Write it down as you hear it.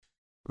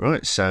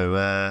Right,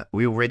 so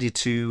we all ready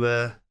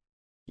to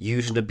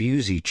use and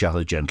abuse each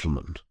other,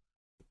 gentlemen?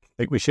 I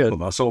think we should. Well,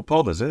 that's all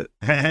pod, is it?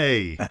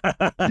 Hey!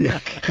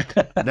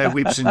 No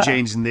whips and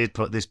chains in this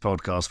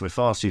podcast. We're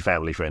far too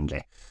family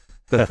friendly.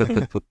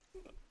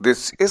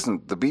 This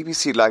isn't the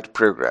BBC Light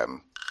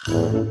programme.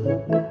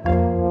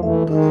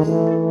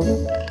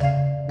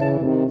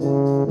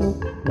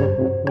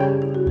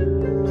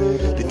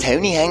 The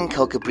Tony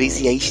Hancock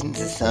Appreciation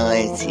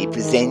Society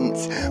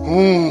presents,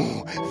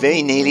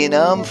 very nearly an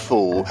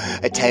armful,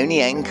 a Tony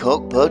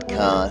Hancock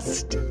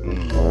podcast.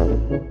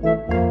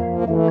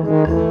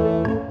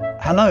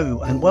 Hello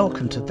and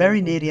welcome to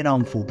Very Nearly an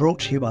Armful, brought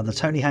to you by the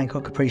Tony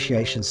Hancock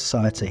Appreciation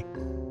Society.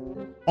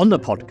 On the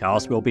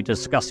podcast, we'll be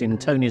discussing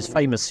Tony's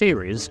famous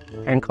series,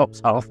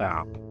 Hancock's Half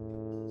Hour.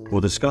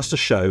 We'll discuss the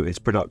show, its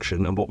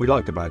production, and what we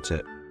liked about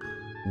it.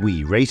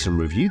 We rate and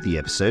review the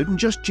episode and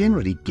just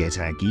generally get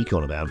our geek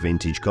on about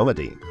vintage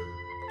comedy.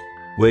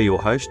 We're your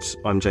hosts.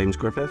 I'm James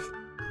Griffith.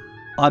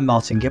 I'm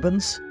Martin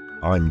Gibbons.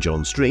 I'm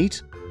John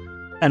Street.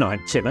 And I'm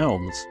Tim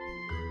Elms.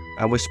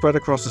 And we're spread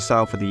across the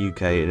south of the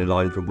UK in a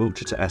line from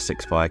Wiltshire to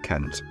Essex via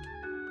Kent.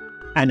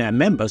 And our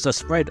members are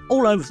spread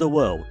all over the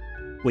world.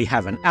 We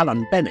have an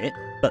Alan Bennett,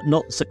 but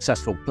not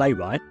successful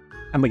playwright.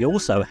 And we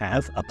also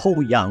have a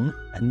Paul Young,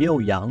 a Neil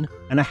Young,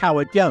 and a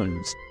Howard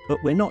Jones,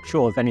 but we're not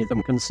sure if any of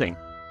them can sing.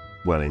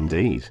 Well,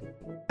 indeed.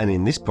 And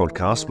in this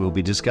podcast, we'll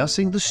be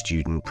discussing The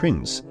Student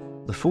Prince,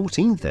 the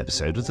 14th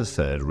episode of the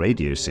third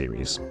radio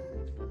series.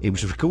 It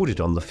was recorded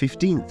on the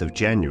 15th of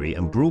January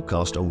and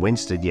broadcast on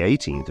Wednesday the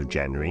 18th of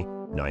January,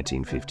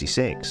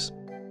 1956.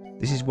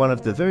 This is one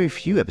of the very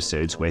few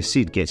episodes where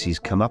Sid gets his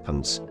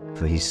comeuppance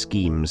for his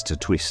schemes to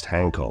twist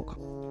Hancock.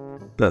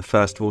 But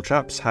first of all,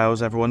 chaps,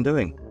 how's everyone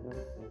doing?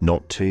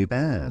 Not too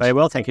bad. Very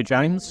well, thank you,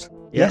 James.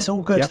 Yes,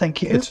 all good,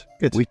 thank you.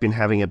 Good. We've been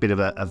having a bit of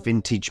a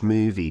vintage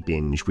movie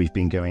binge. We've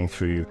been going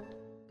through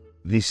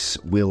this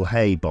Will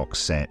Hay box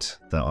set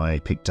that I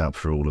picked up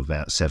for all of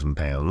about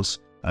 £7.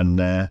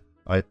 And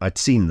I'd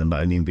seen them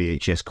only in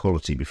VHS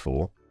quality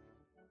before.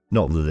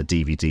 Not that the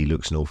DVD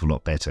looks an awful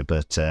lot better,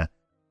 but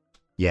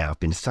I've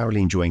been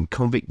thoroughly enjoying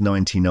Convict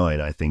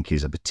 99, I think,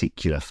 is a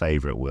particular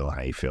favourite Will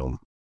Hay film.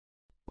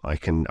 I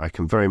can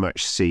very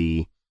much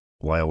see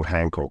why old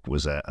Hancock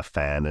was a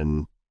fan,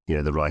 and you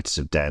know, the writers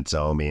of Dad's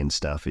Army and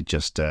stuff. It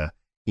just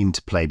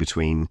interplay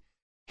between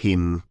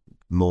him,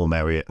 Moore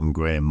Marriott, and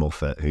Graham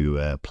Moffat,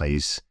 who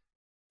plays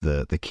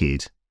the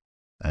kid.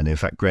 And in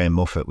fact, Graham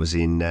Moffat was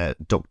in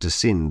Dr.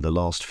 Sin, the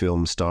last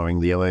film starring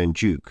the Iron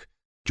Duke,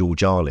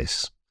 George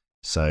Arliss.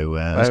 So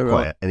it's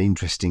quite an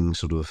interesting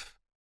sort of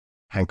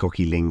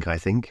Hancocky link, I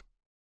think.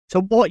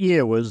 So what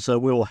year was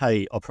Will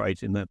Hay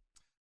operating then?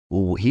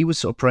 Well, he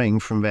was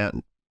operating from about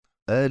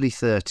early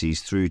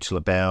 30s through till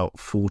about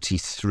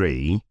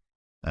 43.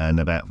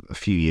 And about a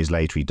few years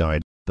later, he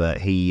died.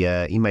 But he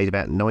made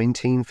about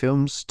 19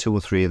 films, 2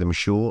 or 3 of them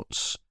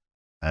shorts.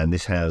 And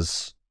this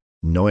has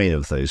 9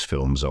 of those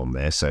films on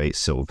there. So it's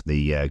sort of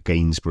the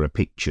Gainsborough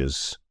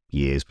Pictures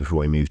years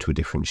before he moved to a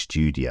different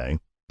studio.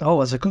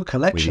 Oh, it's a good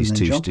collection with his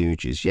then, two John.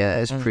 Stooges. Yeah,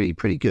 it's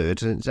pretty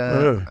good.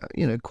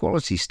 And,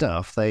 quality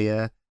stuff.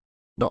 They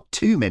not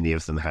too many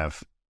of them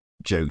have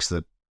jokes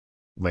that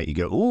make you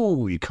go,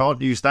 oh, you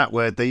can't use that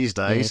word these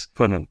days.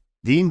 Fun.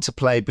 The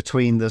interplay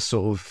between the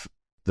sort of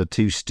the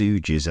two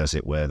Stooges, as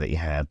it were, that he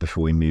had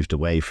before he moved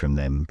away from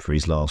them for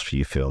his last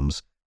few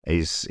films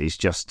is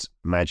just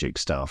magic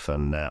stuff.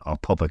 And I'll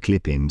pop a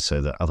clip in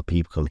so that other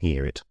people can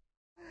hear it.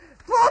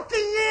 40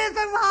 years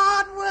of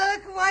hard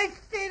work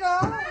wasted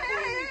on...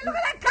 Hey, look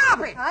at that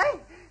carpet! Hey?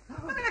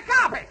 Look at the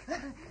carpet!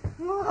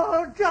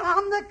 Oh,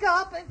 damn the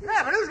carpet!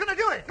 Yeah, but who's going to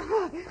do it?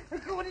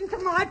 According to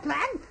my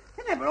plan,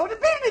 there never ought to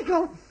be any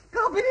carpet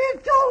here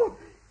at all.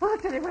 I'll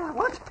tell you what I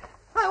want.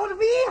 I ought to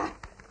be here,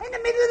 in the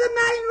middle of the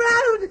main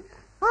road.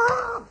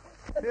 Oh.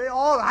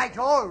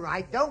 All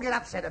right. Don't get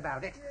upset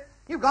about it.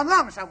 You've gone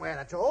wrong somewhere,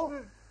 that's all.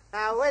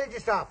 Now, where did you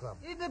start from?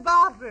 In the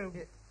bathroom.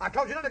 I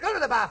told you not to go to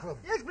the bathroom.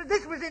 Yes, but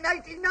this was in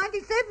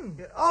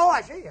 1897. Oh,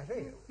 I see.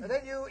 And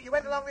then you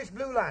went along this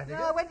blue line, did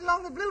you? I went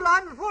along the blue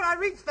line before I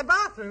reached the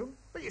bathroom.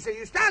 But you say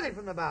you started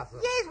from the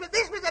bathroom. Yes, but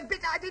this was a bit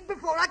I did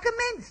before I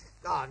commenced.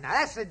 Oh, now,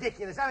 that's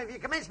ridiculous. I mean, if you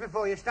commence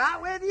before you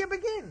start, where do you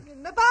begin?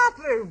 In the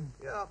bathroom.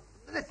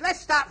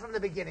 Let's start from the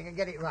beginning and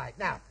get it right.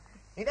 Now,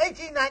 in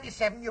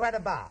 1897, you had a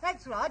bath.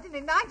 That's right, and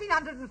in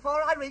 1904,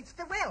 I reached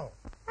the well.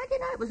 How do you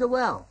know it was a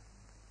well?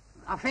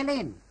 I fell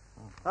in.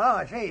 Oh,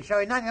 I see. So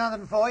in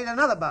 1904, you had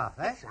another bath,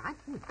 eh? That's right.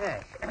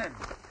 Yes.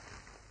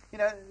 You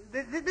know,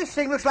 this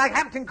thing looks like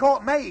Hampton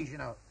Court Maze, you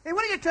know. Hey,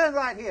 what did you turn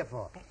right here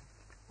for?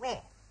 Where?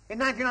 In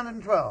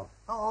 1912.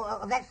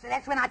 Oh,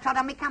 that's when I trod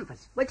on my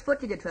compass. Which foot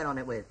did you turn on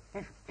it with?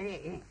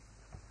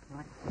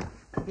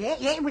 Yeah,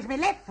 it was my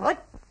left foot.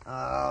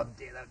 Oh,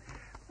 dear.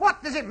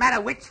 What does it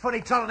matter which foot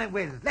he trod on it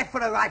with? Left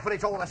foot or right foot,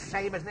 it's all the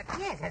same, isn't it?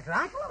 Yes, that's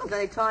right. I was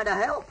only trying to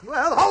help.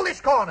 Well, hold this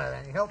corner,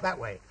 then. You help that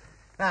way.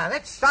 Now,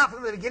 let's start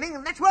from the beginning,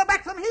 and let's work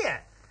back from here.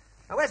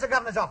 Now, where's the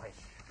governor's office?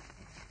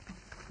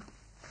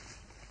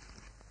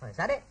 Well, is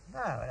that it?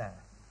 No.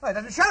 Well, it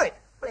doesn't show it.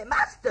 Well, it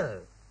must do.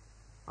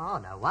 Oh,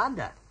 no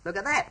wonder. Look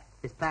at that.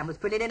 This plan was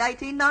put in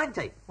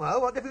 1890.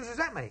 Well, what difference does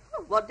that make?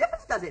 Well, what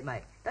difference does it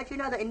make? Don't you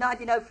know that in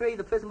 1903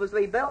 the prison was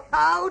rebuilt?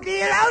 Oh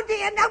dear,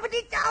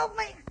 nobody told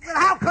me. Well,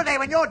 how could they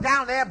when you're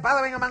down there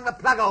burrowing among the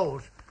plug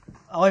holes?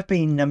 I've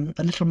been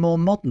a little more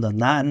modern than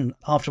that, and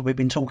after we've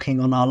been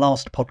talking on our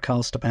last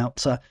podcast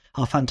about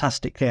our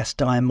fantastic guest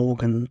Diane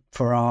Morgan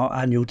for our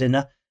annual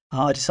dinner,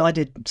 I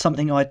decided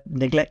something I'd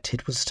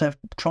neglected was to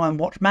try and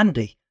watch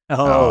Mandy.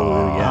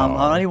 Oh, yeah.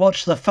 I only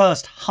watched the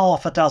first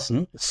half a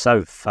dozen.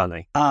 So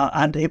funny.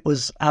 And it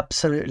was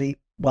absolutely,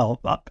 well,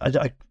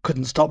 I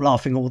couldn't stop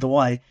laughing all the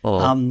way.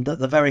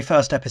 The very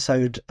first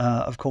episode,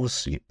 of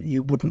course,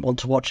 you wouldn't want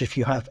to watch if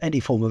you have any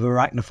form of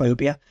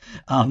arachnophobia.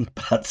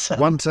 But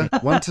one to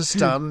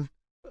stun,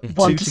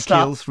 one two to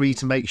stun. kill, three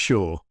to make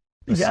sure.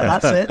 Yeah,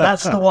 that's it.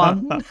 That's the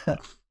one.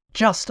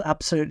 Just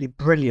absolutely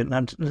brilliant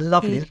and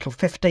lovely little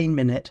 15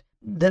 minutes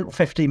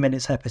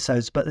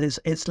episodes, but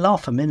it's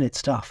laugh a minute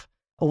stuff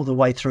all the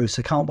way through,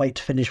 so can't wait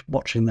to finish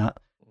watching that.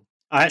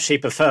 I actually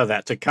prefer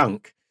that to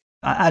Kunk.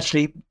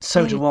 Actually,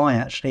 so do I.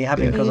 Actually,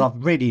 because I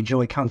really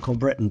enjoy Kunk on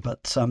Britain,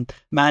 but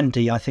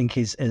Mandy, I think,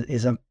 is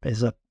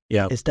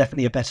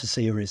definitely a better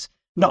series.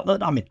 Not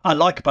that I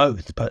like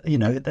both, but it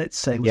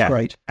was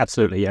great.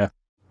 Absolutely, yeah.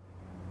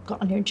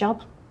 Got a new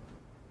job.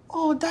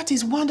 Oh, that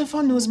is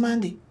wonderful news,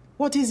 Mandy.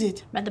 What is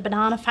it? I'm at the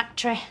banana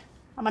factory.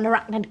 I'm an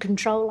arachnid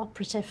control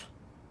operative.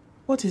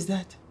 What is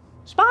that?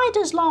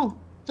 Spiders, Long.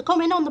 They're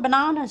coming on the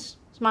bananas.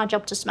 It's my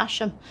job to smash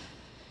them.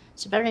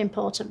 It's a very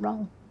important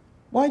role.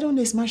 Why don't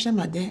they smash them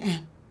at their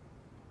end?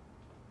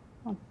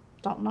 I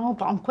don't know,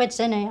 but I'm quids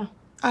in here.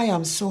 I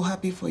am so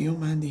happy for you,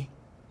 Mandy.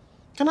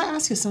 Can I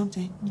ask you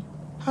something?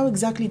 How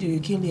exactly do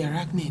you kill the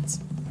arachnids?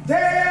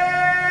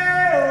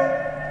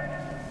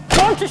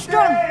 1 to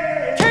stun,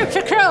 2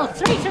 to kill,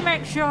 3 to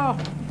make sure.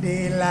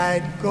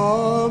 Daylight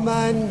come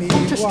and me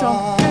 1 to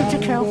stun, 2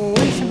 to kill,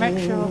 3 to make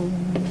sure.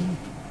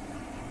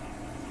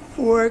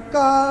 Work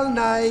all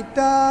night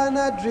and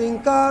a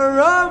drink a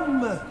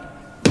rum.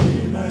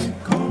 Daylight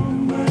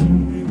come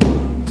and we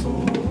want to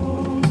go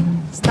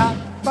home. Stack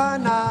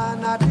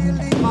banana till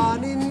the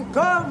morning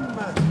come.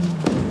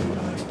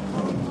 Daylight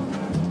come.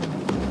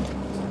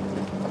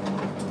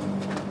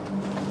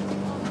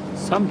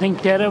 Something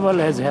terrible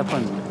has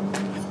happened.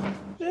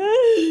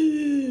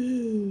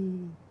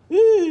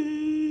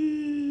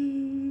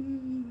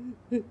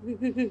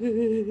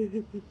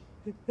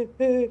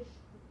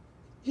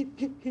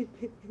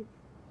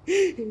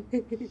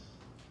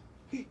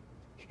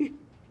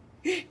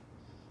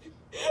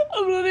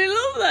 I bloody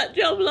love that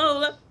job,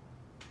 Lola.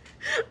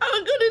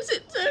 I'm good at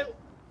it too.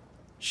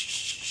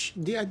 Shh,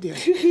 dear.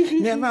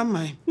 Never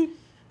mind. It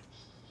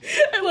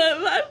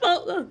weren't my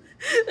fault though.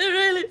 They're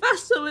really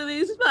fast, some of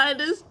these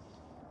spiders.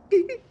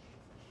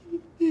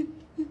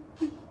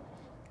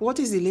 What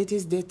is the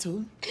latest date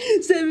to?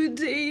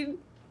 17.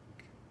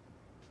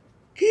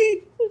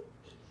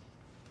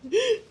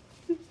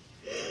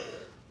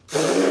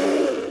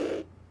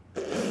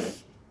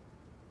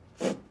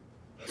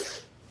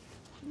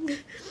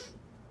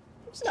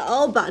 It's not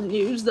all bad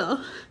news, though.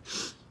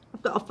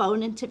 I've got a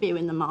phone interview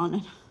in the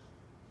morning.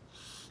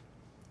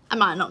 I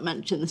might not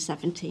mention the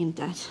 17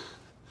 dead.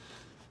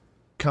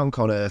 Kunk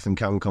on Earth and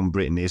Kunk on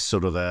Britain is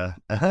sort of a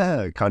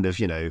kind of,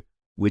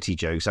 witty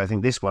jokes. I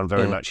think this one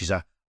very much is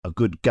a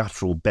good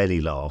guttural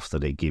belly laugh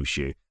that it gives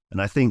you.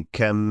 And I think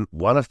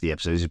one of the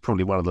episodes is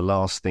probably one of the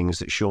last things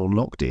that Sean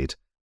Locke did.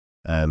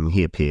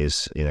 He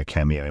appears in a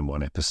cameo in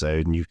one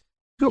episode, and you've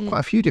got quite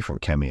a few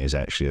different cameos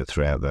actually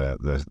throughout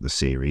the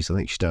series. I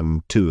think she's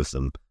done 2 of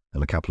them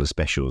and a couple of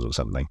specials or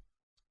something.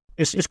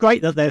 It's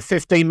great that they're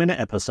 15-minute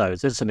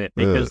episodes, isn't it?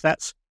 Because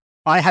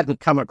I hadn't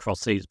come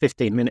across these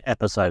 15-minute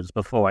episodes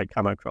before I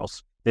come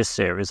across this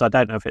series. I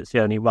don't know if it's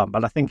the only one,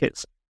 but I think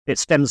it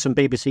stems from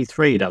BBC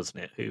Three, doesn't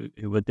it?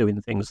 Who were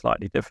doing things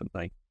slightly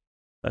differently.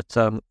 But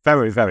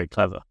very, very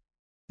clever.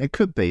 It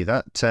could be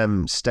that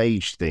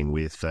staged thing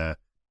with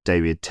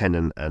David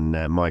Tennant and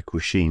Michael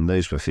Sheen.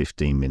 Those were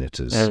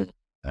 15-minuters.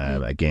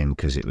 Again,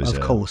 because it was,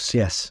 of course,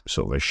 yes,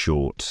 sort of a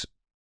short.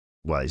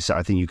 Well,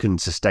 I think you couldn't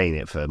sustain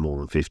it for more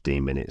than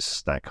 15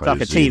 minutes. That kind of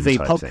like a TV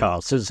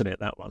podcast, thing. Isn't it?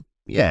 That one.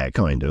 Yeah,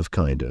 kind of.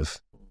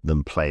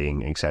 Them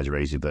playing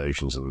exaggerated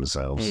versions of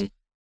themselves.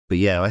 But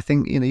yeah, I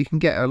think you can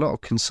get a lot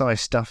of concise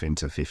stuff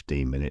into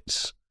 15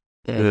 minutes.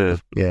 Yeah.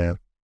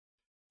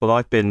 Well,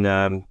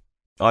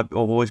 I've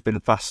always been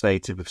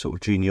fascinated with sort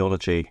of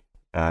genealogy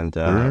and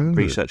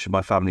researching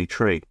my family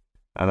tree,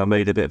 and I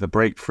made a bit of a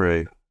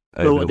breakthrough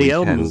over the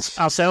Elms.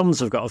 Us Elms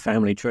have got a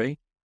family tree.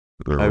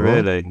 Oh,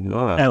 really?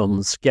 Oh.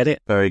 Elms, get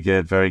it? Very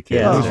good, very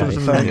good. Yeah, I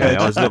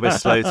was a little bit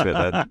slow to it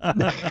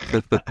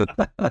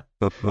then.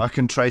 I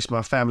can trace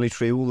my family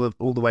tree all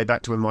the way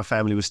back to when my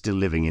family was still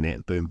living in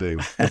it. Boom,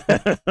 boom.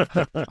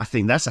 I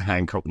think that's a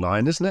Hancock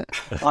line, isn't it?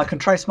 I can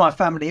trace my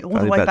family all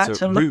the way back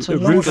to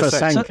Rufus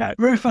Hancock.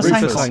 Rufus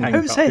Hancock.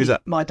 Who's he? Who's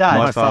that? My dad.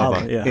 My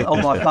father. Yeah. Oh,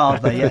 my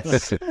father,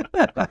 yes. You'll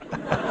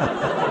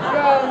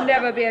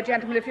never be a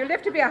gentleman if you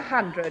live to be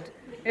 100.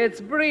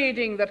 It's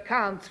breeding that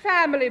counts,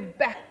 family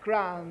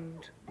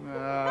background.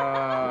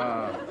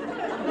 Well,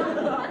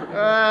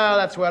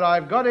 that's where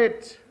I've got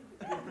it.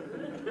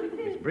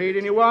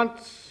 Breeding you want.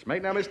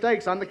 Make no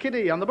mistakes, I'm the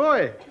kiddie, I'm the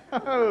boy.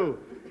 Oh,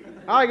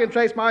 I can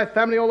trace my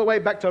family all the way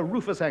back to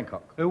Rufus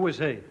Hancock. Who was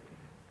he?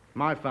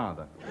 My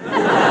father.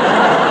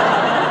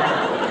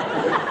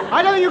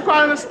 I don't think you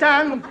quite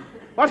understand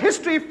what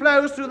history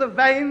flows through the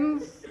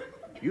veins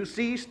you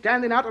see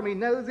standing out on me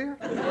nose here.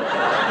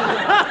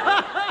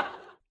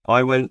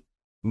 I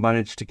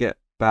managed to get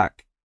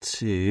back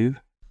to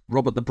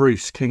Robert the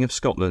Bruce, King of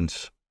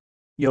Scotland.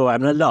 You're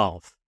having a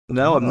laugh.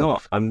 No, I'm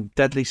not. I'm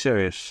deadly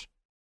serious.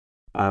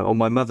 On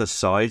my mother's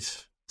side.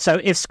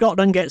 So if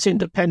Scotland gets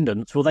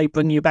independence, will they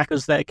bring you back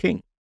as their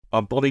king?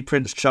 I'm Bonnie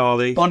Prince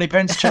Charlie. Bonnie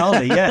Prince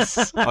Charlie,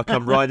 yes. I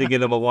come riding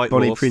in on my white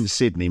Bonnie horse. Prince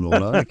Sydney, more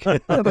like. I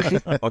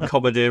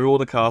commandeer all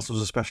the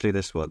castles, especially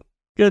this one.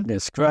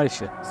 Goodness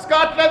gracious.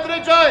 Scotland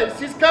rejoice!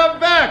 He's come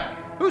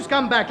back! Who's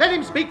come back? Let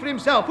him speak for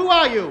himself. Who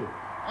are you?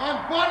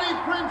 I'm Bonnie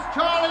Prince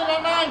Charlie the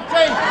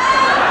 19th.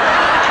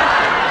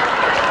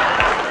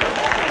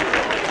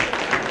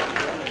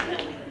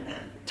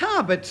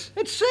 Tarbert,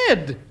 it's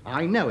Sid.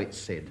 I know it's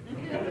Sid.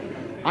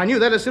 I knew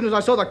that as soon as I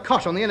saw the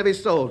cot on the end of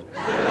his sword.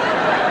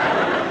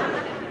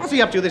 What's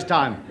he up to this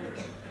time?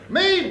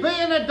 Me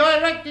being a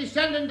direct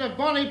descendant of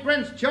Bonnie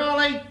Prince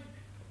Charlie,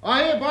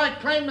 I hereby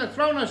claim the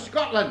throne of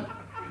Scotland.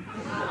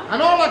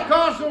 And all the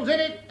castles in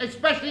it,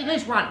 especially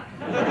this one.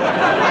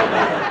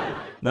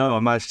 No, I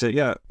managed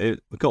to, I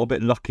got a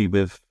bit lucky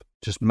with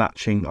just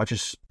matching. I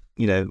was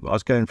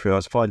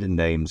finding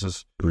names. I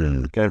was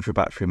going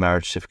through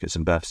marriage certificates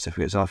and birth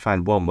certificates, and I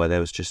found one where there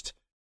was just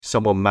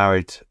someone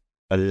married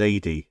a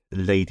Lady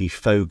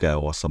Fogo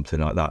or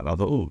something like that. And I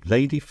thought, oh,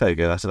 Lady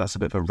Fogo, that's a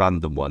bit of a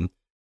random one.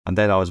 And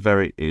then it was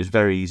very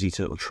easy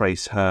to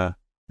trace her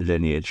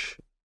lineage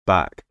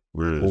back,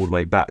 all the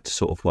way back to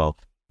sort of,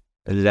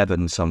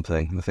 11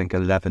 something. I think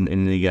 11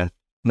 in the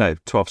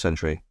 12th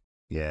century.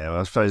 Yeah, well,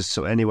 I suppose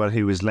anyone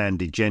who was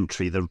landed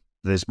gentry,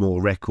 there's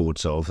more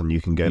records of, and you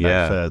can go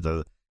back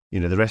further.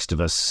 The rest of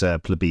us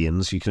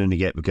plebeians, you can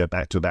only go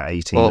back to about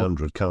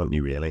 1800, can't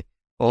you? Really?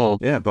 Oh,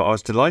 yeah. But I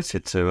was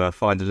delighted to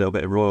find a little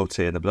bit of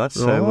royalty in the blood.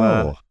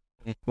 So,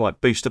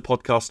 boost the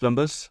podcast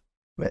numbers.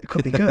 It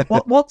could be good.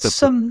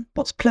 What's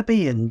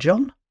plebeian,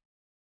 John?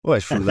 Well,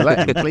 it's from the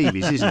Latin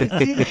plebis, isn't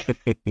it?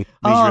 Means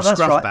you're a that's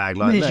scruff right. bag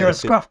like Means that. you're a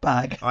scruff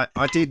bag.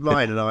 I did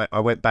mine, and I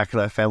went back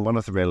and I found one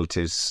of the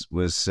relatives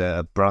was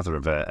a brother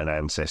of an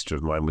ancestor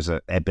of mine, was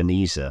at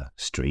Ebenezer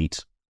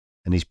Street,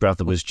 and his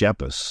brother was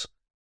Jabus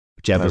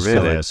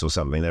Phileas or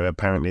something. They're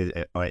apparently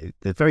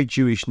they're very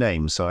Jewish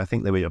names, so I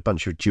think they were a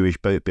bunch of Jewish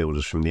boat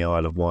builders from the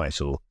Isle of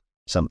Wight or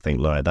something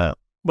like that.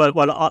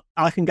 Well,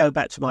 I can go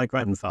back to my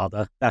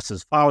grandfather. That's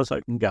as far as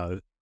I can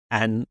go,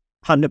 and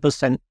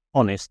 100%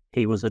 honest,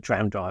 he was a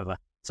tram driver.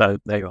 So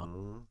there you are.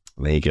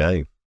 There you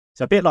go.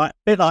 So a bit like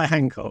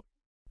Hancock.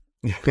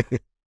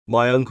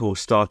 My uncle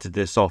started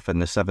this off in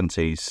the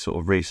 70s, sort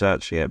of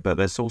researching it, but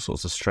there's all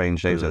sorts of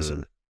strange names.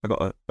 I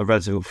got a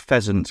relative called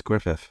Pheasant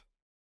Griffith.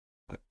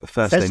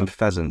 First name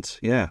Pheasant,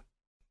 yeah.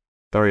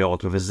 Very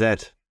odd with a Z.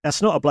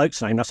 That's not a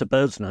bloke's name, that's a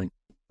bird's name.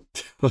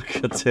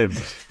 Look at him.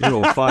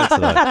 You're on fire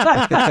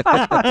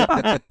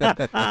tonight.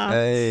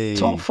 Hey.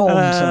 Top form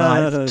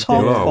tonight.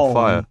 Top You're form. on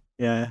fire.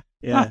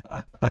 Yeah.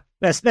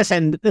 Let's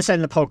end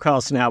the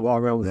podcast now while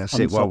we're That's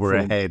it, while we're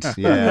ahead.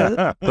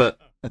 Yeah. But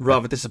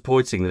rather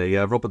disappointingly,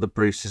 Robert the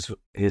Bruce,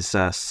 his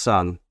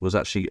son, was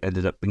actually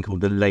ended up being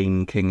called the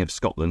Lane King of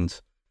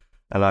Scotland.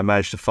 And I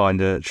managed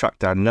to track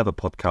down another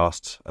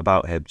podcast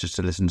about him just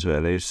to listen to it.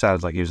 And it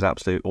sounds like he was an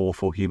absolute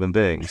awful human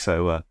being.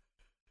 So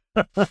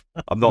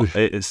I'm not.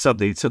 It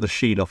suddenly took the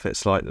sheen off it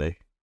slightly.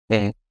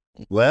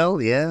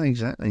 Well, yeah,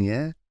 exactly.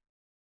 Yeah.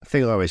 The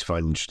thing I always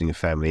find interesting in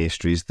family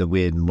history is the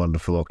weird and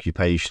wonderful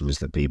occupations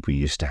that people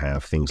used to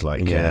have. Things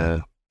like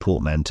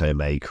portmanteau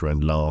maker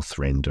and lath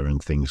render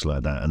and things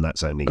like that. And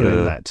that's only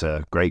going back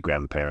to great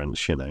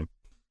grandparents,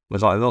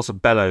 There's lots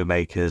of bellow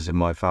makers in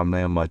my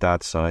family on my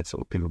dad's side,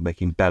 sort of people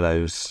making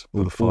bellows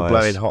for the all fires.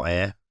 blowing hot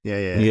air.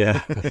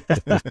 Yeah.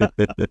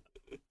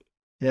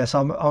 Yes,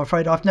 I'm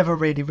afraid I've never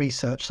really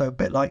researched, so a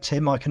bit like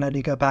Tim, I can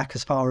only go back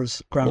as far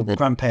as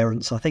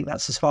grandparents. I think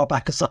that's as far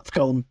back as I've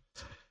gone.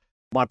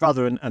 My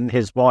brother and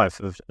his wife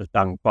have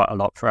done quite a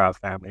lot for our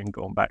family and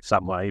gone back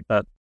some way,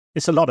 but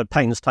it's a lot of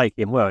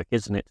painstaking work,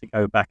 isn't it, to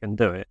go back and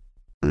do it?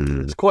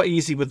 It's quite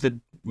easy with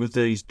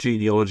these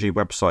genealogy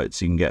websites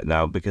you can get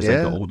now because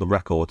they've got all the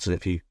records, and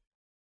if you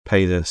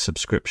pay the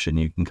subscription,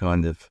 you can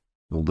kind of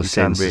all the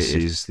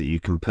censuses that you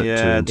can put two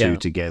and two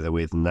together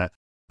with, and that.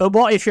 But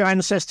what if your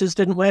ancestors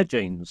didn't wear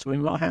jeans? I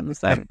mean, what happens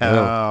then?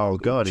 Oh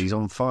God, he's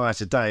on fire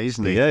today,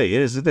 isn't he? Yeah, he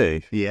is, isn't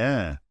he?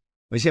 Yeah.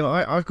 Well, see,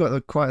 I've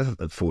got quite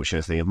a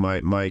fortunate thing of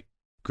my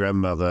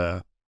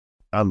grandmother.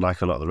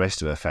 Unlike a lot of the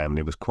rest of her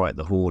family, was quite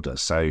the hoarder.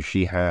 So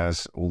she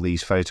has all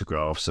these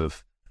photographs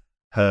of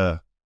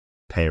her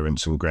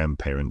parents and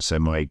grandparents, so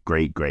my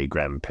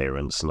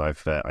great-great-grandparents, and I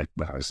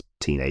was a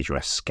teenager, I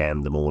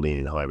scanned them all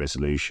in high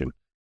resolution.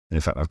 And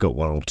in fact, I've got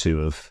one or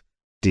two of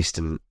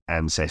distant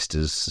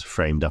ancestors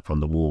framed up on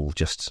the wall,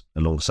 just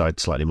alongside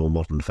slightly more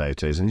modern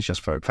photos, and it's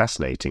just very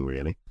fascinating,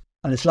 really.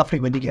 And it's lovely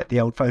when you get the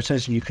old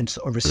photos and you can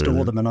sort of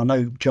restore them. And I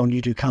know, John,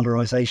 you do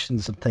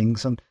colorizations and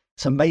things, and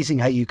it's amazing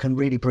how you can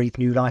really breathe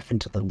new life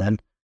into them then.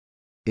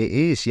 It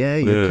is, yeah,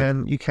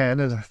 you can.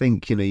 And I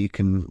think, you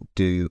can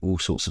do all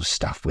sorts of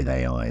stuff with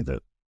AI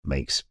that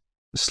makes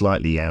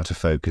slightly out of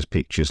focus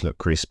pictures look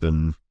crisp,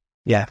 and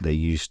they're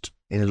used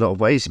in a lot of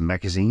ways in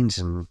magazines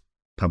and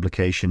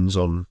publications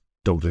on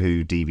Doctor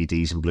Who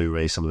DVDs and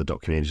Blu-rays. Some of the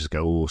documentaries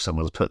go,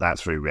 someone's put that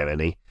through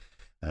Remini,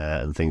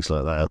 and things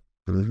like that.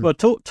 Well,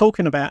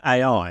 talking about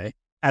AI,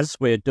 as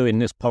we're doing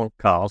this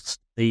podcast,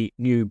 the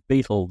new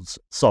Beatles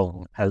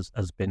song has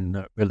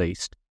been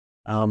released,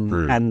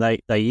 and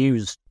they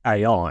used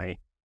AI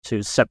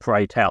to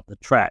separate out the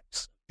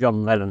tracks,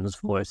 John Lennon's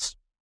voice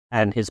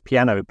and his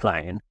piano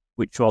playing,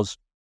 which was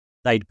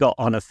they'd got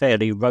on a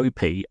fairly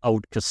ropey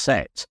old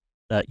cassette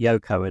that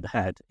Yoko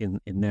had in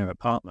their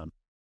apartment.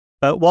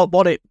 But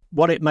what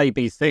it made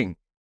me think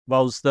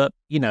was that,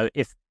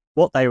 if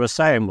what they were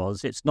saying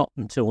was it's not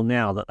until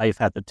now that they've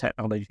had the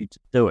technology to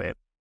do it.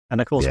 And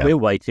of course, we're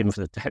waiting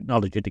for the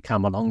technology to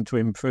come along to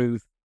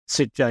improve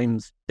Sid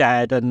James'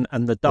 dad and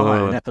the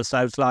Dial and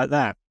episodes like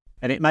that.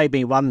 And it made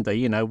me wonder,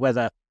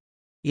 whether,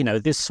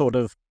 this sort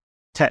of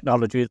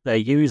technology that they're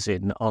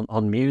using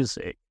on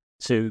music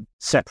to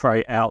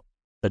separate out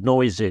the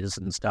noises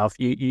and stuff,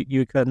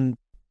 you can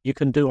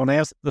do on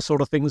ours the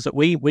sort of things that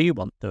we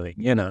want doing,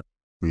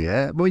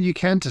 Yeah, well, you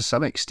can to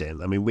some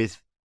extent. I mean,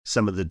 with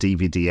some of the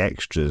DVD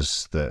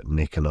extras that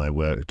Nick and I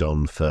worked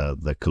on for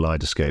the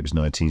Kaleidoscope's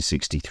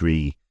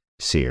 1963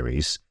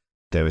 series,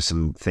 there are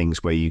some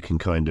things where you can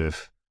kind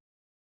of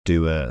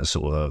do a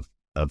sort of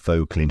a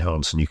vocal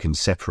enhance, and you can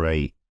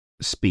separate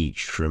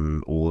speech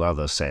from all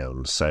other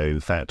sounds. So, in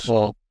fact,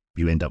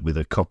 you end up with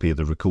a copy of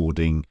the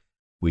recording,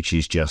 which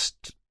is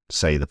just,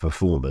 say, the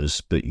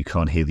performers, but you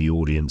can't hear the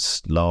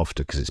audience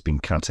laughter because it's been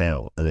cut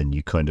out, and then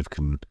you kind of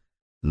can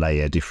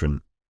layer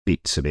different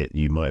bits of it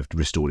you might have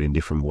restored in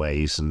different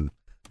ways and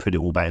put it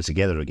all back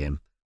together again,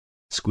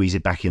 squeeze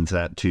it back into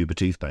that tube of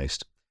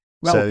toothpaste.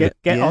 Well, so,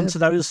 get onto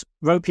those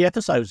ropey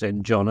episodes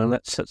then, John, and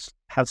let's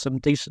have some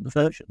decent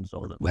versions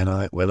of them. When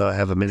I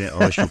have a minute,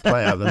 I shall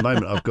play. At the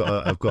moment, I've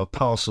got a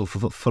parcel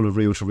full of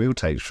reel-to-reel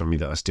tapes from you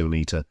that I still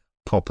need to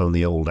pop on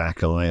the old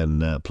Akai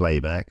and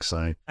play back.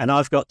 So, and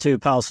I've got 2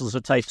 parcels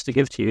of tapes to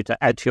give to you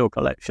to add to your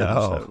collection.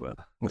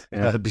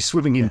 I'd be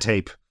swimming in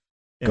tape.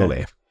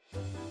 Golly.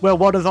 Well,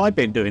 what have I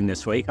been doing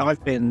this week?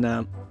 I've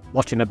been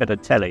watching a bit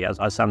of telly, as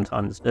I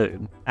sometimes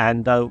do.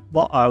 And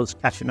what I was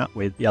catching up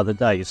with the other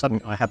day is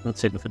something I haven't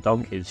seen for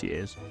donkey's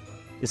years.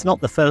 It's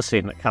not the first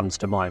thing that comes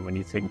to mind when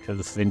you think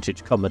of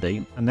vintage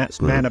comedy, and that's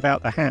Man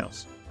About the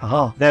House.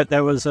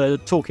 There was a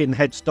Talking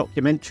Heads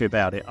documentary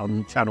about it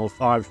on Channel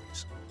 5.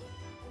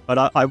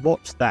 But I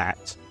watched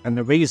that, and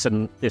the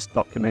reason this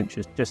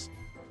documentary has just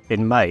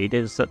been made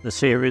is that the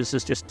series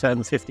has just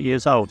turned 50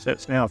 years old, so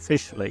it's now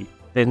officially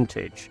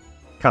vintage,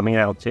 coming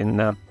out in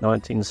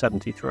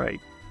 1973.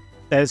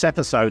 There's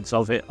episodes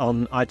of it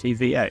on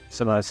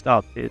ITVX, and I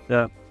started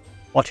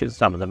watching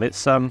some of them.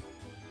 It's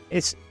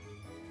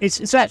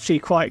actually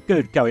quite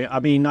good going. I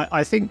mean,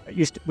 I think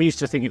we used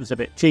to think it was a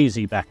bit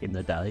cheesy back in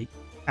the day,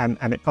 and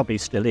it probably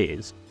still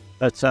is.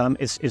 But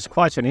it's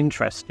quite an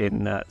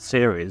interesting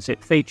series.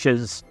 It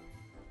features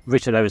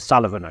Richard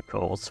O'Sullivan, of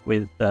course,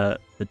 with the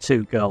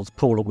 2 girls,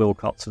 Paula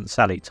Wilcox and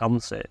Sally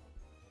Thompson.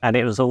 And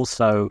it was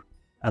also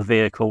a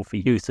vehicle for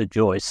Eutha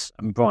Joyce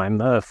and Brian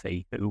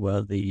Murphy, who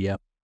were the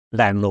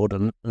landlord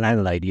and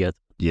landlady of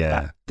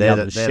they're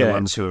the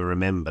ones who are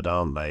remembered,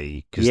 aren't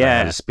they? Because they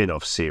had a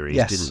spin-off series,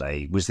 didn't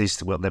they? Was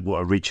this what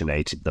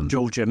originated them?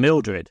 Georgia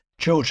Mildred.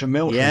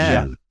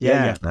 Yeah.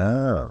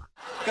 Oh.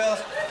 Girls,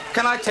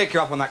 can I take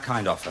you up on that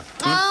kind offer?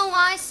 Oh,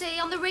 I see.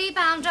 On the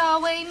rebound, are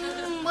we?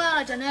 Well,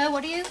 I don't know.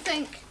 What do you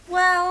think?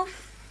 Well,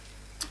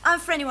 I'm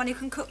for anyone who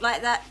can cook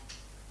like that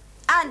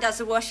and does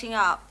the washing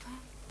up.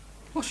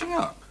 Washing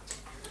up?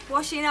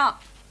 Washing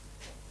up.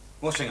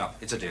 Washing up.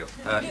 It's a deal.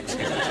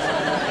 Excuse me.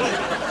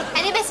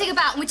 Any messing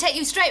about and we take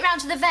you straight round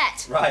to the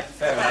vet. Right,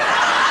 fair enough.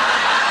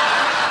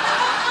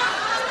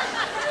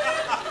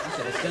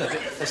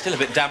 They're still a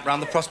bit damp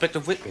round the prospect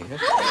of Whitby.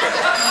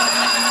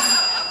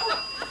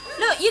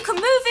 Look, you can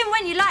move in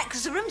when you like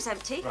because the room's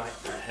empty. Right.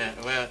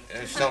 Well,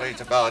 sorry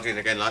to barge in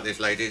again like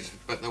this, ladies,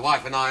 but the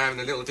wife and I are having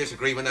a little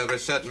disagreement over a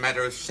certain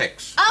matter of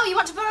sex. Oh, you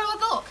want to borrow a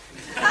book?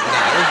 No.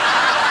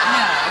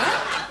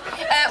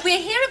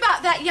 We hear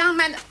about that young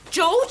man,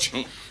 George.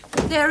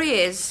 There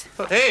he is.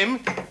 Him?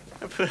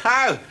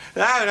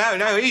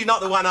 No, he's not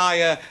the one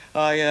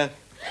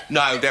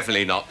no,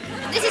 definitely not.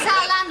 This is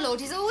our landlord.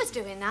 He's always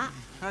doing that.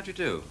 How do you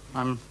do?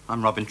 I'm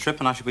Robin Tripp,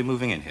 and I should be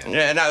moving in here.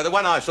 Yeah, no, the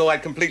one I saw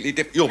had completely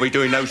different... You'll be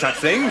doing no such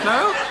thing.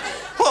 No?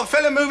 What, a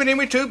fella moving in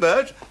with 2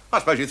 birds? I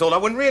suppose you thought I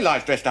wouldn't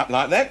realise dressed up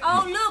like that.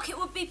 Oh, look, it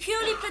would be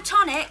purely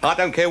platonic. I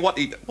don't care what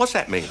he... What's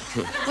that mean?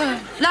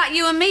 Well, like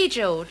you and me,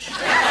 George.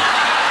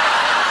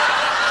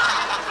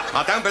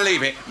 I don't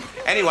believe it.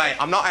 Anyway,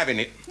 I'm not having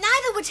it.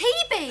 Neither would he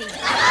be.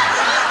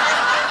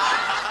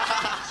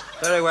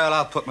 Very well,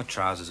 I'll put my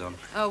trousers on.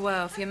 Oh,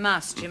 well, if you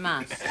must, you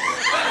must.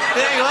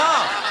 There you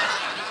are.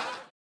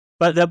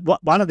 But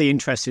one of the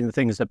interesting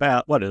things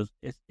about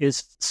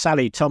is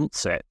Sally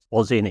Thompson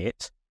was in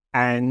it,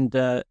 and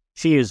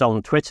she is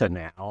on Twitter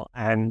now.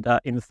 And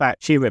in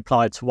fact, she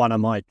replied to one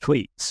of my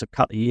tweets a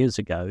couple of years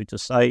ago to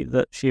say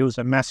that she was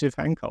a massive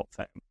Hancock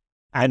fan.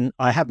 And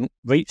I haven't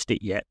reached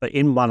it yet, but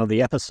in one of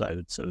the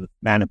episodes of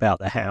Man About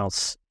the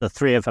House, the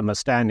three of them are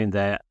standing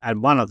there,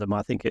 and one of them,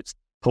 I think it's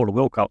Paula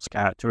Wilcox's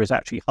character, is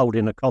actually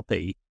holding a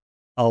copy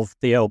of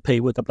the LP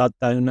with the blood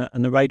donor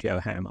and the radio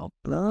ham on.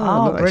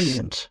 Oh, nice.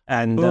 Brilliant.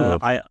 And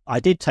I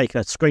did take a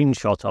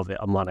screenshot of it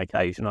on one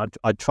occasion.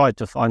 I tried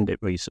to find it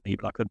recently,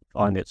 but I couldn't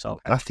find it. So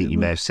I think you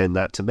may have sent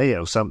that to me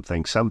or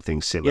something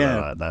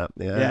similar like that.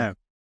 Yeah.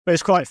 But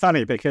it's quite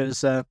funny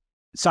because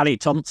Sally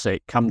Thompson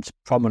came to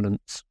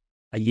prominence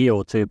a year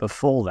or two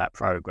before that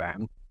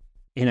programme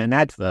in an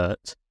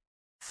advert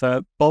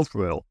for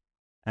Bovril.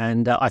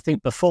 And I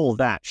think before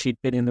that,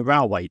 she'd been in The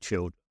Railway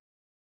Children.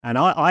 And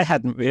I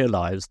hadn't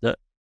realised that,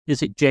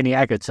 is it Jenny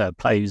Agutter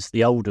plays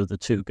the older of the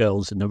two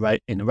girls in the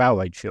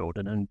Railway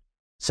Children, and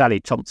Sally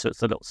Thompson's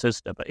the little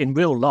sister. But in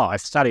real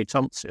life, Sally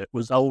Thompson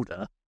was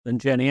older than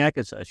Jenny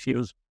Agutter. She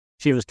was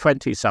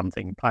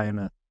 20-something playing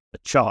a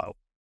child.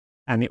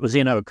 And it was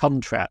in her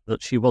contract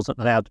that she wasn't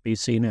allowed to be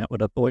seen out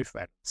with her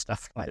boyfriend and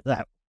stuff like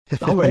that.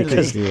 Oh, really?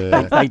 Because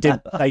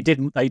they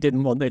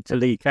didn't want it to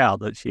leak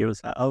out that she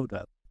was that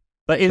older.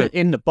 But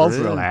in the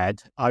Bovril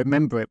ad, I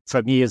remember it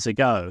from years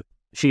ago.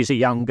 She's a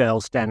young girl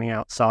standing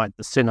outside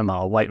the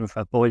cinema waiting for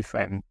her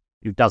boyfriend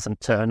who doesn't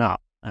turn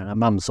up. And her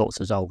mum sort of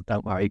says, "Oh,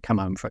 don't worry, come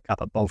home for a cup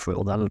of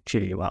Bovril, that'll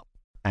cheer you up."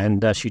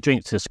 And she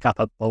drinks this cup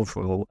of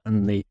Bovril,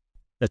 and the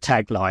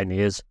tagline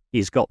is,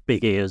 "He's got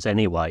big ears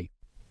anyway."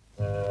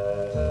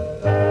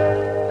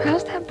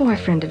 How's that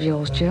boyfriend of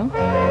yours, Jill?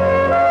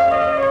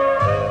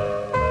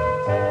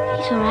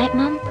 He's all right,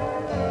 Mum.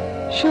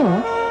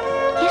 Sure.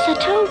 Yes, I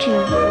told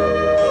you.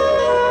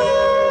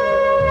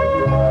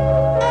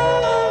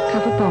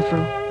 Cup of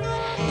Bovril.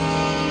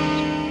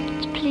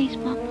 Please,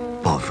 Mum.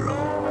 Bovril.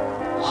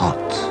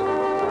 Hot.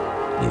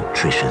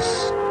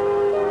 Nutritious.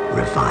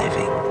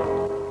 Reviving.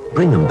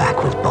 Bring them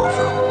back with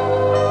Bovril.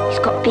 He's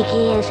got big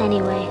ears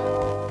anyway.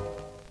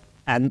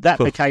 And that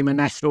became a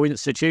national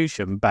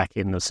institution back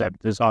in the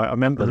 70s. I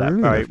remember that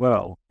very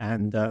well.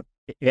 And they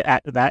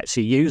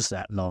actually used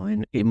that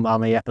line in one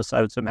of the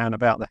episodes of Man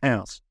About the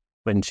House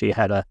when she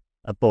had a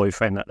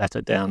boyfriend that let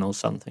her down or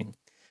something.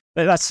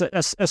 But that's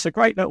a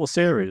great little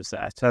series,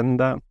 that. And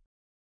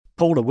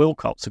Paula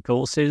Wilcox, of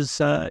course,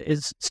 is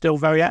still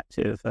very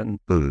active. And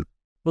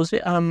was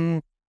it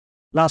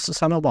Last of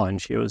Summer Wine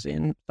she was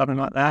in, something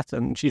like that?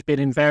 And she's been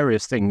in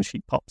various things.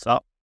 She pops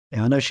up.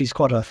 Yeah, I know she's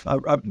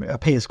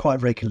appears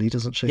quite regularly,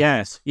 doesn't she?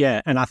 Yes,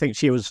 yeah. And I think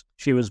she was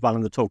one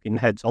of the talking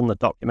heads on the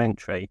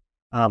documentary,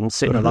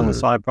 sitting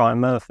alongside Brian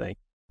Murphy.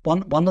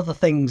 One of the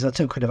things,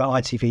 talking about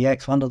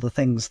ITVX, one of the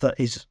things that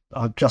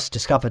I've just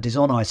discovered is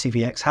on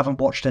ITVX, haven't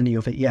watched any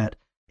of it yet,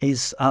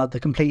 is the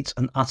complete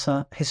and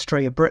utter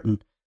history of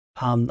Britain.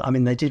 I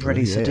mean, they did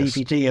release a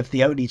DVD of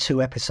the only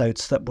 2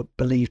 episodes that were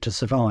believed to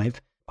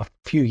survive a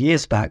few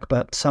years back,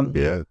 but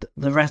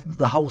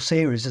the whole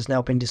series has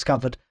now been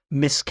discovered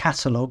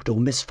miscatalogued or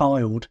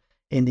misfiled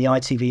in the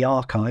ITV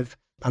archive,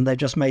 and they've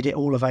just made it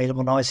all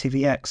available on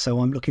ITVX. So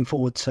I'm looking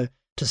forward to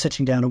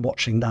sitting down and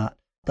watching that.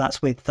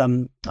 That's with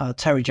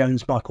Terry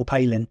Jones, Michael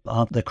Palin,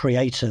 the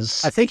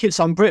creators. I think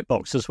it's on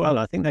BritBox as well.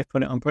 I think they've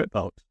put it on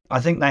BritBox. I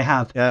think they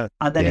have. Yeah.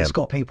 And then it's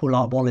got people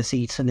like Wallace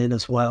Eaton in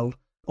as well.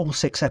 All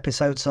 6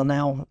 episodes are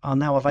now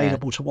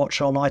available to watch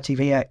on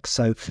ITVX.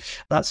 So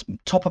that's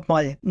top of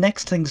my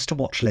next things to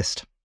watch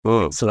list.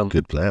 Oh,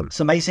 good plan. It's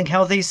amazing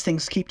how these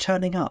things keep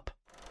turning up.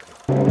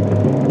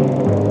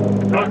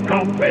 The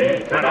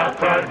complete and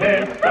utter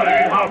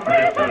history of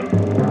Britain.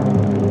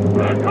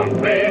 The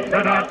complete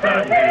and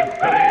utter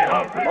history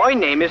of Britain. My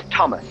name is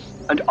Thomas,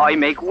 and I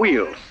make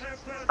wheels,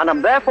 and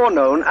I'm therefore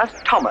known as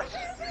Thomas,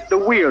 the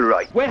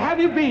wheelwright. Where have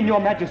you been,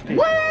 Your Majesty?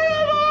 Where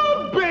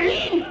have I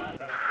been?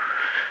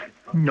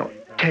 Not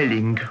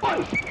telling.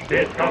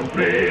 It's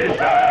completion.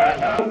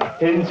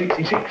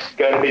 1066,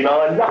 going to be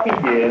my lucky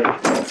year.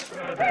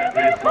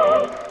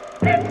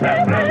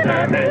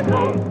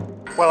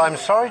 Well, I'm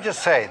sorry to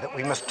say that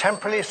we must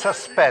temporarily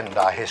suspend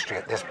our history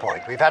at this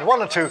point. We've had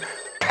 1 or 2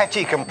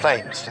 petty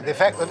complaints to the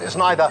effect that it's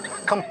neither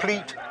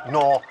complete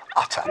nor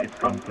utter. It's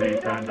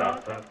complete and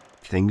utter.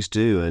 Things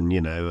do, and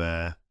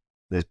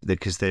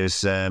because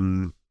there's I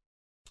don't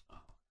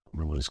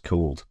remember what it's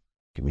called.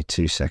 Give me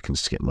 2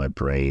 seconds to get my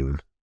brain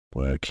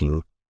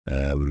working.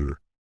 I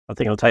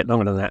think it'll take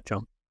longer than that,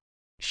 John.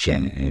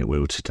 Yeah, it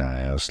will today.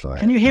 I was like,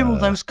 can you hear all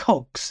those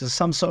cogs? There's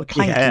some sort of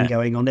clanking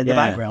going on in the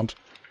background.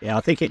 Yeah,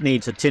 I think it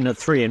needs a tin of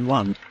 3 in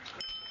 1.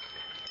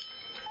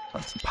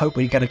 I hope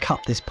we're going to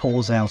cut this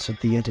pause out of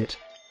the edit.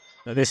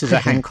 This is a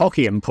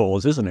Hancockian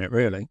pause, isn't it,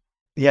 really?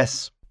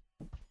 Yes.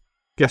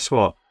 Guess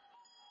what?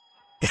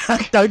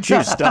 Don't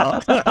you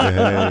start.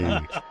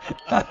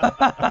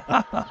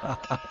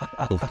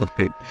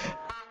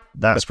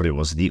 That's what it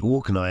was. The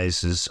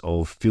organisers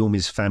of Film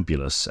is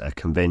Fabulous, a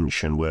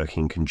convention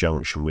working in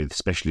conjunction with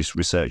specialist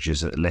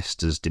researchers at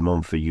Leicester's De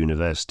Montfort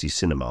University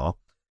Cinema,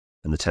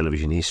 and the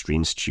Television History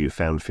Institute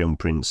found film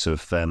prints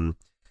of,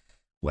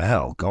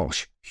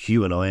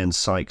 Hugh and I and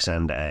Sykes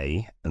and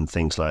A and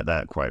things like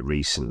that quite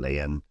recently.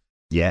 And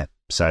yeah,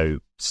 so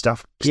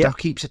stuff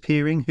keeps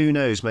appearing. Who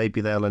knows? Maybe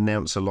they'll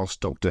announce a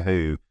lost Doctor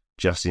Who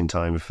just in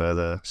time for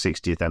the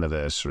 60th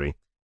anniversary.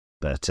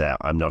 But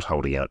I'm not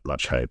holding out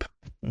much hope.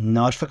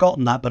 No, I'd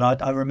forgotten that,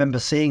 but I remember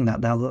seeing that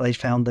now that they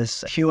found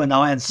this Hugh and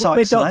I and Sykes.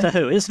 With Doctor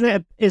Who, isn't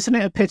it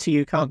a pity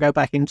you can't go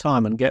back in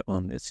time and get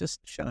one? It's just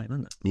a shame,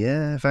 isn't it?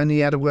 Yeah, if only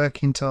you had a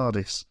working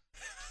TARDIS.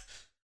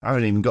 I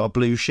haven't even got a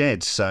blue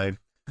shed, so...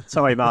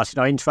 Sorry, Martin,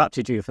 I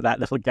interrupted you for that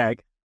little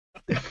gag.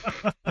 Well,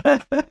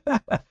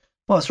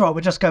 that's right,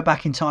 we'll just go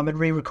back in time and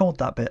re-record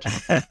that bit.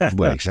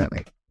 Well,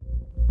 exactly.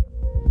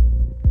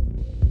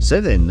 So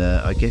then,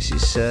 I guess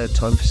it's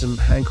time for some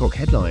Hancock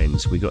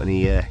headlines. We got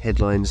any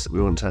headlines that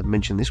we want to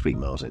mention this week,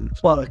 Martin?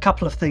 Well, a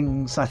couple of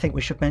things I think we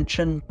should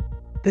mention.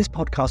 This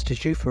podcast is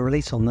due for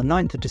release on the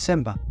 9th of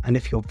December, and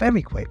if you're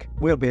very quick,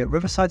 we'll be at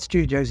Riverside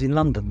Studios in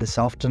London this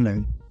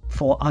afternoon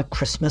for our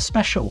Christmas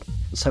special.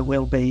 So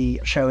we'll be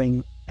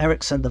showing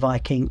Ericsson the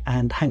Viking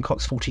and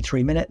Hancock's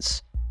 43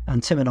 Minutes,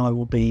 and Tim and I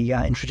will be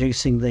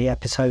introducing the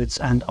episodes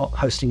and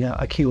hosting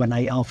a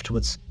Q&A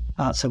afterwards.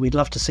 So we'd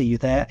love to see you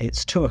there.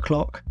 It's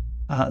 2:00.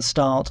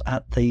 Start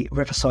at the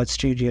Riverside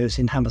Studios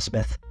in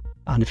Hammersmith,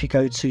 and if you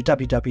go to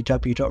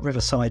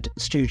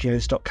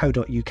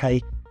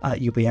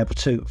www.riversidestudios.co.uk, you'll be able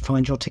to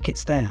find your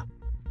tickets there.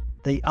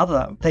 The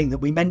other thing that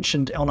we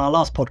mentioned on our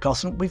last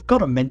podcast, and we've got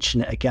to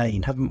mention it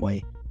again, haven't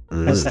we,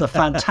 is the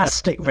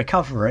fantastic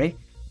recovery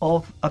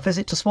of A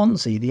Visit to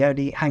Swansea, the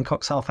only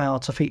Hancock's half hour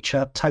to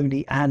feature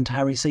Tony and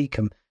Harry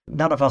Seacombe.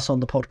 None of us on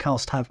the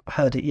podcast have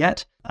heard it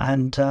yet,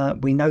 and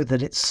we know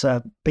that it's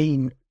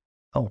being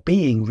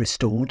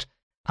restored.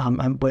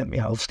 And we're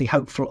obviously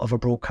hopeful of a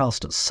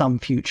broadcast at some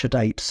future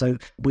date. So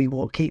we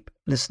will keep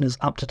listeners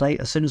up to date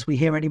as soon as we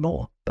hear any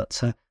more.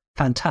 But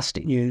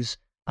fantastic news.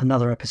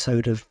 Another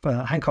episode of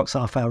Hancock's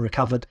Half Hour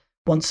recovered,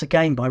 once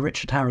again by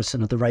Richard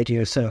Harrison of the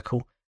Radio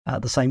Circle,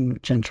 the same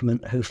gentleman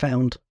who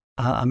found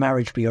a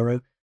marriage bureau,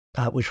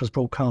 which was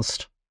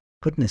broadcast,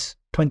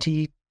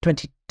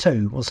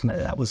 2022, wasn't it?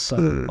 That was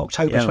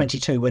October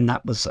 22 when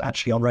that was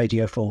actually on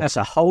Radio 4. That's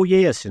a whole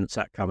year since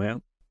that came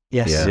out.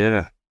 Yes.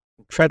 Yeah.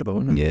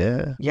 Incredible, isn't it?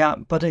 Yeah. Yeah,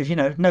 but if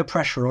no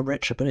pressure on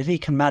Richard, but if he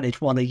can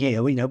manage one a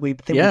year, we think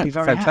we'd be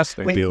very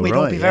fantastic. happy. We'd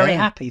all be very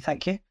happy,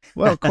 thank you.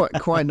 Well,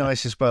 quite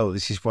nice as well.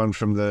 This is one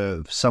from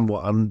the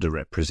somewhat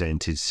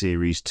underrepresented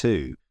Series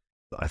 2.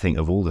 I think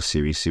of all the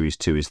Series 2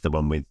 is the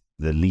one with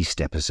the least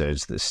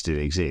episodes that still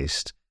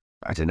exist.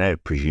 I don't know,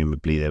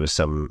 presumably there was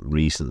some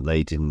reason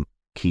they didn't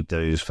keep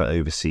those for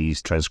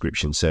overseas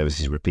transcription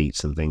services,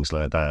 repeats and things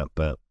like that,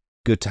 but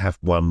good to have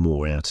one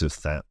more out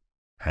of that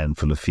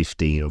handful of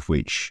 15, of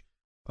which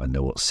I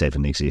know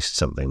 7 exist,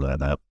 something like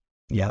that.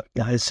 Yeah,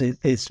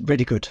 it's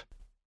really good.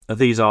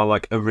 These are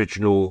like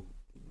original.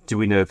 Do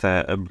we know if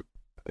they're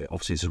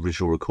obviously it's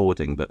original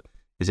recording, but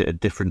is it a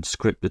different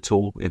script at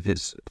all? If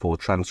it's for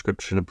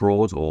transcription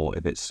abroad or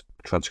if it's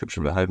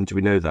transcription at home, do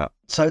we know that?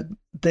 So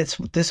this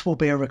will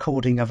be a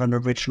recording of an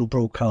original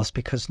broadcast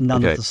because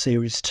none of the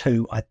Series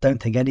 2. I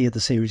don't think any of the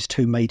Series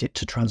 2 made it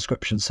to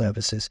transcription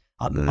services.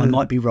 I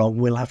might be wrong.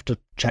 We'll have to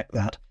check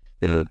that.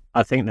 Yeah.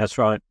 I think that's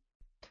right.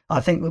 I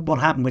think what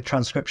happened with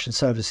transcription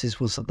services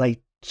was that they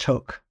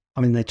took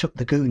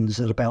the Goons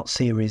at about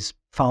Series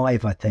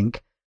 5, I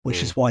think,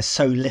 which is why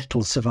so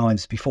little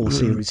survives before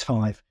Series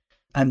 5.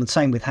 And the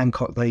same with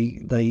Hancock.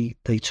 They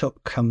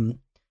took in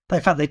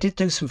fact they did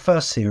do some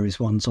first series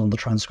ones on the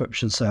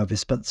transcription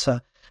service, but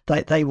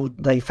they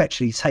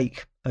effectively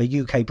take a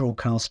UK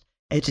broadcast,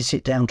 edit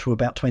it down to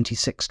about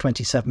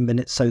 26-27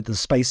 minutes, so the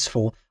space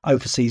for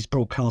overseas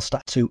broadcast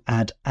to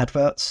add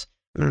adverts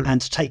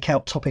and to take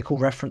out topical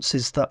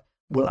references that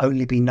will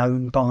only be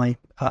known by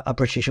a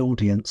British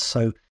audience.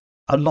 So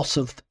a lot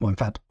of, in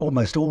fact,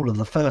 almost all of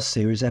the first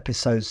series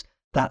episodes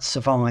that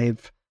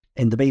survive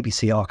in the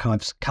BBC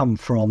archives come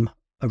from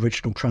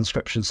original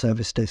transcription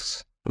service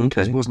discs.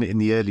 Okay. Wasn't it in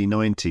the early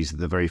 90s that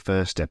the very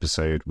first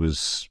episode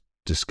was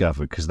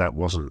discovered? Because that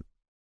wasn't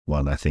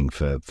one, I think,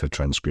 for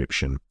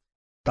transcription.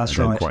 That's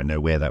right. I right. don't quite know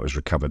where that was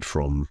recovered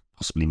from,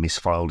 possibly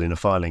misfiled in a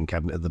filing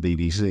cabinet at the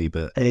BBC,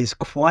 but... It is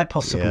quite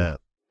possible. Yeah.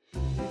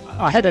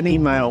 I had an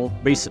email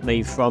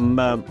recently from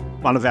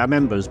one of our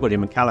members,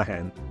 William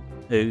Callahan,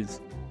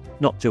 who's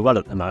not too well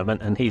at the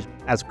moment, and he's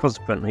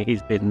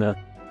been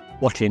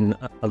watching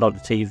a lot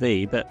of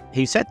TV, but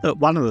he said that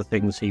one of the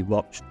things he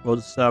watched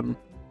was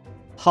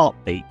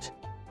Heartbeat.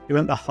 You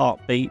remember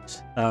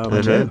Heartbeat?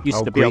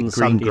 Used to be on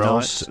Sunday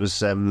nights.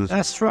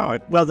 That's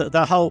right. Well,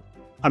 the whole...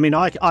 I mean,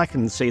 I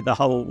can see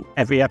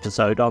every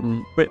episode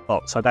on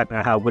BritBox. I don't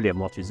know how William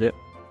watches it.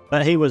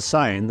 But he was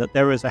saying that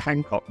there is a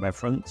Hancock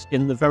reference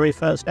in the very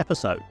first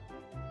episode,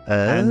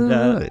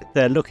 and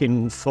they're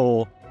looking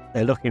for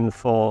a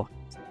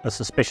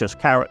suspicious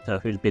character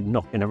who's been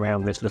knocking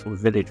around this little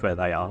village where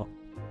they are.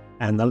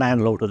 And the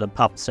landlord of the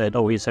pub said,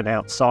 "Oh, he's an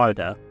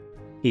outsider.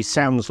 He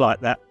sounds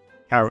like that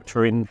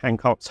character in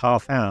Hancock's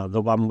Half Hour,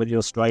 the one with the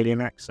Australian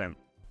accent."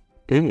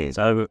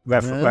 So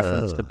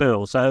reference to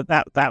Bill. So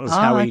that was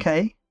how he.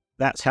 Okay.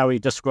 That's how he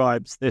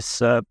describes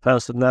this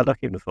person they're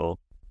looking for.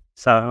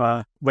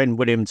 So when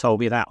William told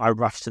me that, I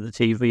rushed to the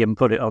TV and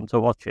put it on to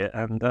watch it,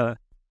 and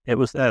it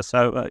was there.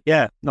 So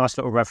nice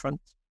little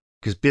reference.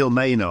 Because Bill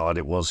Maynard,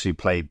 it was, who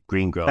played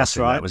Greengrass. That's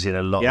right. That was in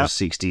a lot of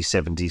 60s,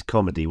 70s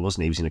comedy,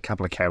 wasn't he? He was in a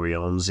couple of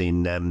carry-ons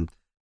in,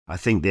 I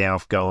think, the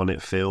Alf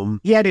Garnett film.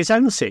 He had his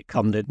own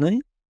sitcom, didn't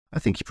he? I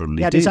think he probably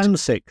He had did. his own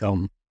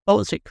sitcom. What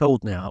was it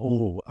called now?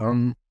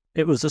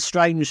 It was a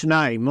strange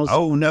name, wasn't it?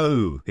 Oh,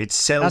 no. It's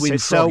Selwyn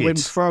Froggatt. Selwyn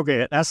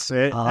Froggatt. That's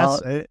it.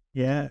 That's it.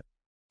 Yeah.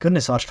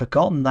 Goodness, I'd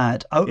forgotten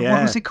that. Oh, Yeah.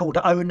 what was it called?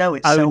 Oh no,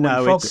 it's Oh, Selwyn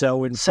no, Froggatt. it's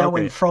Selwyn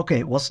Selwyn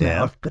Froggatt. Froggatt, wasn't it?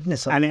 Yeah. Oh,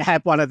 goodness. And it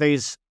had one of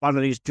these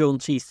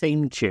jaunty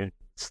theme tunes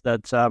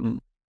that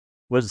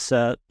was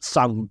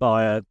sung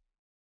by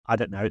I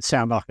don't know, it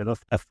sounded like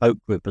a folk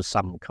group of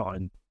some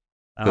kind.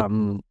 I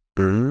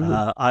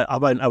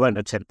won't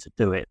attempt to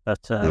do it,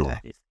 but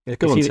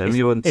Go on, Tim.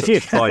 You're in such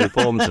fine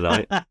form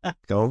tonight.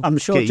 Go on. I'm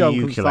sure Get John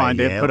your can find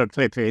ukulele it. out. Put a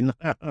clip in.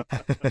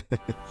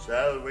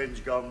 Selwyn's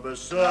gone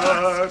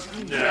berserk,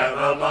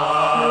 never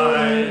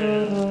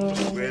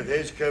mind. With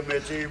his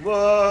committee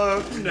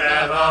work,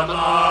 never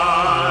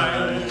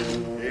mind.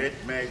 It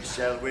makes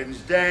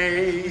Selwyn's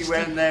day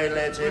when they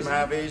let him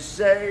have his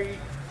say.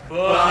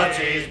 But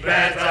he's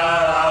better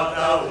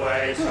out the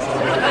way, so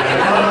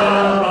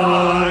never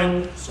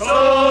mind.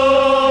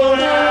 So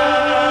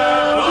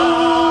never mind.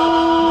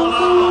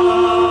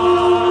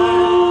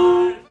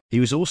 He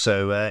was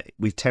also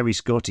with Terry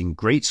Scott in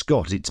Great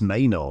Scott, It's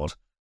Maynard,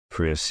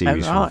 for a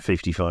series from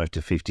 55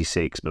 to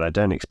 56, but I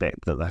don't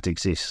expect that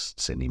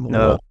exists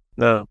anymore.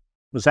 No.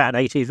 Was that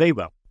an ATV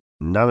one?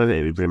 None of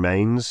it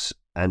remains,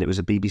 and it was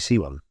a BBC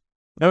one.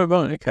 Oh,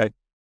 right, okay.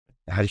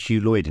 It had Hugh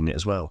Lloyd in it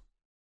as well,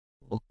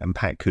 and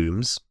Pat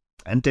Coombs,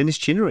 and Dennis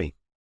Chinnery.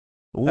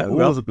 All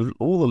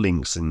the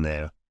links in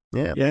there.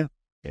 Yeah. Yeah.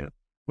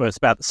 Well, it's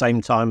about the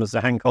same time as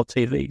the Hancock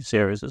TV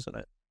series, isn't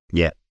it?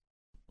 Yeah.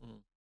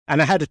 And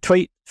I had a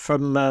tweet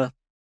from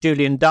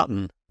Julian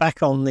Dutton.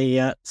 Back on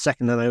the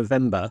 2nd of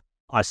November,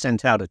 I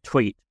sent out a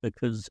tweet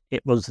because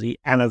it was the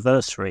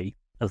anniversary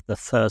of the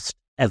first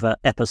ever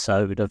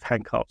episode of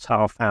Hancock's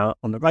Half Hour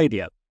on the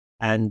radio.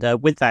 And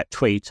with that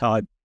tweet,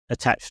 I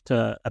attached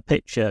a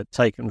picture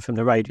taken from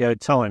the Radio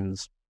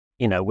Times,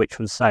 which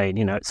was saying,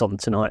 it's on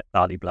tonight,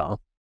 blah, blah, blah.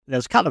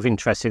 There's a couple of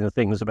interesting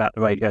things about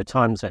the Radio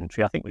Times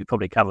entry. I think we've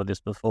probably covered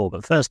this before,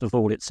 but first of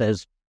all, it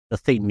says the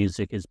theme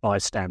music is by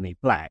Stanley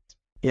Black,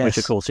 which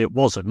of course it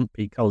wasn't,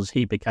 because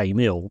he became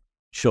ill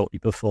shortly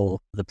before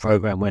the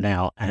programme went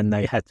out, and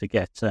they had to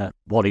get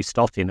Wally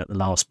Stott in at the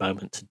last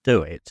moment to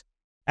do it.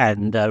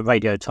 And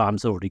Radio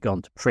Times already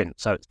gone to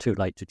print, so it's too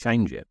late to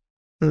change it.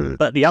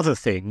 But the other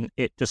thing,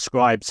 it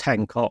describes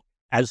Hancock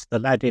as the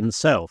lad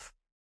himself.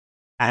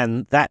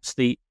 And that's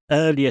the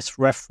earliest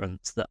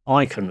reference that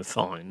I can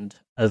find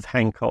of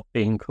Hancock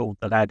being called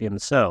the lad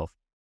himself.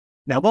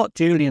 Now, what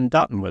Julian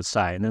Dutton was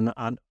saying,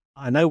 and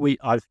I know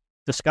I've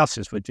discussed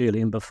this with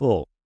Julian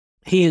before,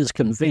 he is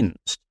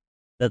convinced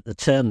that the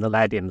term the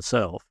lad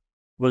himself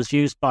was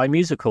used by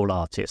musical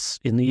artists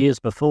in the years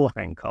before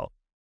Hancock,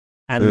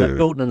 and that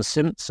Gordon and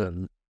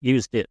Simpson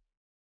used it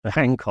for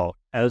Hancock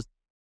as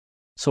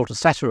sort of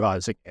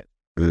satirising it.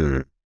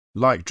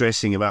 Like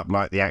dressing him up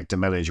like the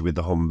actor-manager with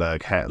the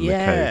Homburg hat and the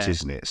coat,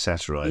 isn't it?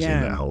 Satirising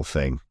that whole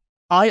thing.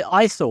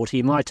 I thought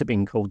he might have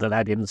been called the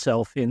lad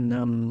himself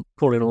in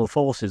Calling All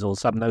Forces or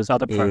some of those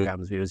other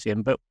programmes he was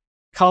in, but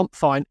can't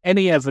find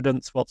any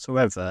evidence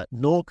whatsoever,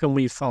 nor can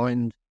we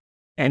find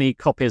any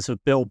copies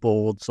of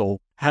billboards or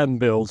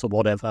handbills or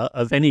whatever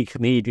of any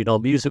comedian or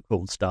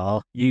musical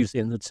star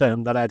using the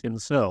term the lad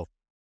himself.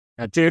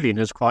 Now, Julian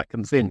is quite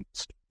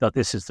convinced that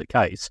this is the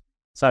case.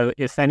 So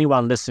if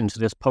anyone listening to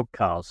this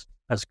podcast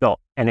has got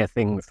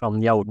anything from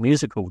the old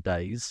musical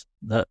days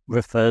that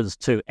refers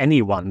to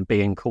anyone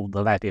being called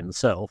the lad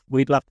himself,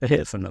 we'd love to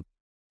hear from them.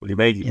 Well, he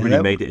made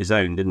it his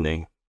own, didn't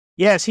he?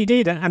 Yes, he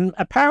did. And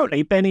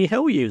apparently Benny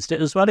Hill used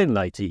it as well in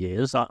later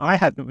years. I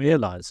hadn't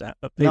realised that.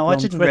 But No, I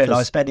didn't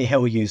realise Benny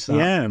Hill used that.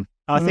 Yeah,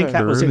 I think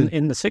that was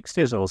in the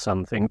 60s or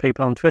something.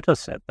 People on Twitter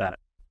said that.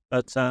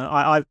 But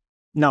I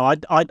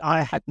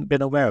hadn't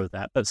been aware of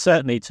that. But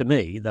certainly to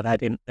me,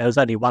 there was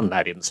only one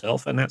lad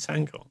himself, and that's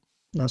Hancock.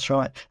 That's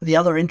right. The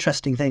other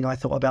interesting thing I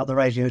thought about the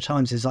Radio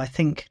Times is I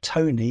think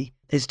Tony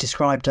is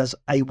described as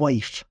a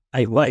waif.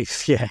 A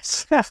waif,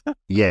 yes.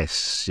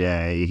 Yes,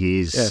 yeah, he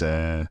is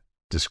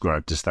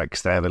described as that,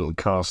 because they have a little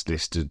cast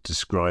list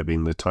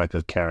describing the type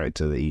of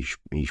character that each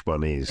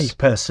one is. Each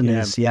person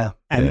is, yeah.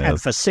 And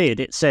for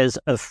Sid, it says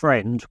a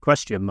friend, ?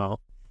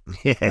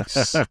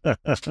 Yes.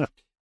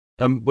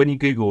 When you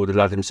Google the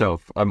lad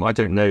himself, I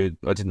didn't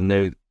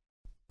know,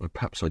 or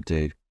perhaps I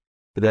do,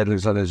 but there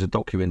looks like there's a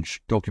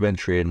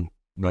documentary in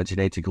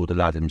 1980 called The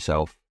Lad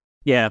Himself.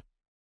 Yeah.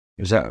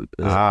 Was that?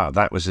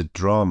 That was a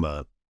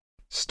drama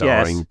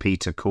starring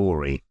Peter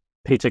Corey.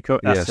 Peter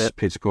Corey, that's yes, it.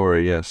 Peter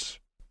Corey, yes.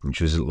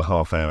 Which was a little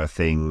half-hour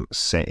thing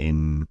set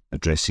in a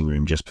dressing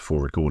room just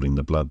before recording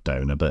The Blood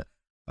Donor. But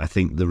I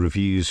think the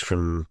reviews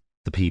from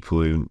the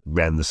people who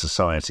ran the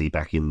society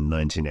back in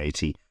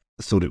 1980,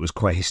 thought it was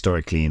quite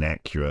historically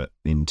inaccurate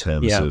in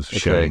terms of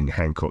showing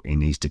Hancock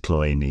in his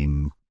decline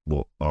in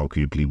what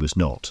arguably was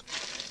not.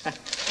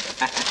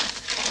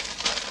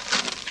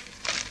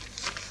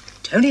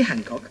 Tony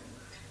Hancock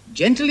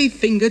gently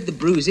fingered the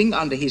bruising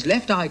under his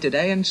left eye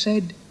today and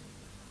said,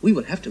 "We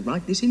will have to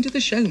write this into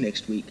the show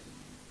next week.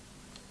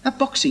 A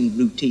boxing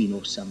routine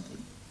or something."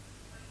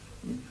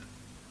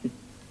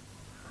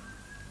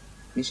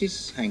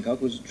 Mrs.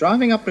 Hancock was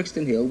driving up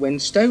Brixton Hill when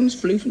stones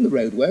flew from the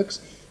roadworks,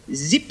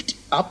 zipped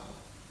up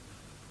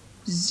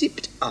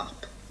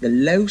the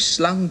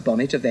low-slung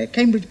bonnet of their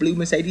Cambridge blue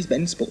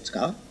Mercedes-Benz sports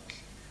car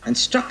and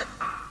struck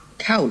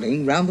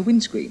cowling round the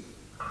windscreen.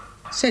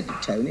 Said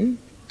Tony,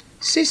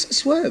 Sis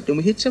swerved and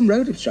we hit some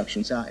road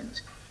obstruction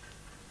signs.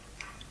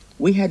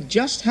 We had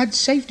just had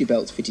safety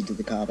belts fitted to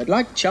the car, but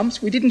like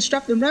chumps, we didn't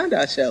strap them round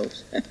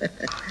ourselves.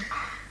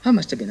 I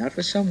must have been out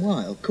for some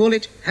while. Call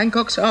it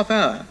Hancock's half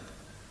hour.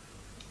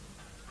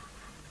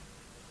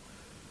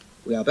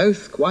 We are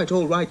both quite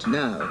all right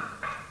now.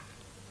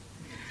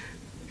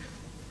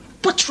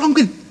 What's wrong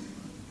with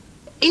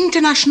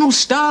International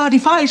Star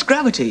Defies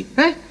Gravity,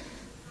 eh?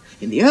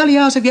 In the early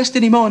hours of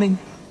yesterday morning,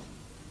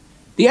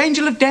 the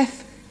angel of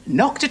death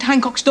knocked at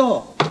Hancock's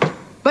door,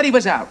 but he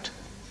was out.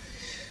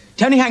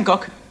 Tony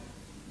Hancock,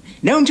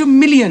 known to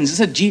millions as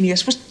a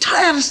genius, was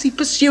tirelessly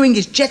pursuing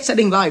his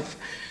jet-setting life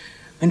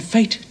when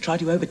fate tried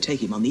to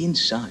overtake him on the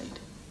inside.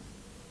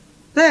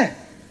 There.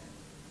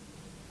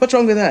 What's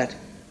wrong with that?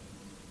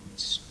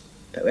 It's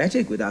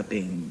poetic without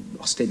being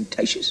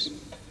ostentatious.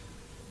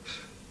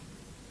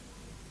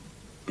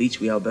 Beats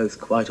we are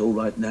both quite all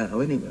right now,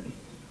 anyway.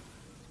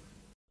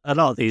 A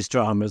lot of these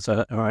dramas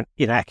are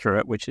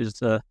inaccurate, which is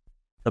the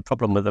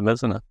problem with them,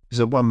 isn't it? It's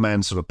a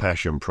one-man sort of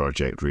passion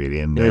project, really.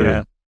 And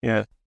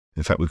yeah.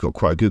 In fact, we've got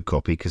quite a good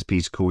copy because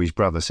Peter Corey's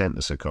brother sent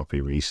us a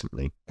copy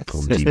recently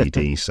on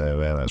DVD, so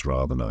that's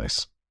rather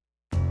nice.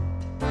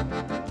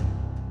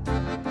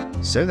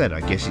 So then, I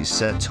guess it's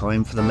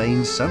time for the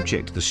main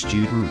subject, the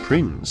student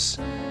prince.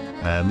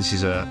 This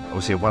is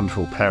obviously a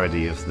wonderful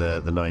parody of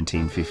the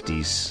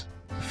 1950s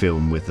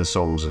film with the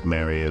songs of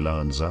Mario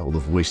Lanza, or the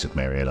voice of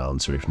Mario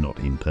Lanza, if not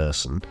in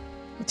person.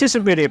 It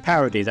isn't really a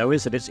parody, though,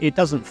 is it? It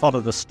doesn't follow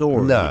the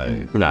story.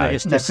 No.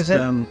 It's just...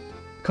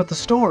 Because the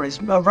story's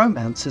a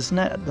romance, isn't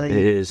it? It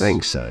is. I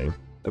think so.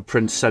 A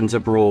prince sent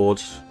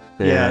abroad.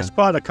 Yeah, it's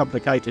quite a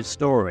complicated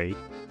story.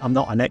 I'm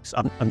not an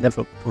I've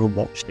never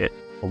watched it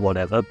or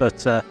whatever,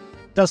 but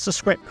does the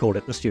script call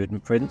it The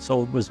Student Prince,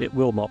 or was it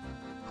Wilmot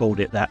called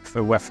it that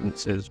for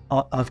references?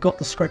 I've got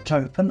the script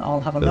open.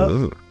 I'll have a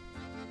look.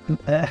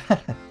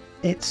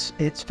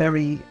 It's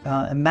very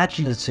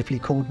imaginatively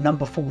called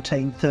Number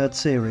 14, Third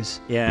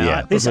Series.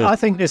 Yeah. I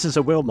think this is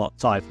a Wilmot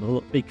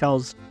title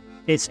because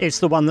it's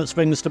the one that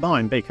springs to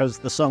mind because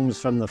the songs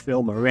from the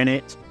film are in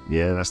it.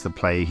 Yeah, that's the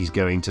play he's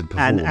going to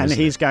perform. And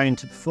he's going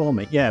to perform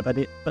it. Yeah, but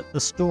the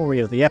story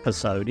of the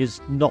episode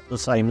is not the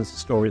same as the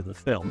story of the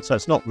film, so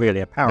it's not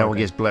really a parody. No one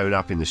gets blown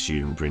up in The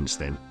Student Prince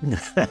then.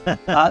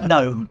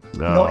 No,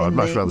 I'd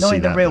much rather see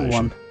the real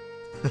version. one.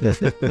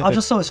 I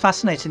just thought it was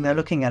fascinating though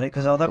looking at it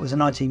because although it was a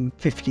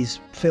 1950s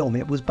film,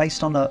 it was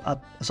based on a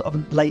sort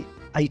of late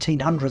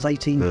 1800s,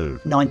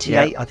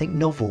 1898, I think,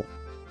 novel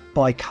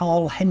by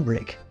Carl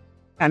Henrik.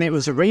 And it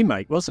was a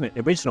remake, wasn't it?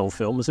 The original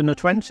film was in the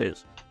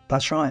 20s.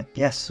 That's right,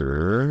 yes.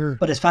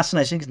 But it's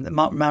fascinating that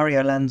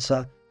Mario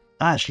Lanza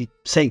actually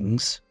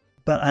sings,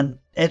 and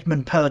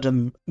Edmund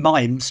Purdom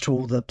mimes to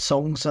all the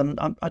songs. And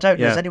I don't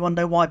know, does anyone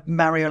know why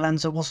Mario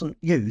Lanza wasn't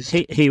used?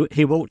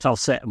 He walked off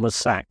set and was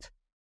sacked.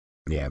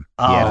 Yeah,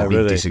 a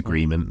big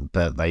disagreement,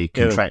 but they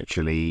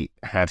contractually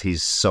had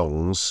his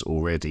songs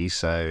already,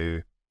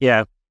 so...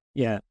 Yeah,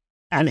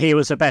 and he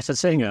was a better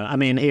singer. I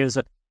mean, he was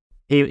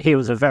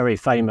a very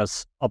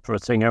famous opera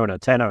singer and a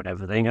tenor and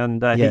everything,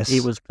 and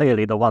he was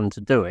clearly the one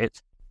to do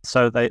it,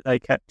 so they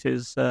kept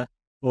his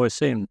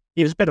voice in.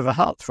 He was a bit of a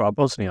heartthrob,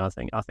 wasn't he, I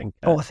think?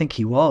 I think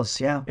he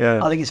was, yeah.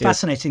 I think it's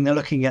fascinating they're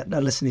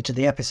listening to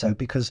the episode,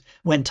 because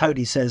when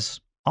Tony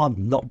says,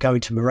 I'm not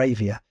going to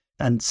Moravia,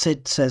 and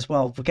Sid says,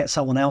 well, we'll get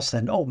someone else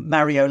then. Oh,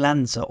 Mario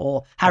Lanza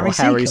or Harry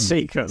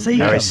Seacombe.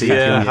 Harry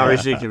Seacombe. Harry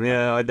Seacombe,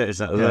 yeah, I noticed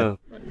that as well.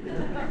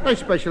 I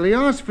specially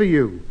asked for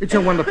you. It's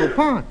a wonderful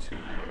part.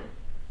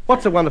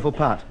 What's a wonderful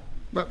part?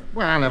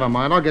 Well, never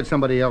mind. I'll get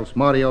somebody else.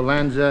 Mario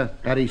Lanza,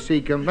 Harry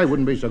Seacombe. They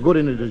wouldn't be so good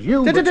in it as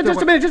you.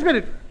 Just a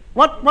minute.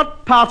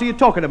 What part are you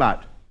talking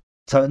about?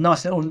 So a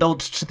nice little nod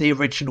to the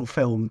original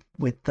film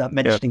with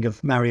mentioning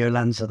of Mario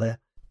Lanza there.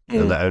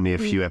 And that only a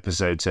few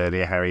episodes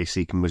earlier, Harry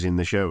Seacombe was in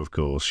the show, of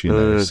course, so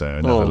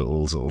another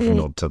little sort of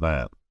nod to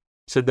that.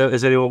 So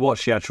has anyone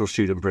watched the actual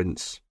Student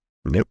Prince?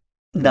 Nope.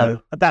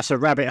 No. That's a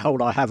rabbit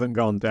hole I haven't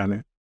gone down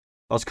it.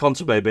 I was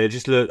contemplating,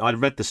 but I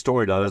read the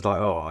storyline, I was like,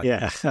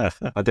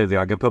 I don't think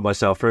I can put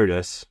myself through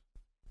this.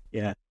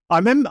 Yeah. I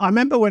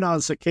remember when I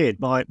was a kid,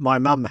 my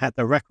mum had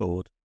the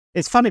record.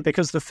 It's funny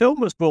because the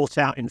film was brought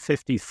out in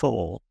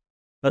 1954,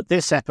 but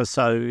this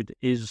episode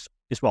is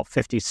what,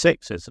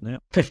 1956, isn't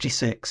it?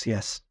 1956,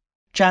 yes.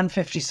 Jan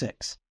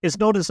 1956. It's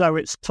not as though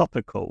it's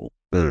topical,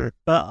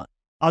 but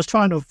I was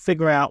trying to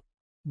figure out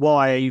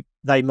why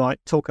they might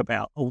talk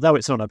about, although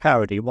it's not a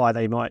parody, why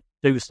they might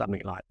do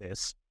something like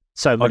this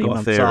so many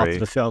months after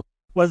the film.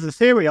 Well, the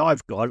theory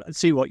I've got, let's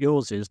see what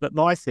yours is, but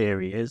my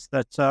theory is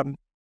that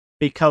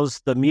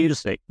because the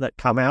music that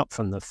come out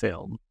from the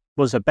film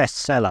was a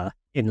bestseller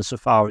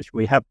insofar as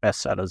we have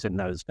bestsellers in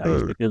those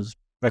days because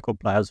record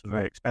players were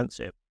very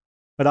expensive.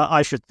 But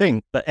I should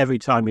think that every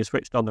time you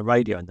switched on the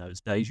radio in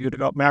those days, you'd have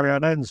got Mario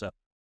Lanza.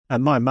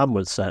 And my mum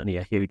was certainly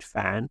a huge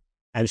fan,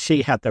 and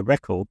she had the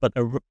record, but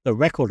the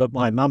record that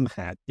my mum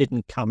had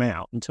didn't come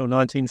out until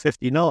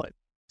 1959.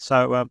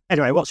 So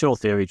anyway, what's your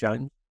theory,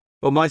 James?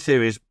 Well, my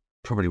theory is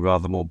probably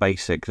rather more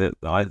basic. That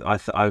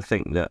I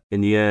think that in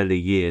the early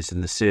years,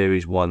 in the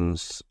series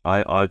ones,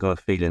 I got a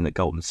feeling that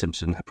Galton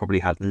Simpson probably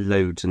had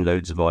loads and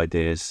loads of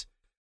ideas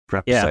for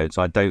episodes.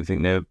 I don't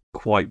think they were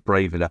quite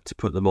brave enough to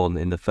put them on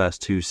in the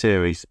first two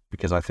series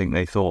because I think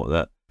they thought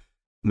that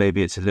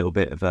maybe it's a little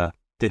bit of a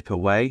dip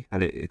away,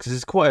 and because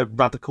it's quite a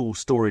radical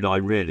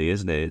storyline, really,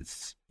 isn't it?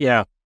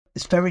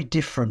 It's very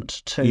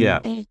different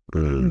to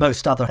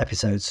most other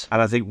episodes.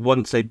 And I think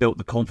once they built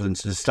the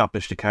confidence and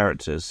established the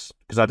characters,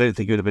 because I don't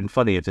think it would have been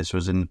funny if this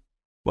was in,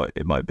 well,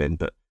 it might have been,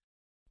 but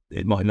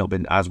it might not have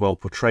been as well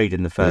portrayed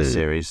in the first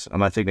series.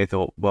 And I think they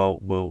thought, well,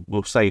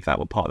 we'll save that,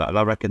 we'll part that.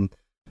 And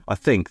I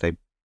think they,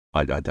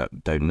 I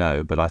don't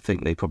know, but I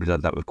think they probably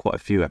done that with quite a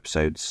few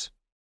episodes.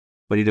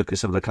 When you look at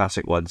some of the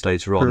classic ones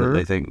later on, that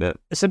they think that...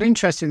 It's an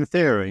interesting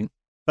theory,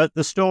 but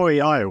the story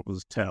I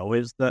always tell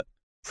is that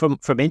from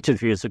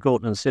interviews with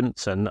Galton and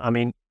Simpson, I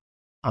mean,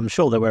 I'm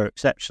sure there were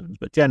exceptions,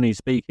 but generally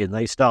speaking,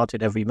 they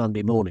started every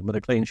Monday morning with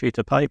a clean sheet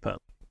of paper.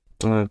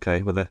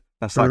 Okay, well,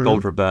 that's like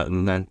gold for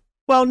Burton then.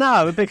 Well,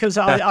 no, because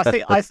I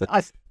think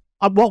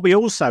what we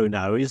also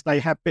know is they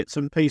have bits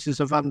and pieces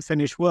of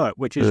unfinished work,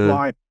 which is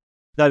why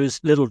those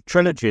little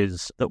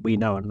trilogies that we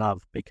know and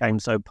love became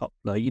so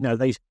popular. You know,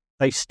 they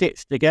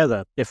stitched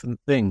together different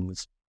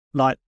things,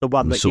 like the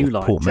one that you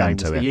like,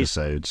 James. The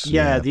episodes.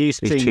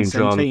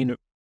 The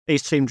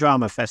East Team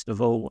Drama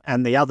Festival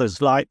and the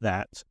others like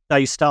that.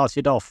 They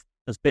started off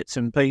as bits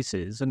and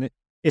pieces, and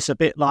it's a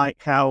bit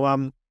like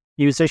how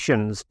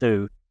musicians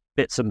do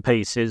bits and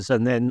pieces,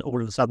 and then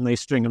all of a sudden they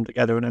string them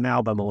together in an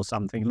album or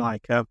something,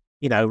 like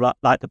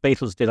like the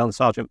Beatles did on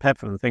Sgt.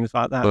 Pepper and things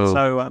like that.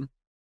 So,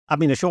 I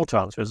mean, the short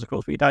answer is, of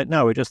course, we don't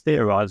know. We're just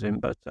theorising.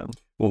 But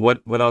well,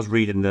 when I was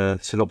reading the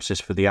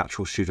synopsis for the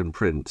actual Student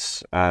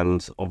Prince,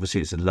 and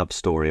obviously it's a love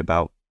story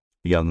about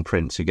a young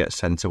prince who gets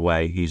sent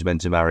away. He's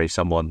meant to marry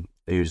someone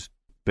who's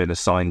been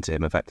assigned to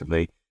him,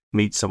 effectively,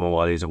 meets someone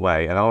while he's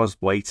away. And I was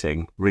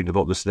reading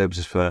about the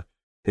synopsis for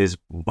his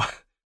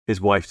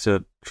wife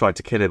to try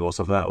to kill him or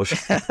something like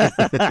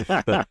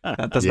that. But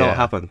that does not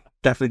happen.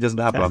 Definitely doesn't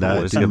happen.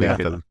 No, it didn't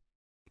happen.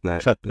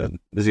 There's going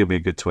to be a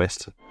good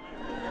twist.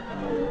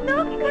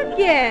 Look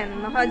again,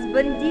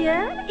 husband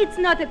dear. It's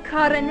not a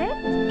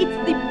coronet. It's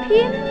the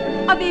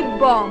pin of a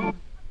bomb.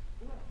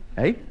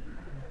 Hey?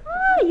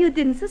 Oh, you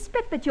didn't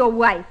suspect that your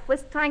wife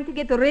was trying to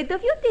get rid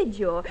of you, did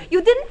you?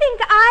 You didn't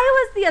think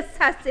I was the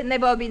assassin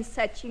they've all been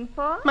searching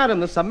for? Madam,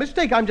 there's some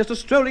mistake. I'm just a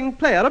strolling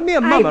player, a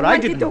mere mummer. I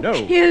didn't know. I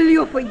wanted to kill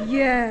you for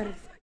years.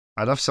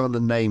 I love some of the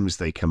names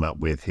they come up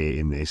with here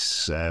in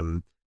this.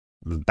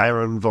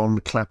 Baron von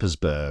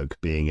Klappersberg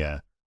being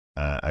a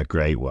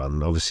great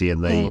one, obviously,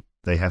 and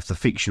they have the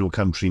fictional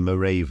country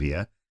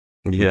Moravia,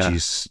 which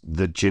is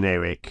the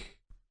generic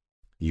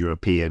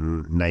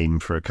European name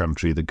for a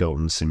country that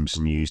Galton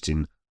Simpson used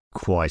in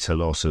quite a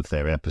lot of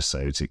their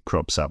episodes. It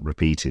crops up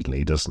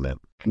repeatedly, doesn't it?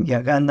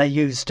 Yeah, and they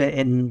used it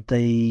in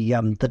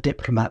the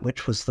Diplomat,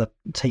 which was the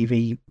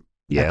TV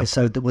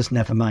episode that was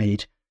never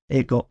made.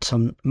 It got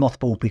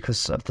mothballed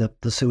because of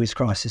the Suez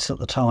Crisis at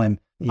the time.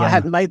 Yeah. I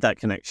hadn't made that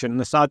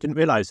connection, so I didn't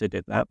realise they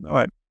did that. All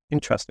right,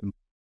 interesting.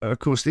 Of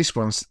course, this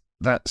one's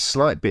that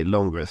slight bit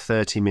longer, at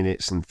 30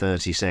 minutes and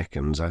 30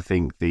 seconds. I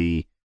think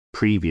the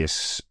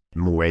previous,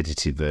 more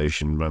edited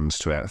version runs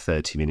to about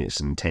 30 minutes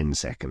and 10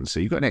 seconds. So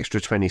you've got an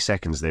extra 20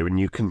 seconds there, and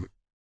you can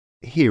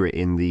hear it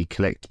in the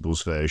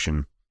collectibles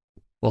version.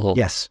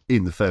 Yes.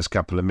 In the first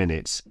couple of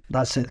minutes.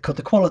 That's it.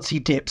 The quality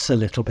dips a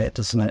little bit,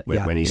 doesn't it?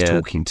 When he's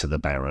talking to the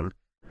Baron.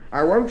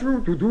 I want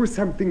you to do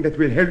something that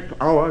will help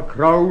our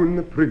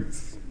crown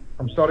prince.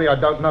 I'm sorry, I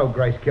don't know,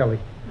 Grace Kelly.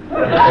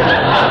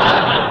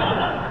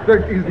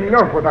 That is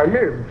not what I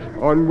meant.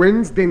 On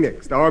Wednesday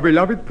next, our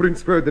beloved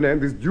Prince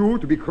Ferdinand is due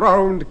to be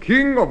crowned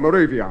King of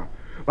Moravia.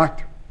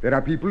 But there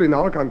are people in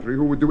our country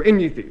who would do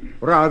anything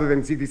rather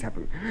than see this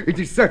happen. It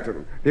is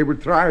certain they will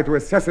try to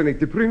assassinate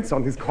the prince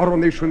on his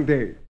coronation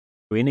day.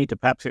 We need to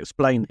perhaps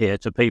explain here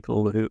to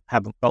people who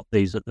haven't got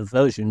these that the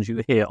versions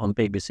you hear on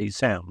BBC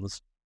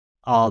Sounds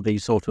are the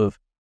sort of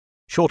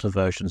shorter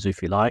versions,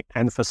 if you like,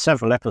 and for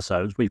several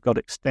episodes we've got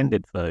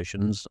extended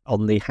versions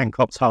on the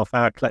Hancock's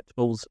Half-Hour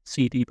Collectibles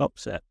CD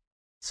box set.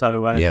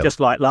 So just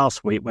like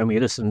last week when we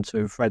listened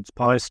to Fred's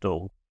Pie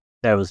Stall,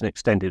 there was an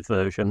extended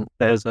version.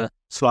 There's a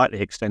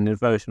slightly extended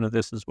version of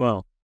this as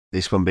well.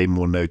 This one being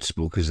more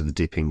noticeable because of the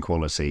dipping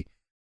quality.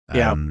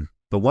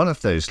 But one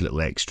of those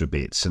little extra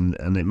bits, and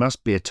it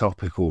must be a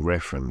topical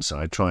reference,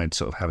 I tried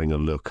sort of having a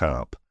look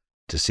up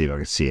to see if I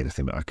could see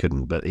anything, but I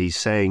couldn't. But he's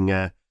saying,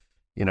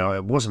 You know,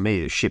 it wasn't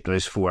me that shipped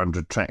those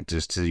 400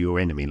 tractors to your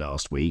enemy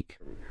last week.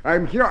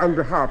 I'm here on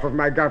behalf of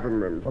my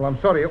government. Well, I'm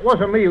sorry, it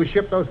wasn't me who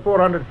shipped those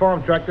 400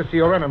 farm tractors to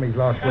your enemies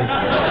last week.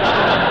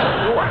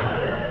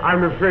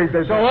 I'm afraid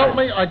there's... So help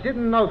me, I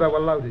didn't know they were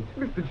loaded.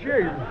 Mr.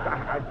 James,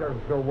 I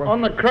don't know what...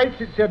 On the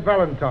crates it said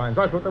Valentine's.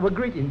 I thought they were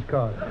greetings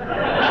cards.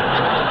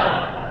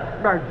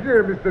 My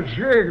dear Mr.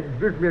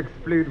 James, let me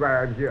explain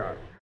why I'm here.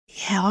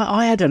 Yeah,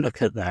 I had a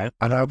look at that.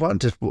 And I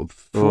wondered, what,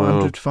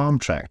 400 farm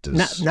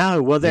tractors?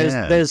 No, well,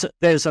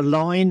 there's a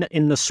line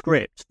in the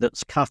script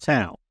that's cut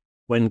out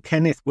when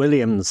Kenneth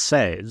Williams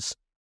says,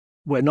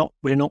 we're not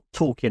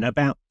talking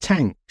about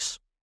tanks.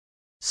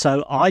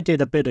 So I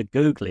did a bit of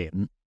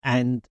Googling,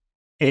 and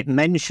it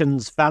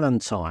mentions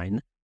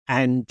Valentine,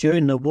 and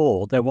during the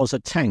war there was a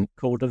tank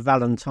called a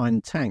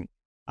Valentine tank.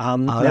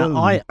 Now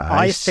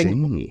I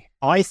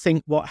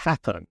think what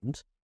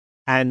happened,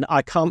 and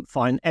I can't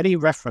find any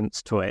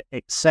reference to it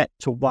except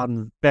to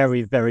one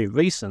very, very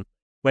recent,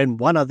 when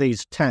one of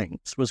these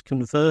tanks was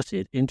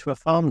converted into a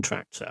farm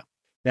tractor.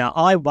 Now,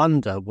 I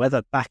wonder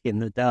whether back in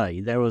the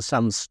day there was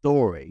some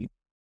story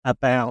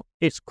about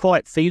it's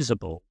quite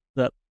feasible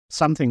that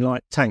something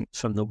like tanks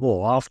from the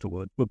war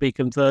afterward would be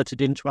converted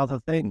into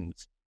other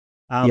things.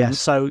 Yes.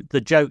 So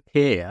the joke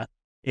here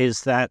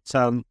is that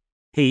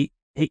he,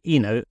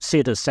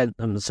 Sid has sent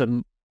them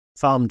some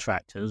farm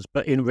tractors,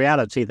 but in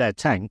reality they're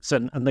tanks,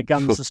 and the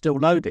guns are still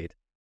loaded.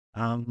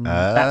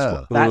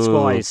 That's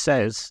why he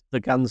says the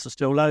guns are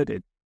still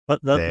loaded.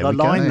 But the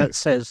line that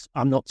says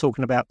I'm not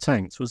talking about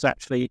tanks was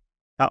actually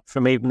cut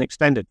from even the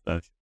extended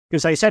version,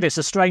 because they said it's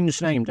a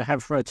strange name to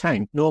have for a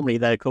tank. Normally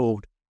they're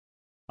called,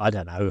 I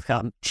don't know,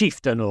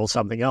 chieftain or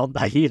something, aren't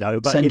they?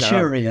 But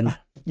Centurion.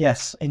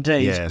 Yes,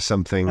 indeed. Yeah,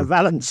 something. A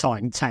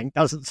Valentine tank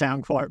doesn't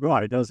sound quite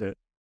right, does it?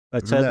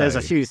 But No. there's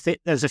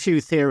a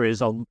few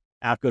theories on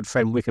our good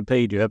friend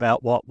Wikipedia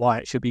about why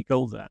it should be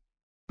called that.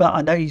 But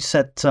I know you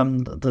said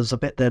there's a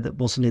bit there that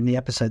wasn't in the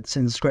episode that's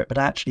in the script, but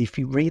actually if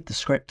you read the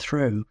script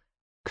through,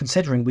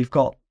 considering we've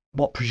got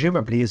what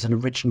presumably is an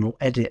original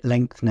edit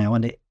length now,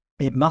 and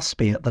it must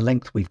be at the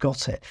length we've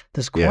got it,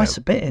 there's quite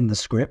a bit in the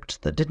script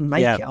that didn't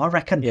make it. I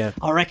reckon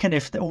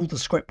if all the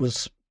script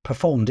was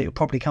performed, it would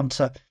probably come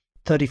to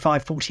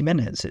 35, 40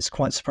 minutes. It's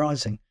quite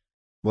surprising.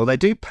 Well, they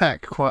do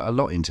pack quite a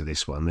lot into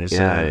this one. There's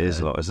it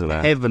is a lot, isn't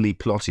there? Heavily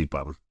plotted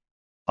one.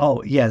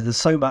 Oh, yeah, there's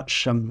so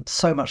much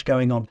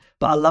going on.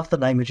 But I love the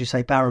name, as you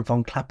say, Baron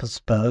von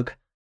Klappersberg.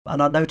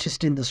 And I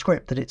noticed in the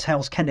script that it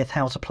tells Kenneth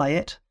how to play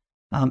it.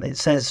 It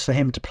says for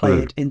him to play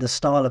it in the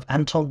style of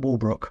Anton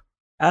Walbrook.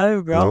 Oh,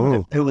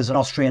 right. Who was an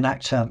Austrian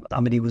actor.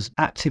 I mean, he was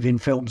active in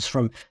films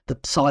from the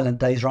silent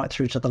days right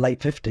through to the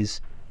late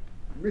 50s.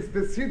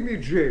 Mr. Sidney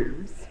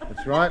James.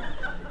 That's right.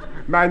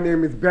 My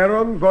name is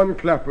Baron von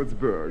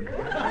Klappersberg.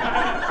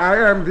 I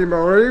am the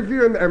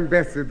Moravian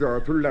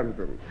ambassador to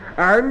London.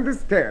 I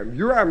understand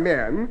you are a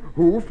man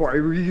who, for a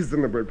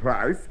reasonable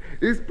price,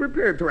 is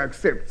prepared to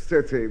accept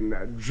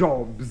certain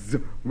jobs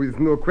with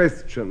no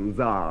questions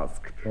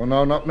asked. Well,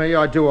 no, not me.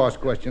 I do ask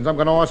questions. I'm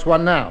going to ask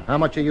one now. How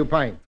much are you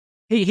paying?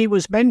 He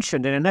was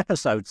mentioned in an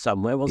episode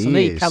somewhere, wasn't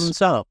he? He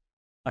comes up.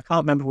 I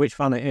can't remember which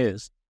one it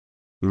is.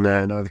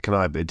 No, neither can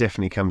I, but it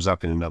definitely comes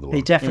up in another one.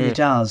 He definitely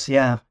does,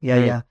 yeah.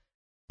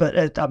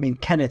 But, I mean,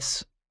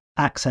 Kenneth's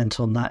accent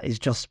on that is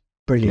just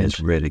brilliant. It's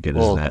really good,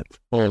 isn't it?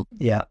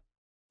 Yeah.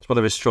 It's one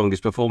of his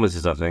strongest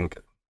performances, I think.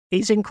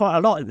 He's in quite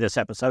a lot in this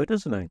episode,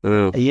 isn't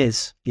he? He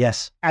is,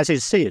 yes. As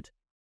is Sid.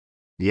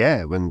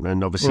 Yeah,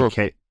 and obviously,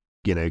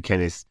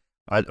 Kenneth...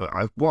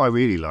 what I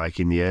really like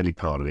in the early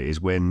part of it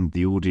is when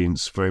the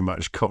audience very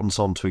much cottons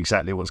on to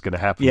exactly what's going to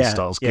happen and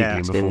starts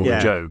giggling before the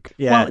joke.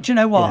 Yeah. Well, do you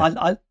know what?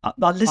 I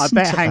listened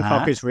to I bet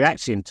Hancock is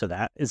reacting to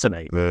that, isn't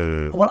he?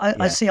 Well,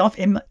 I see.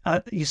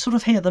 You sort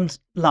of hear them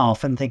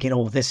laugh and thinking,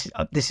 "Oh, this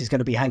is going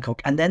to be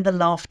Hancock," and then the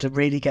laughter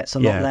really gets a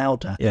lot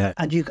louder. Yeah.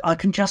 And I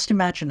can just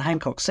imagine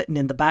Hancock sitting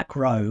in the back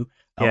row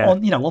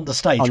on the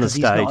stage because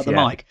he's not at the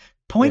mic,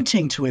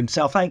 pointing to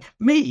himself, saying,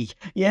 "Me,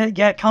 can't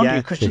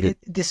you?" Because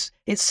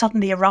it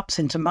suddenly erupts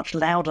into much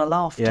louder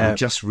laughter. Yeah.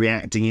 Just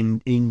reacting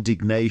in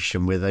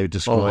indignation, where they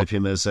describe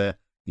him as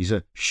he's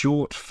a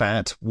short,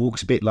 fat,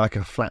 walks a bit like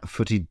a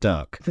flat-footed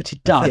duck.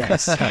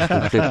 Yes.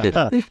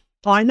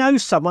 I know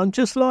someone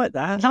just like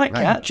that.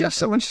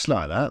 Someone just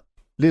like that. A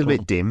little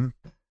bit dim.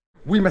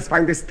 We must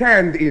find a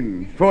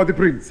stand-in for the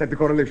prince at the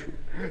coronation.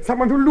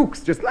 Someone who looks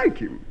just like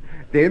him.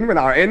 Then, when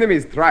our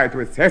enemies try to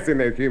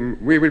assassinate him,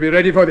 we will be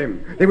ready for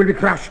them. They will be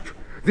crushed.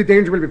 The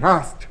danger will be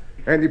past.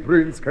 And the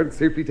prince can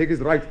safely take his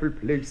rightful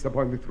place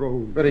upon the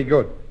throne. Very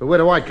good. But where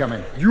do I come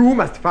in? You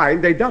must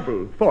find a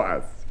double for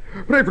us.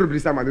 Preferably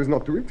someone who's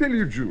not too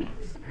intelligent.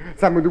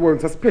 Someone who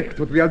won't suspect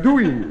what we are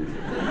doing.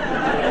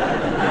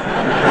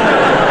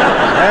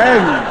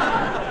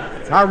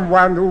 And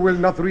someone who will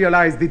not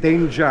realize the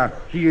danger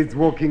he is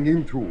walking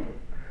into.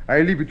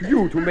 I leave it to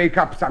you to make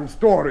up some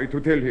story to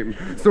tell him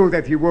so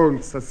that he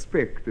won't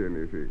suspect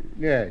anything.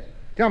 Yes.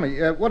 Tell me,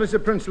 what does the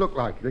prince look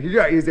like?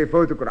 Here is a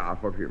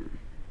photograph of him.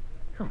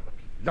 Oh,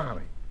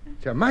 darling.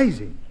 It's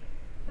amazing.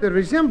 The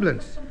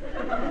resemblance.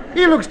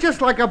 He looks just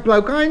like a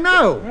bloke I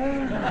know.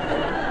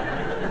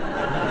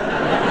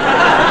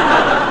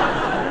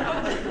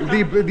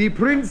 The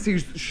prince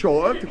is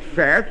short,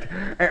 fat,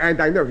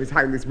 and I know His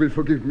Highness will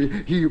forgive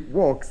me. He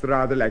walks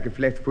rather like a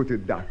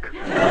flat-footed duck.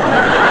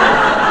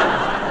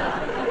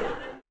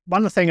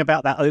 One thing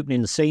about that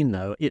opening scene,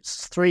 though,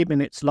 it's 3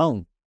 minutes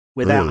long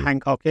without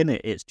Hancock in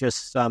it. It's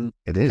just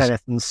it is.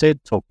 Kenneth and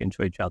Sid talking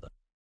to each other.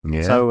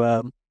 Yeah.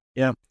 So,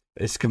 yeah.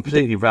 It's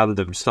completely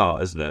random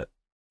start, isn't it?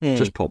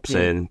 Just pops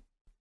in.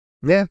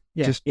 Yeah.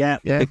 Yeah.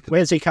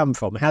 Where's he come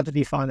from? How did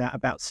he find out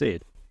about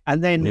Sid?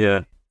 And then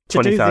to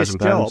do this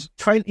job, £20,000.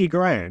 20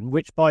 grand,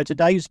 which by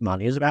today's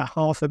money is about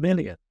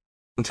 $500,000.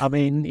 I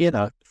mean,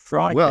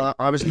 frightening. Well,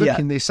 I was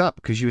looking this up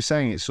because you were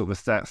saying it's sort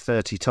of that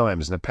 30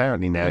 times, and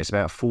apparently now it's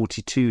about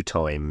 42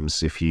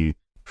 times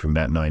from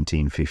about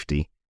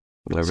 1950.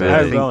 Oh, so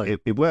really? I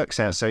think it works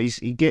out. So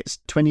he gets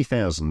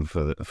 20,000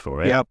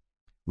 for it, Yep.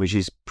 which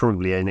is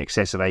probably in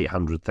excess of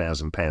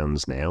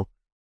 £800,000 now.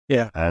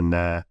 Yeah.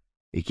 And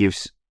he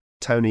gives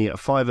Tony a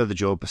 £5 of the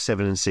job,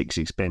 7 and 6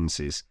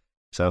 expenses.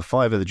 So a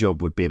 £5 of the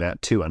job would be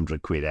about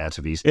 200 quid out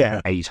of his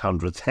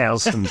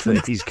 800,000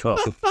 that he's got.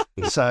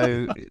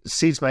 So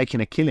Sid's making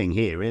a killing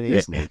here, really,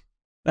 isn't he?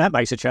 That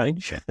makes a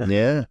change.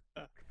 Yeah.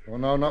 Well,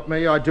 no, not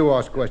me. I do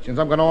ask questions.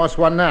 I'm going to ask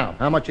one now.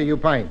 How much are you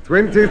paying?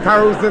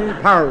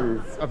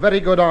 £20,000. A very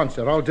good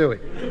answer. I'll do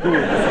it.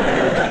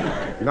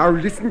 Now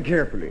listen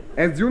carefully.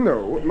 As you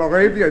know,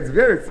 Moravia is a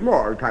very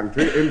small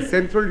country in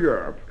Central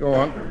Europe. Go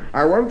on.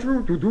 I want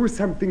you to do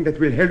something that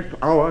will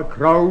help our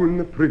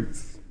crown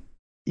prince.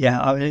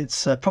 Yeah, I mean,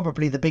 it's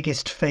probably the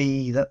biggest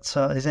fee that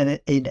is in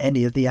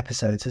any of the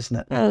episodes,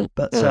 isn't it?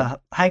 But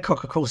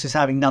Hancock, of course, is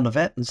having none of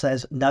it and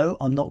says, "No,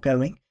 I'm not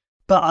going."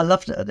 But I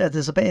loved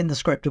there's a bit in the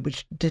script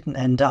which didn't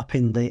end up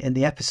in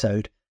the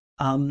episode,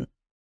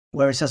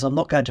 where he says, "I'm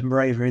not going to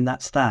Moravia," and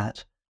that's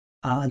that.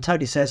 And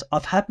Tony says,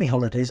 "I've had me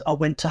holidays. I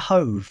went to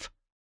Hove."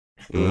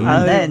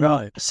 And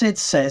then Sid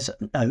says,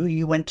 "No,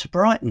 you went to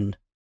Brighton."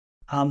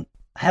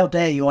 How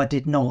dare you, I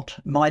did not.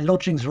 My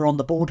lodgings were on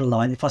the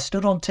borderline. If I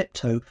stood on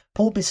tiptoe,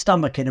 pulled my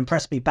stomach in and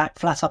pressed me back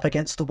flat up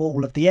against the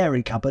wall of the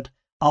airing cupboard,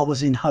 I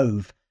was in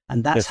Hove.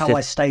 And that's how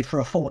I stayed for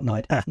a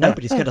fortnight.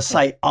 Nobody's going to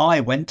say I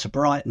went to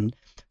Brighton.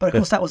 But of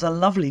course, that was a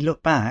lovely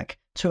look back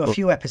to a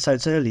few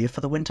episodes earlier for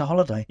the winter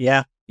holiday.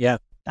 Yeah.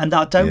 And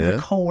I don't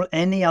recall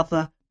any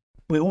other...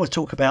 We always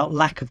talk about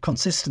lack of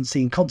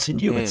consistency and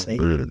continuity.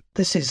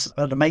 This is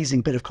an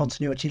amazing bit of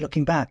continuity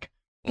looking back.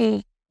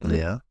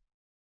 Yeah.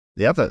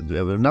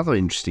 Another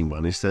interesting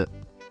one is that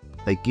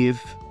they give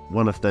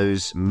one of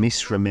those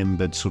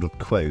misremembered sort of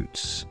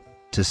quotes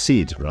to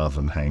Sid rather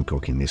than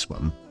Hancock in this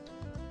one.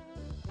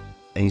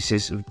 And he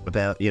says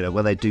about,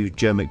 when they do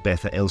Joe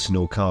Macbeth at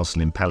Elsinore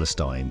Castle in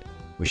Palestine,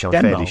 which I'm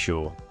fairly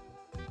sure.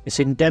 It's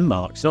in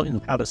Denmark, it's not in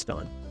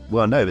Palestine.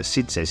 Well, no, but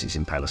Sid says it's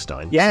in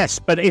Palestine. Yes,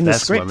 but in the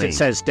script it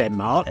says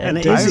Denmark, and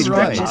it is in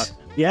Denmark.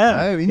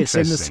 Yeah. Oh,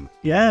 interesting.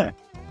 Yeah.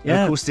 And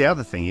of course, the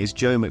other thing is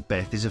Joe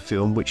Macbeth is a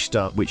film which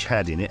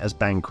had in it as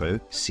Banquo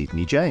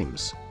Sidney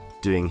James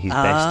doing his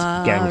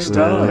best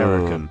gangster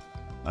American.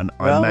 And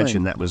I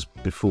imagine that was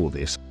before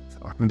this.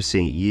 I remember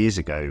seeing it years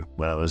ago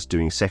when I was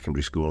doing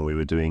secondary school and we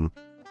were doing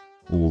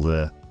all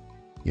the,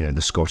 the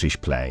Scottish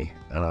play.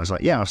 And I was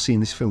like, yeah, I've seen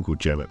this film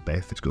called Joe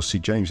Macbeth. It's got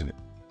Sid James in it.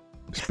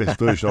 It's the best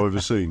version I've ever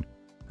seen.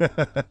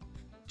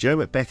 Joe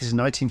Macbeth is a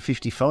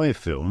 1955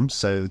 film,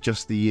 so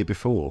just the year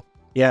before.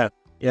 Yeah.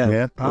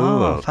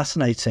 Oh,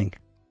 fascinating.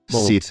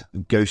 Sid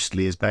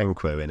ghostly as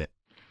Banquo in it.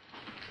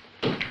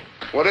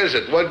 What is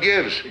it? What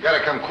gives? You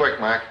gotta come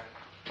quick, Mac.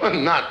 Well,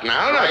 not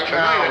now, not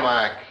tonight.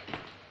 Mac.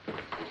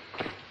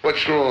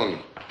 What's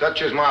wrong?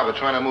 Dutch's mob are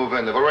trying to move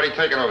in. They've already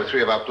taken over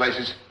 3 of our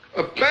places.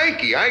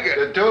 Banky,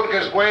 The Duke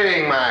is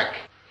waiting, Mac.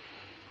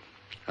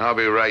 I'll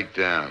be right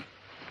down.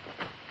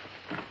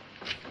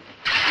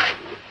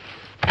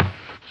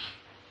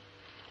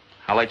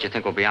 How late you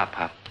think we'll be out,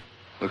 Pop?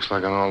 Looks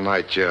like an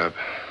all-night job.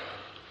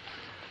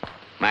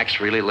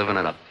 Mac's really living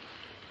it up.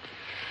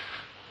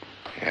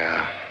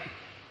 Yeah.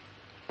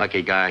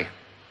 Lucky guy.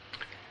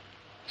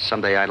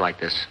 Someday I'd like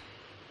this.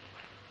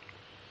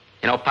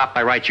 Pop,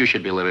 by rights, you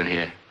should be living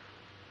here.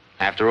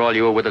 After all,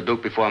 you were with the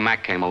Duke before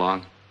Mac came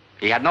along.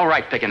 He had no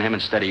right picking him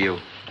instead of you.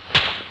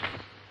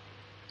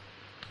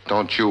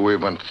 Don't you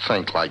even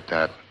think like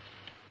that.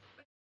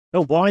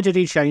 Well, why did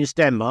he change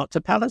Denmark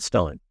to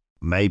Palestine?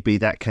 Maybe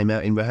that came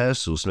out in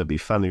rehearsals, and it'd be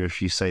funnier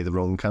if you say the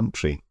wrong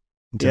country.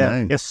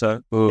 Dunno. Yes,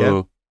 sir.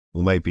 Yeah.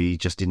 Or maybe he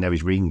just didn't have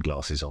his reading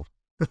glasses on.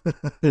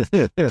 You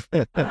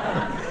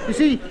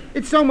see,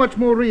 it's so much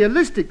more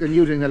realistic than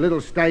using a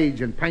little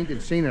stage and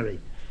painted scenery.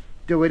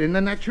 Do it in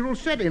the natural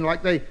setting,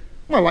 like they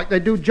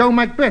do Joe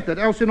Macbeth at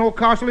Elsinore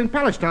Castle in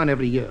Palestine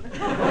every year.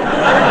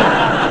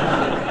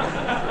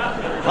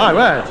 My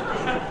word.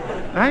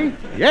 Eh?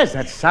 Yes,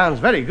 that sounds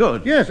very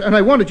good. Yes, and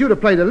I wanted you to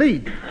play the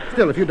lead.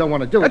 Still, if you don't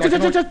want to do it...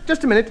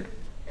 Just a minute.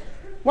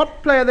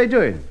 What play are they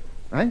doing?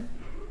 Eh?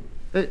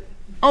 The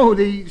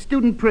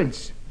Student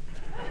Prince.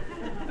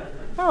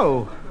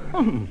 Oh.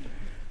 And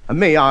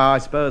me, I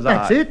suppose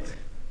That's it.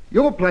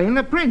 You're playing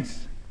the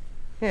prince.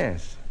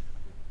 Yes.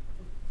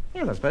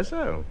 Yes, I suppose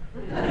so.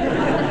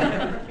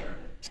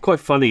 It's quite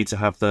funny to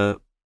have the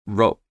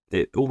rock.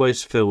 It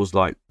almost feels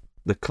like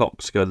the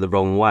clocks go the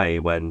wrong way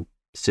when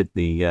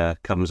Sidney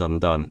comes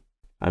undone,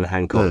 and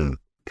Hancock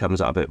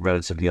comes out of it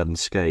relatively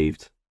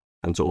unscathed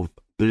and sort of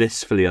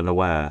blissfully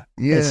unaware.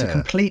 Yeah. It's a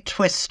complete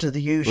twist to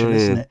the usual,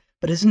 isn't it?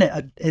 But isn't it?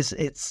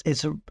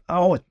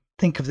 I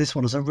think of this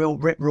one as a real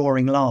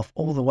rip-roaring laugh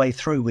all the way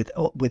through,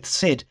 with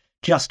Sid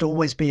just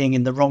always being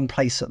in the wrong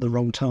place at the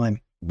wrong time.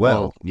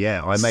 Well,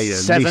 yeah, I made a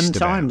list 7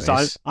 times. about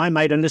this. I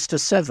made a list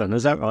of 7.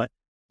 Is that right?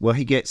 Well,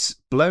 he gets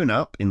blown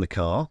up in the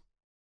car.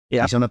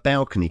 Yeah. He's on a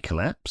balcony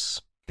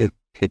collapse. He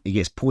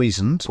gets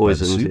poisoned by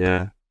the soup.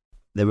 Yeah.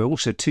 There were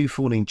also 2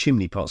 falling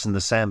chimney pots and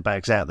the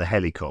sandbags out the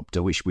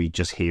helicopter, which we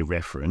just hear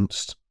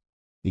referenced.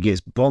 He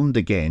gets bombed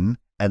again,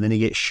 and then he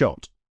gets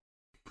shot.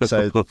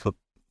 So,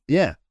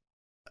 yeah,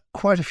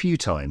 quite a few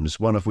times,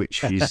 one of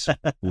which is,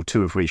 or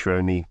 2 of which are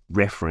only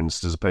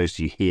referenced as opposed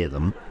to you hear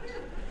them.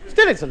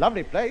 Still, it's a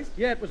lovely place.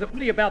 Yeah, it was a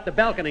pity about the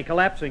balcony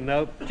collapsing,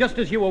 though, just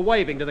as you were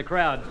waving to the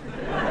crowd.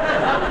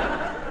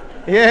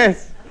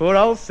 Yes, poor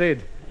old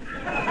Sid.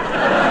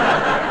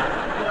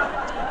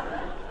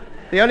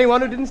 The only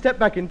one who didn't step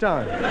back in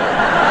time.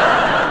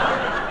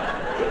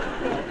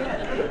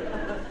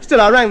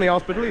 Still, I rang the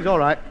hospital. He's all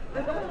right.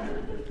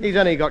 He's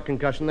only got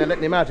concussion. They're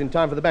letting him out in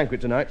time for the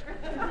banquet tonight.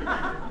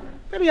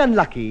 Very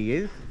unlucky he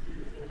is.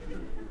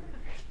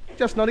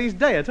 Just not his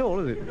day at all,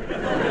 is it?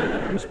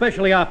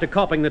 Especially after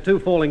copping the 2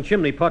 falling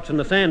chimney pots and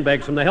the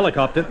sandbags from the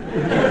helicopter.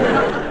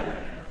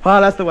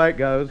 Well, that's the way it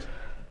goes.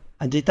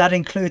 And did that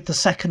include the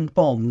second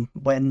bomb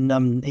when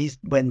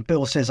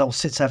Bill says, "Oh,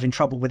 Sid's having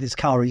trouble with his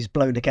car. He's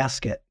blown a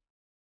gasket."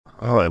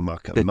 Oh, it might.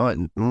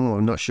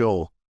 I'm not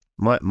sure.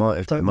 Might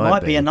have. So it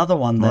might be another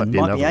one then.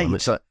 Might be 8.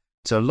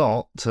 It's a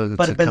lot to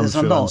but come there's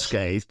through a lot.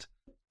 unscathed.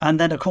 And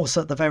then, of course,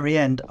 at the very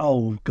end,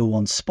 oh, go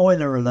on,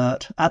 spoiler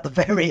alert. At the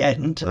very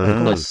end,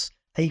 of course,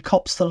 he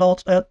cops the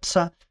lot at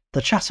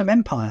the Chatham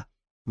Empire.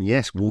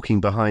 Yes,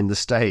 walking behind the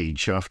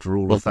stage after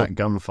all of that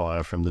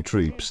gunfire from the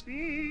troops.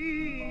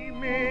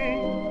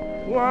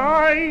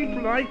 White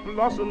like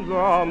blossoms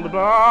on the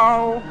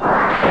bough.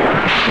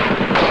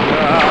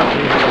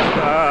 Nothing is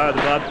heard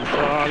but the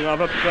song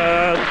of a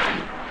bird,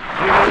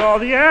 filling all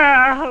the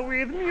air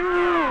with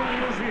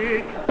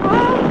music.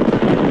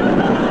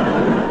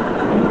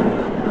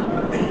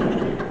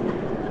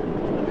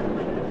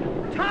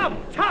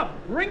 Tub,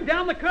 ring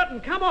down the curtain.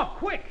 Come off,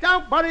 quick.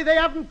 Don't worry, they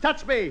haven't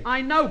touched me.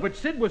 I know, but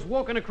Sid was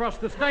walking across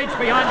the stage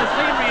behind the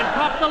scenery and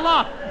copped the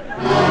lot.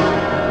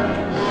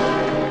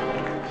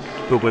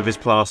 But with his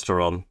plaster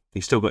on.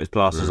 He's still got his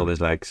plasters on his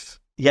legs.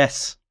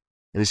 Yes.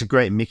 And it's a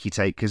great Mickey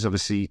take because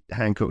obviously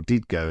Hancock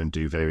did go and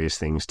do various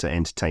things to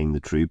entertain the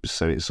troops.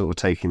 So it's sort of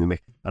taking the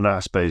Mickey. And I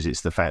suppose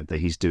it's the fact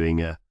that he's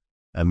doing a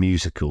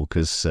musical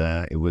because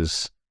it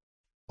was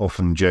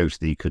often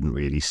joked that he couldn't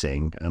really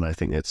sing. And I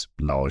think that's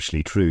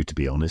largely true, to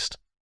be honest.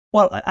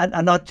 Well,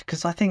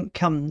 because I think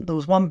there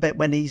was one bit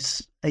when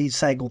he's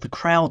saying, "Oh, the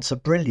crowds are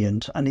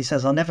brilliant," and he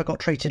says, "I never got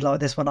treated like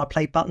this when I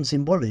played Buttons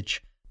in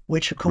Woolwich,"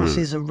 which of course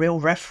is a real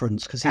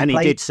reference because he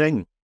did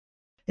sing.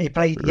 He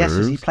played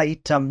he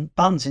played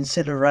Buttons in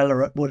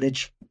Cinderella at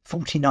Woolwich,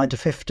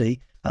 49-50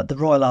 at the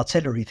Royal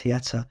Artillery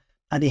Theatre,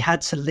 and he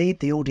had to lead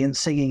the audience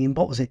singing in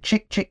what was it,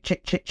 "Chick chick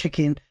chick chick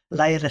chicken,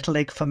 lay a little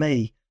egg for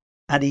me,"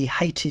 and he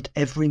hated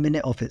every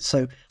minute of it.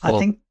 So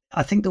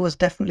I think there was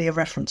definitely a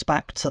reference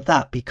back to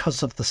that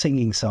because of the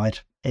singing side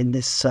in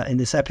this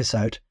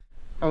episode.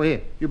 Oh,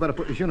 here, you better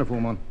put this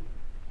uniform on.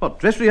 What,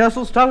 dress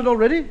rehearsal started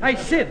already? Hey,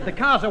 Sid, the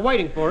cars are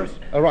waiting for us.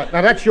 All right,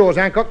 now that's yours,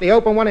 Hancock, the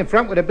open one in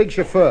front with a big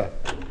chauffeur.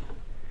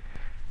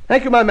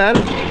 Thank you, my man.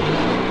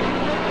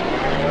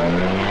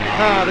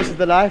 Ah, this is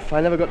the life.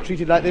 I never got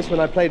treated like this when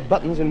I played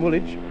Buttons in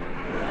Woolwich.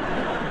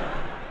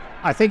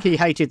 I think he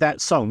hated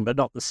that song, but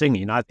not the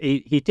singing.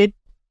 He did,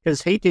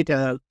 because he did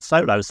a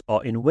solo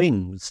spot in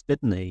Wings,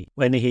 didn't he?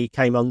 When he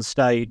came on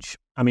stage.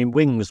 I mean,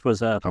 Wings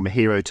was a... I'm a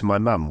hero to my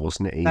mum,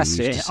 wasn't it? That's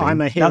it. I'm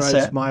a hero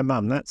to my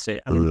mum. That's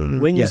it.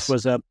 And Wings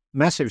was a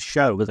massive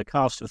show with a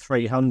cast of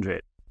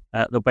 300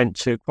 that went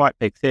to quite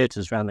big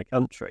theatres around the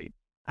country.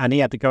 And he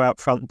had to go out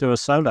front and do a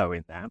solo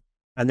in that.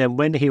 And then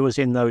when he was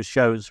in those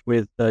shows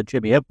with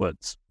Jimmy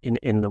Edwards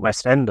in the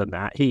West End and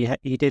that, he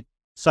did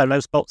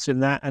solo spots in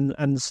that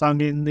and sung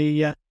in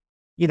the,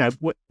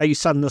 they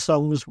sang the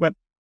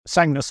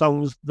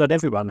songs that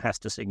everyone has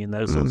to sing in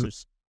those sorts of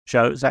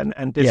shows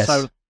and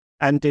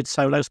did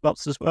solo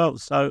spots as well.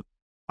 So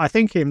I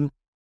think him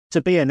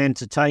to be an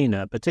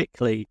entertainer,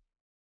 particularly,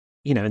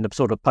 in the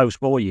sort of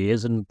post-war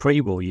years and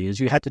pre-war years,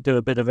 you had to do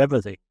a bit of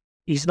everything.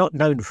 He's not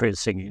known for his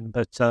singing,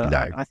 but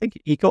I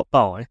think he got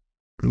by.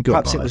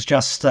 Perhaps it was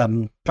just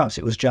the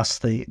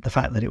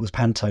fact that it was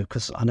panto,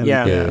 because I know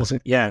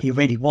he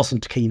really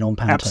wasn't keen on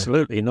panto.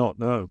 Absolutely not,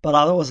 no. But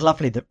I thought it was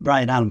lovely that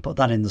Ray and Alan put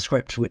that in the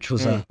script, which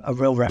was a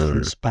real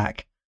reference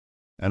back.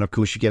 And of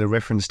course, you get a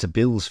reference to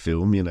Bill's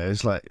film.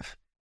 It's like,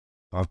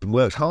 I've been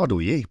worked hard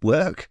all year.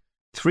 Work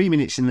 3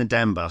 minutes in the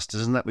Dam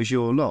Busters, and that was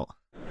your lot.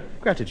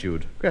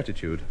 Gratitude.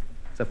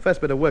 It's the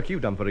first bit of work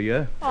you've done for a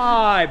year.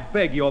 I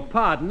beg your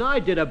pardon. I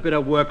did a bit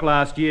of work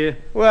last year.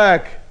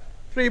 Work.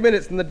 3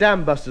 minutes in the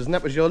Dam Busters, and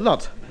that was your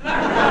lot.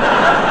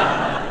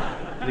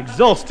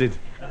 Exhausted.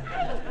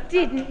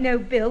 didn't know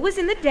Bill was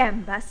in the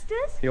Dam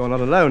Busters. You're not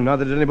alone,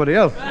 neither did anybody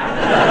else.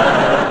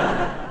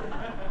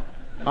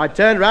 I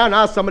turned round,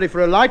 asked somebody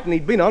for a light, and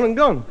he'd been on and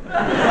gone.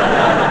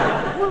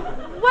 Well,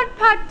 what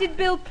part did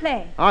Bill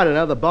play? I don't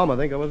know, the bomb, I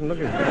think. I wasn't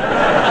looking.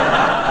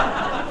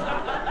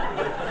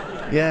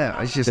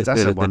 Yeah,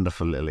 that's a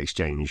wonderful little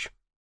exchange.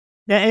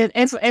 Yeah,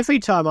 every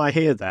time I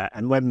hear that,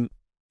 and when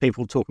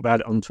people talk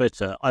about it on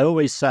Twitter, I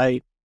always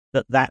say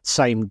that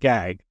same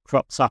gag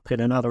crops up in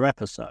another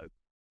episode.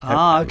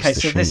 Okay,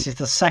 so this is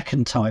the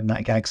second time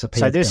that gag's appeared.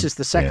 So this is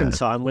the second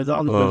time with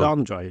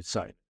Andre.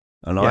 So,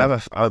 and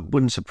I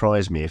wouldn't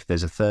surprise me if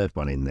there's a third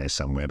one in there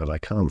somewhere, but I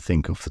can't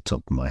think off the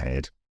top of my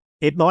head.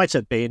 It might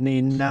have been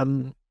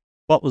in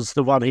what was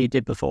the one he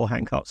did before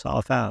Hancock's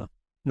Half Hour?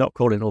 Not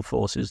Calling All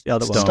Forces, the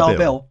other one.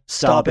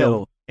 Star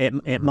Bill.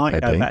 It might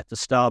go back to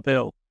Star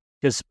Bill,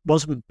 because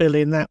wasn't Bill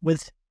in that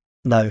with?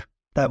 No,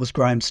 that was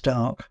Graham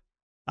Stark.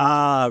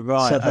 Ah,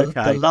 right. So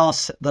okay.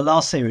 the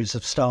last series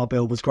of Star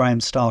Bill was Graham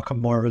Stark and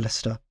Moira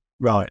Lister.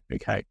 Right.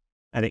 Okay.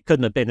 And it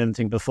couldn't have been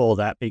anything before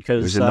that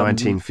because it was a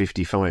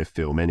 1955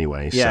 film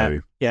anyway.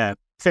 Yeah.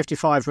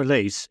 55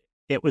 release.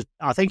 It was.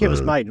 I think it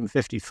was made in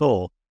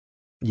 54.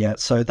 Yeah,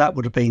 so that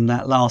would have been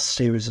that last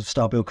series of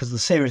Star Bill, because the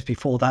series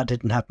before that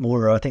didn't have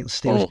Moira. I think the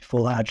series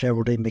before that had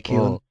Geraldine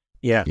McEwen.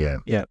 Yeah.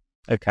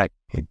 Okay.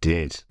 It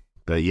did,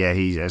 but yeah,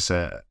 that's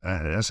a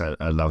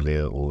lovely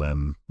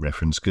little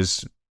reference,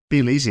 because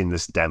Bill is in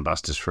this Dam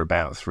Busters for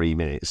about 3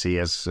 minutes. He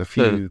has a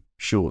few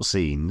short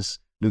scenes.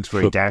 Looks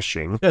very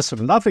dashing. There's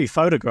some lovely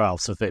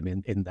photographs of him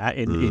in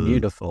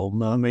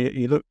uniform. I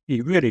mean,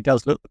 he really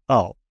does look the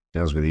part.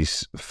 Does, with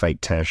his fake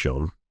tash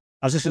on.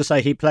 I was just going to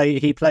say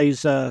he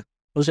plays.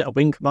 Was it a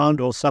wing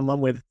commander or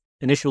someone with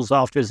initials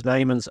after his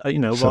name, and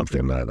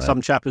something like that?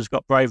 Some chap who's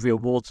got bravery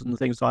awards and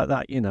things like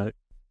that.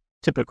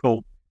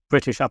 Typical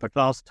British upper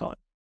class type.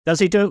 Does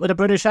he do it with a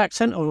British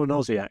accent or an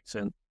Aussie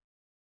accent?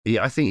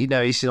 Yeah, I think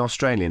he's an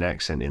Australian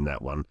accent in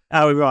that one.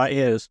 Oh, right, he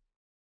is.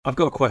 I've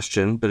got a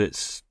question, but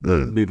it's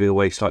moving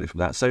away slightly from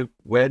that. So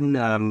when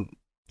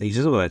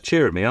these are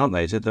cheering me, aren't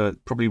they? So they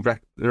probably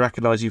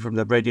recognise you from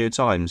the Radio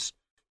Times.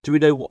 Do we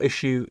know what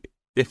issue?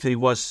 If he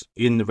was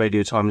in the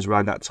Radio Times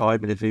around that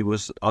time, and if he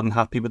was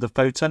unhappy with the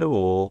photo,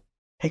 or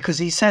because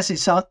he says he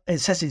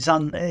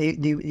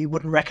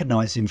wouldn't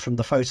recognise him from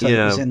the photo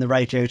that was in the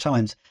Radio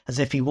Times, as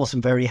if he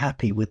wasn't very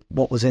happy with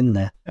what was in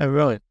there. Oh,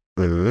 right.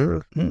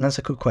 That's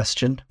a good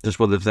question. Just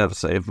wondered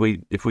if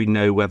we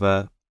know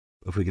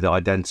if we could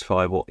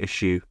identify what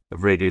issue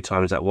of Radio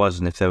Times that was,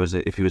 and if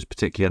he was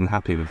particularly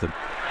unhappy with them.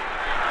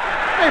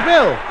 Hey,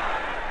 Bill!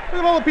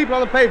 Look at all the people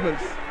on the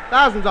pavements.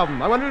 Thousands of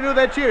them. I wonder who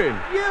they're cheering.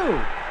 You!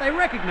 They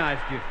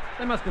recognised you.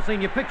 They must have seen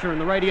your picture in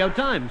the Radio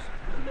Times.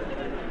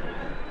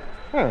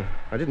 Oh,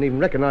 I didn't even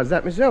recognise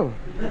that myself.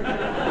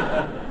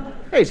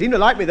 They seem to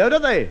like me, though,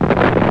 don't they?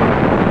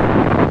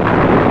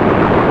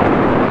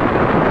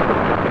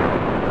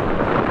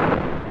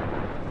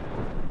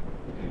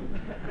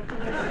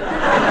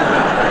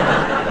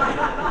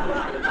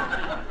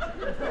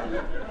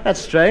 That's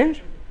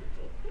strange.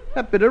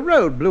 That bit of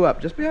road blew up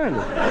just behind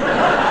us.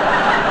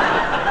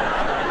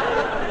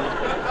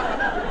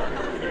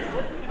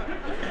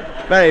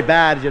 Very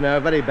bad,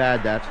 very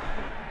bad, that.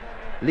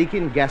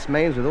 Leaking gas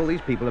mains with all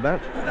these people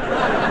about.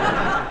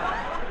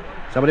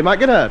 Somebody might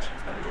get hurt.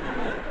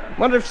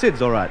 Wonder if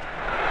Sid's all right.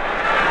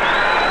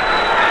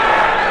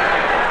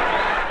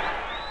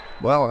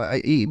 Well,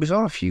 he was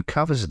on a few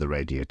covers of the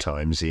Radio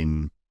Times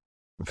in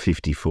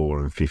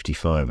 54 and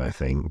 55, I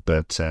think,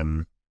 but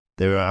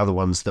there are other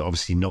ones that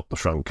obviously not the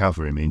front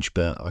cover image,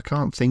 but I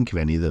can't think of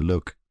any that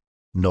look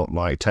not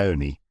like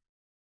Tony.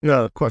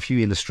 No. Quite a few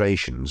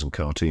illustrations and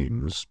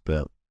cartoons,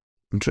 but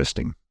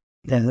interesting.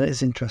 Yeah, that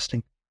is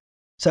interesting.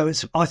 So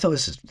I thought it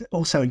was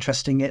also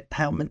interesting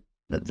how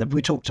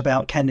we talked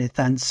about Kenneth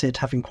and Sid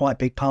having quite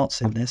big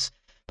parts in this,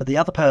 but the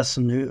other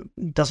person who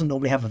doesn't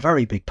normally have a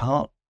very big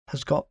part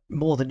has got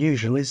more than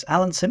usual is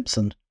Alan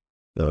Simpson.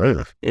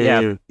 Oh,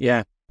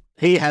 yeah.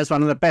 He has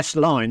one of the best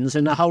lines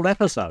in the whole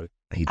episode.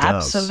 He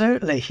does.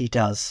 Absolutely, he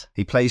does.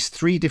 He plays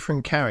 3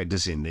 different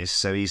characters in this.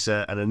 So he's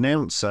an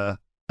announcer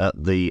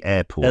at the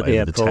airport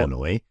over the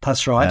Tannoy.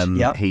 That's right,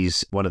 yeah.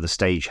 He's one of the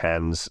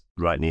stage-hands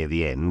right near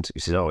the end. He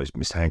says, it's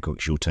Mr. Hancock,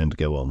 it's your turn to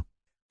go on.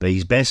 But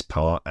his best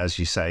part, as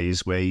you say,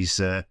 is where he's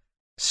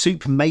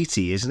soup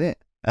matey, isn't it?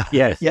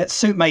 Yes. Yeah,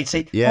 soup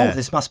matey. Yeah. Oh,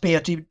 this must be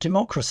a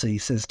democracy,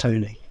 says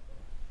Tony.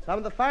 Some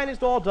of the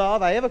finest hors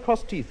d'oeuvres I ever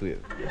crossed teeth with.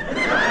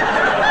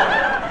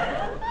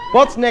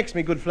 What's next,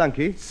 me good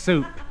flunky?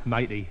 Soup,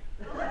 matey.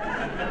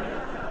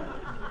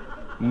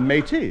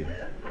 Matey?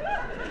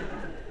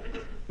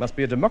 Must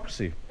be a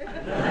democracy.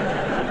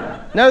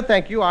 No,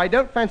 thank you. I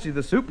don't fancy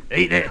the soup.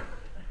 Eat it.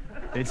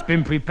 It's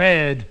been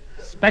prepared.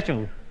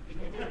 Special.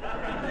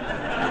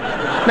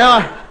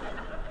 No,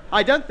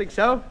 I don't think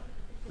so.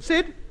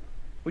 Sid,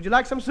 would you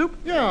like some soup?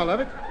 Yeah, I'll have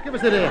it. Give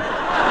us it here.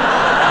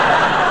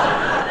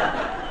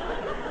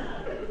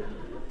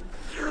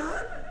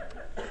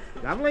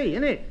 Lovely,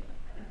 isn't it?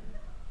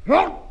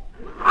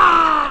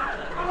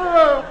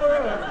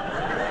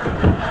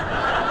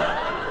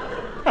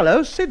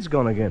 Hello, Sid's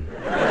gone again.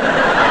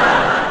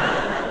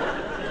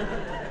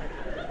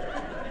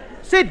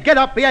 Sid, get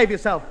up, behave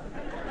yourself.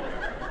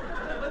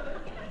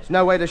 There's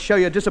no way to show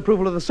your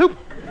disapproval of the soup.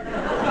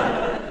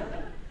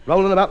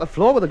 Rolling about the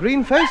floor with a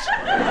green face.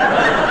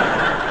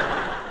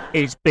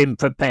 It's been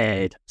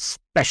prepared.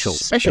 Special.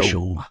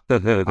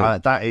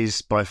 That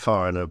is by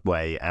far and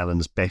away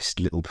Alan's best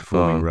little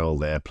performing role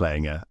there,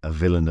 playing a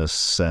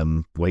villainous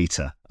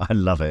waiter. I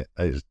love it.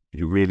 It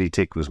really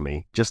tickles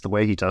me, just the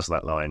way he does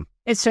that line.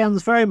 It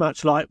sounds very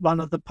much like one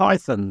of the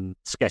Python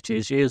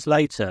sketches years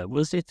later.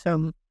 Was it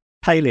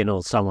Palin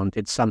or someone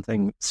did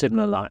something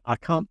similar? Like, I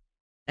can't.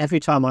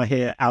 Every time I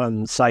hear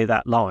Alan say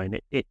that line,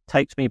 it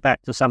takes me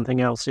back to something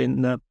else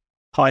in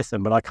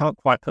Python, but I can't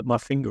quite put my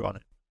finger on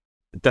it.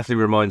 It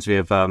definitely reminds me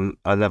of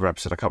another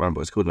episode. I can't remember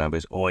what it's called now, but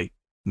it's Oi,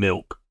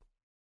 Milk.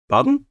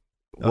 Pardon?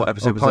 What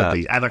episode was that?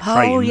 Have a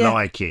crate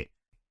like it.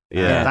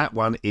 Yeah. That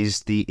one is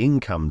the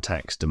income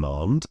tax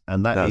demand,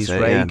 and that's it,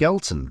 Ray yeah.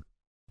 Gelton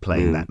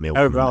playing that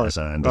milkman, as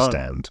I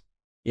understand.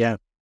 Yeah.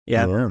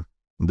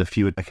 The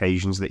few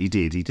occasions that he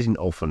didn't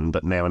often,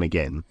 but now and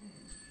again.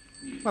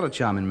 What a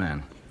charming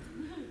man.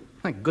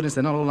 Thank goodness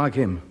they're not all like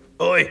him.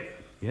 Oi!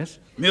 Yes?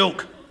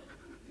 Milk!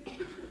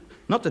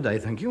 Not today,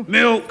 thank you.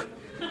 Milk!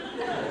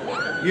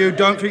 You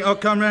don't think I'll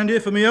come round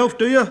here for me health,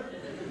 do you?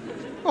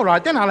 All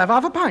right, then I'll have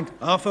half a pint.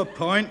 Half a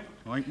pint?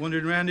 I ain't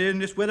wandering round here in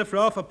this weather for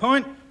half a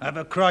pint. Have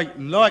a crate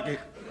and like it.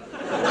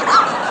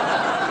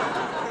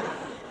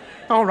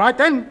 All right,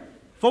 then.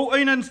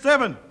 14 and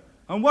 7.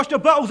 And wash the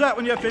bottles out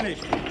when you're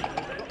finished.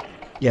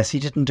 Yes, he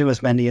didn't do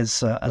as many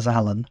as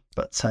Alan,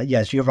 but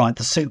yes, you're right.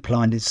 The soup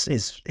line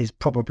is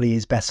probably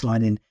his best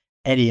line in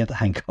any of the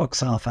Hancock's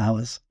half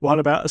hours. What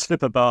about the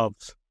slipper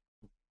barbs?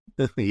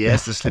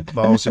 Yes, the slipper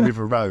barbs in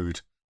River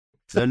Road.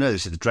 No,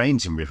 this is the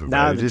drains in River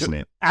Road, isn't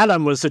it?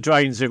 Alan was the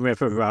drains in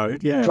River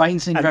Road, yeah.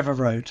 Drains in River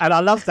Road. And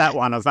I love that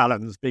one of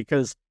Alan's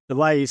because the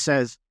way he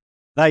says,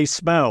 they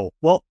smell.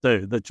 What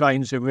do? The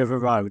drains in River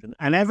Road.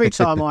 And every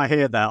time I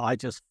hear that, I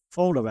just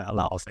fall about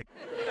laughing.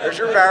 As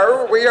you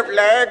know, we have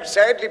lagged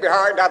sadly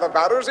behind other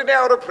boroughs in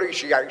our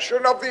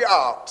appreciation of the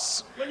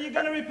arts. When are you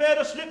going to repair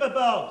the slipper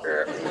barbs?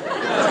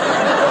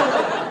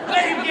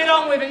 Let him get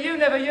on with it. You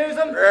never use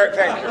them.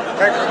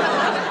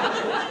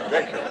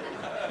 Thank you.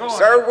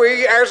 So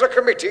we, as a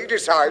committee,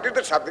 decided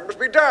that something must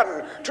be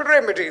done to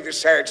remedy this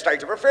sad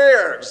state of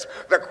affairs.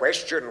 The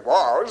question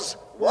was,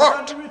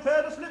 what? To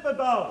repair the slipper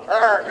barbs.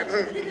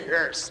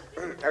 Yes.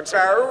 And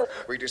so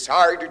we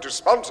decided to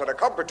sponsor a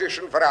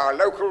competition for our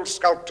local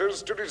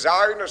sculptors to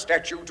design a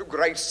statue to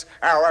grace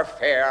our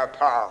fair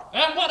park.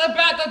 And what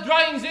about the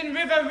drains in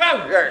River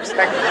Road? Yes,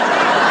 thank you.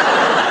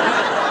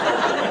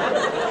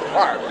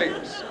 Quiet,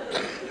 please.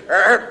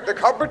 The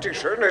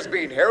competition has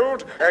been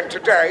held, and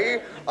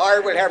today I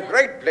will have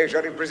great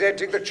pleasure in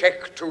presenting the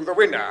cheque to the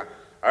winner,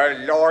 a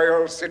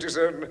loyal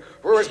citizen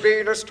who has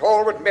been a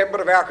stalwart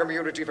member of our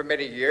community for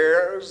many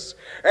years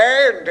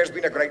and has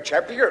been a great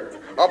champion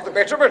of the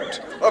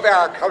betterment of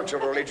our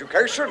cultural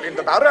education in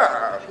the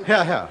borough.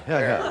 Yeah.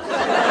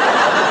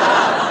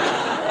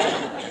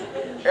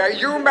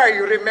 You may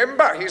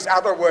remember his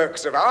other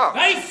works of art.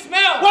 They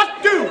smell.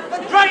 What do?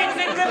 The drains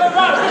in River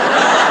Road.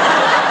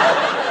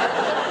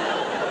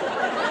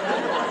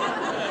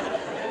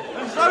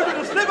 So do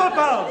the slipper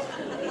barbs.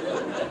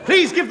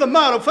 Please give the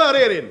mayor a fair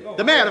hearing.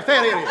 The mayor a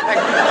fair hearing.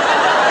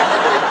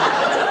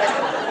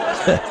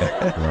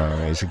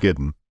 Right, it's a good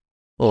one.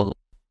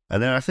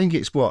 And then I think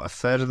it's, a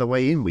third of the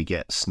way in we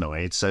get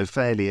snide, so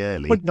fairly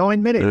early.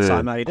 9 minutes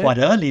I made it. Quite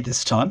early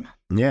this time.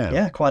 Yeah.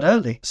 Yeah, quite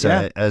early.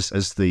 So as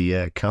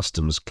the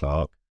customs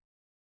clerk,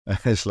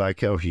 it's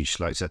like,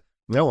 he's like,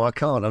 no, I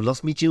can't, I've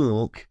lost me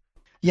joke.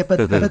 Yeah,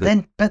 but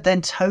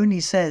then Tony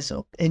says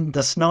in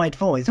the snide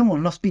voice, I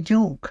lost me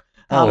joke.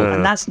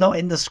 And that's not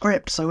in the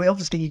script, so we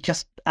obviously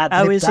just add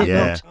that.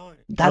 Yeah.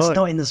 That's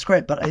not in the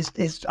script, but I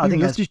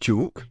think that's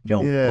joke.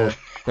 Yeah.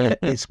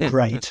 It's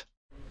great.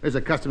 There's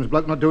a customs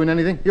bloke not doing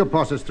anything. He'll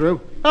pass us through.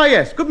 Ah,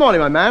 yes. Good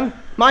morning, my man.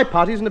 My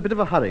party's in a bit of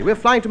a hurry. We're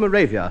flying to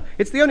Moravia.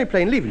 It's the only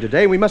plane leaving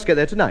today, and we must get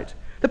there tonight.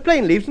 The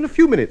plane leaves in a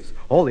few minutes.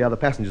 All the other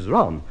passengers are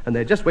on, and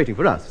they're just waiting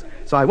for us.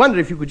 So I wonder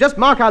if you could just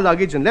mark our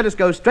luggage and let us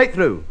go straight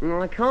through.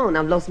 I can't.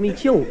 I've lost me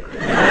chalk.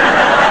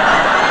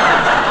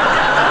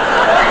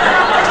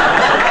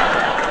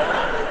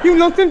 You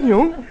lost it,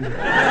 you?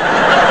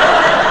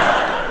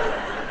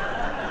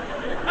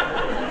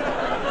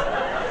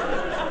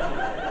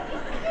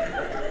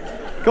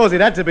 Of course,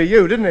 it had to be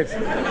you, didn't it?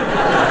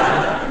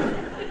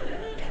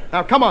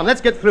 Now, come on,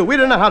 let's get through.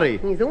 We're in a hurry.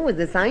 It's always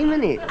the same,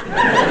 isn't it?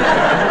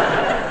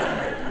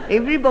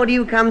 Everybody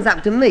who comes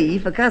up to me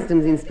for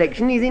customs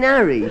inspection is in a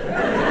hurry.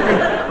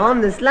 I'm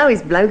the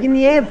slowest bloke in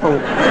the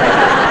airport.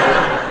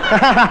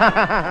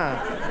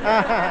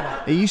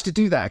 He used to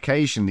do that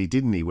occasionally,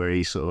 didn't he, where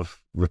he sort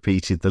of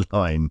repeated the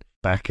line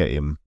back at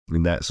him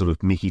in that sort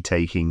of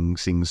Mickey-taking,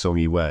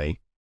 sing-songy way.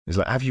 It's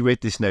like, have you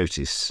read this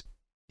notice?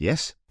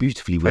 Yes?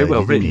 Beautifully worded,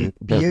 well written.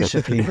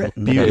 Beautifully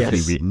written.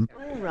 Beautifully written.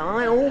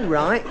 All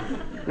right.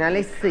 Now,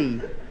 let's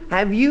see.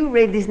 Have you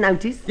read this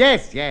notice?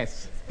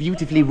 Yes.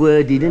 Beautifully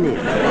worded, isn't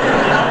it?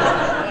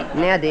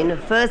 Now then,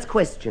 first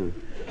question.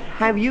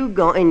 Have you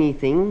got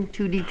anything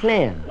to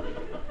declare?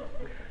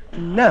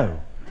 No.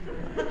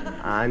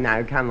 Oh,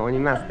 no, come on, you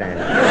must have.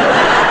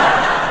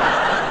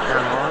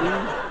 Come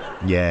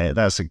on. Yeah,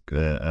 that's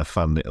a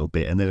fun little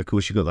bit. And then, of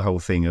course, you've got the whole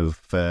thing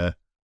of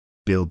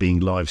Bill being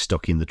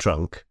livestock in the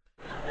trunk.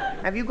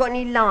 Have you got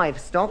any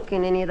livestock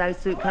in any of those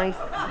suitcases?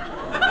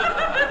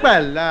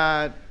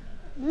 Well,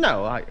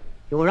 no,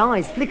 Your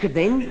eyes flickered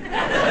then.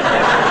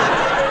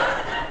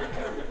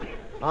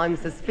 I'm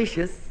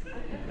suspicious.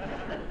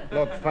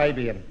 Look,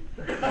 Fabian.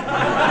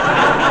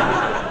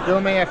 Do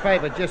me a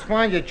favour, just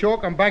find your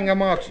chalk and bang the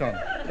marks on.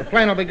 The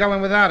plane will be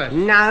going without us.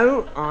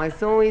 No, I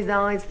saw his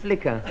eyes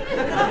flicker.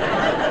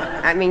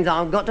 That means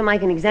I've got to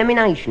make an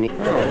examination.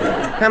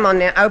 Come on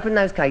now, open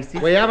those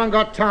cases. We haven't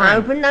got time.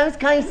 Open those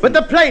cases. But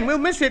the plane, we'll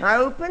miss it.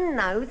 Open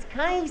those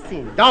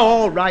cases. Oh,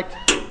 all right.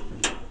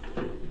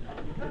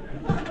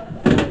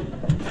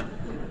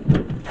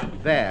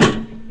 There.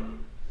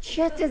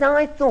 Just as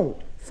I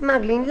thought.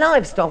 Smuggling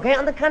livestock out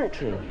of the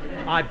country.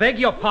 I beg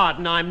your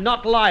pardon, I'm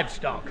not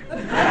livestock.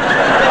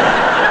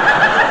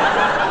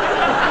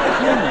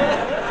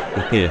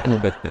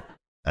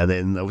 And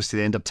then, obviously,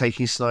 they end up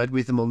taking Snide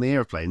with them on the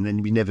aeroplane. And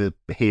then we never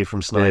hear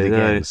from Snide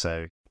again. No.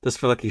 So Does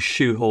feel like he's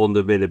shoehorned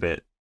them in a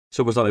bit. It's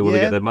almost like they want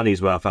to get their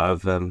money's worth out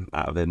of him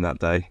that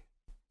day.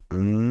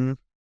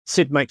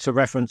 Sid makes a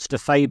reference to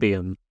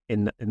Fabian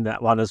in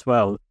that one as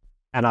well.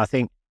 And I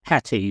think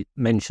Hattie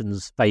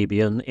mentions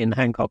Fabian in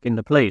Hancock in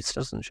the Police,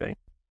 doesn't she?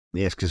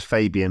 Yes, because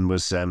Fabian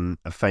was a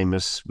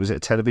famous, was it a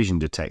television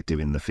detective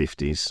in the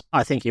 50s?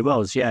 I think he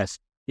was, yes.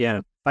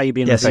 Yeah,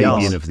 Fabian, yes, of the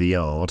Fabian Yard. of the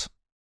Yard.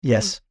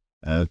 Yes.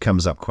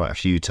 Comes up quite a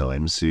few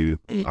times, who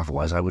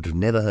otherwise I would have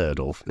never heard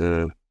of.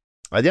 The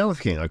other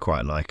thing I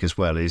quite like as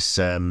well is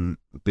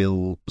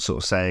Bill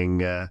sort of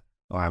saying, I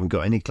haven't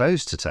got any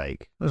clothes to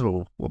take.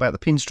 Well, what about the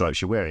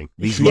pinstripes you're wearing?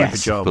 These are my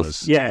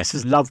pyjamas. Yes,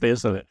 it's lovely,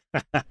 isn't it?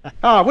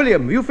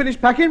 William, you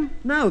finished packing?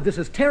 No, this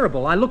is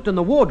terrible. I looked in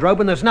the wardrobe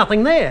and there's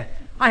nothing there.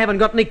 I haven't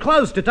got any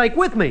clothes to take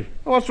with me.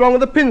 What's wrong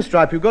with the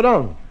pinstripe you've got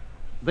on?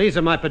 These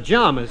are my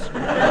pajamas.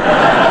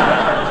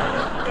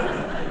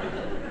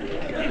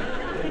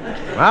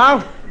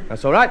 Well,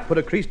 that's all right. Put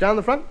a crease down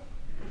the front.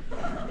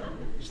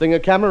 Sling a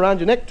camera around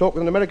your neck, talk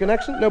with an American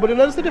accent. Nobody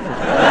knows the difference.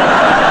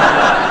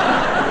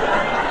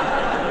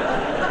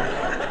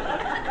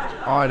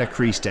 I had a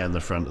crease down the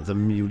front of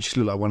them. You just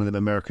look like one of them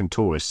American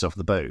tourists off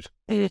the boat.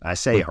 I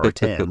say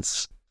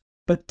Hortense.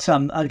 But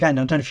again,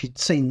 I don't know if you'd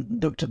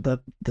looked at the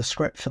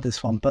script for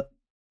this one, but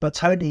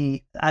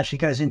Tony actually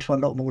goes into a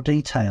lot more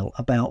detail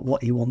about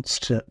what he wants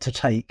to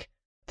take.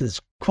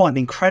 There's quite an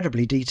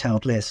incredibly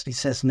detailed list. He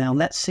says, now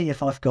let's see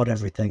if I've got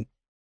everything.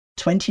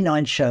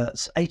 29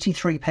 shirts,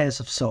 83 pairs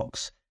of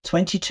socks,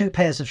 22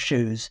 pairs of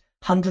shoes,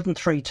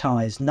 103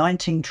 ties,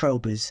 19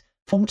 trilbies,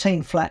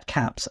 14 flat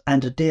caps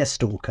and a deer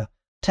stalker,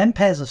 10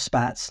 pairs of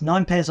spats,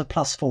 9 pairs of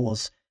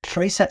 +4s,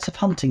 3 sets of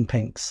hunting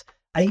pinks,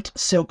 8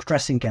 silk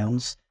dressing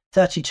gowns,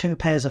 32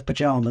 pairs of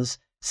pyjamas,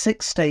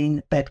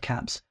 16 bed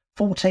caps,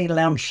 14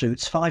 lounge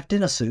suits, 5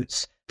 dinner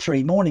suits,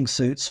 3 morning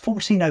suits,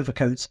 14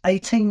 overcoats,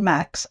 18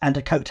 macks, and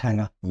a coat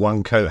hanger.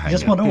 One coat hanger. You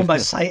just want to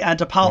almost say, and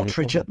a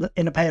partridge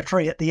in a pear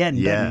tree at the end.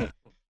 Yeah.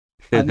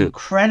 An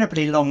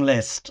incredibly long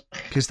list.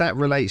 Because that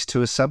relates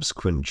to a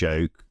subsequent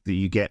joke that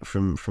you get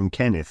from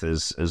Kenneth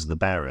as the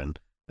Baron,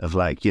 of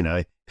like, you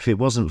know, if it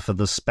wasn't for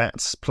the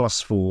spats,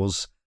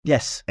 +4s,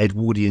 yes,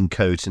 Edwardian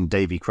coat and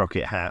Davy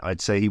Crockett hat,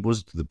 I'd say he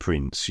was the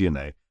prince, you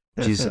know.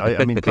 Which is,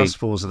 I mean,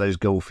 +4s are those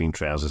golfing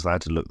trousers. I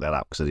had to look that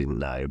up because I didn't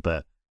know.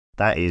 But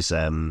that is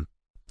an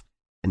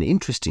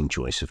interesting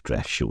choice of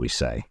dress, shall we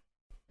say.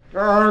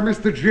 Ah,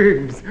 Mr.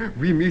 James,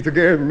 we meet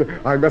again.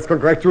 I must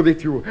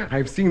congratulate you.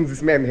 I've seen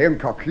this man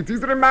Hancock. It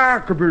is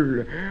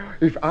remarkable.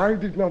 If I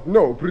did not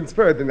know Prince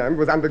Ferdinand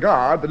was under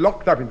guard,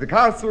 locked up in the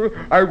castle,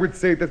 I would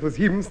say that was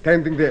him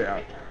standing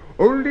there.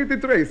 Only the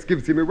dress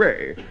gives him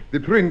away. The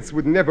prince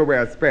would never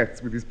wear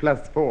spats with his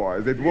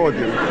 +4s,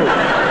 Edwardian coat,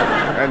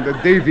 and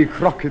a Davy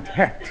Crockett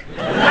hat.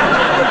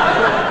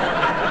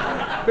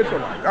 But all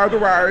right.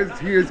 Otherwise,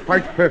 he is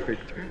quite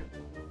perfect.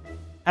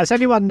 Has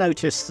anyone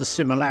noticed the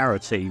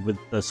similarity with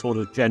the sort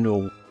of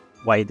general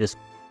way this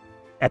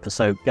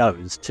episode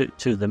goes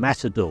to the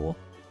Matador?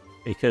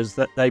 Because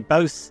that they're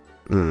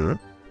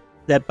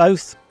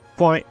both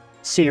quite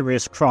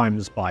serious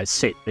crimes by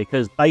Sid,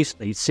 because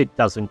basically Sid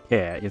doesn't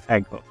care if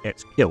Hancock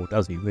gets killed,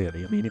 does he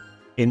really? I mean,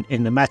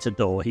 in the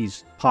Matador,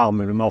 he's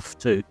palming him off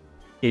to,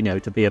 you know,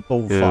 to be a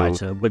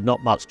bullfighter with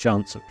not much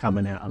chance of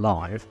coming out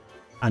alive.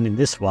 And in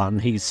this one,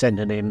 he's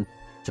sending him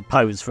to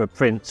pose for a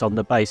prince on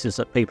the basis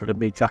that people would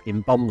be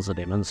chucking bombs at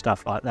him and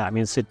stuff like that. I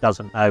mean, Sid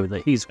doesn't know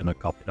that he's going to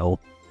cop it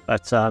all.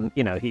 But,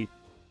 you know,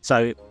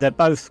 so they're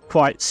both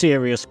quite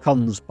serious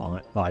cons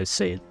by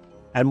Sid.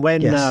 And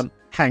when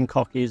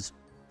Hancock is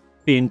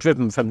being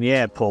driven from the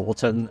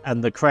airport and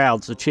the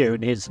crowds are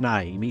cheering his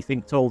name, he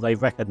thinks, oh, they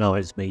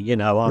recognise me, you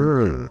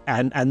know.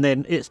 And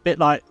then it's a bit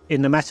like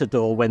in the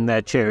Matador when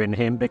they're cheering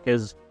him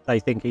because they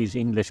think he's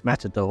English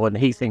Matador, and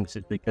he thinks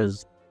it's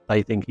because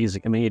they think he's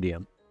a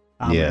comedian.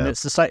 And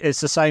it's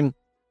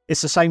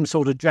the same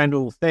sort of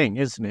general thing,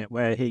 isn't it?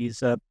 Where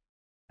he's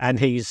and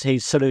he's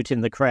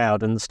saluting the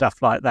crowd and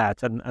stuff like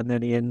that, and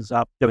then he ends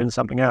up doing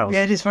something else.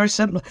 Yeah, it is very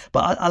simple.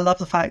 But I love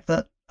the fact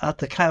that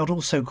the crowd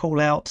also call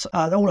out,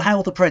 all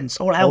hail the prince,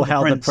 all hail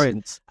the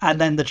prince.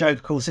 And then the joke,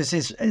 of course,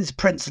 is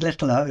Prince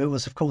Littler, who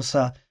was, of course,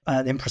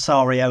 an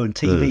impresario and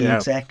TV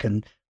exec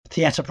and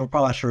theatre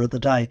proprietor of the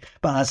day.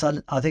 But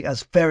I think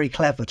that's very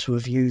clever to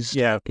have used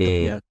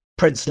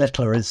Prince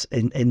Littler as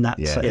in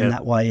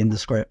that way in the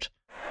script.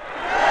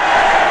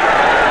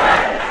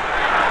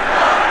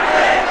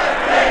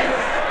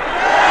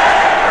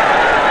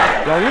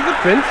 Wrong with the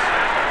prince?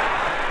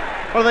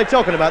 What are they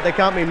talking about? They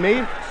can't mean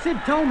me. Sid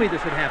told me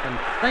this had happened.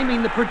 They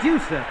mean the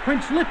producer,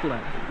 Prince Littler.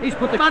 He's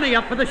put the money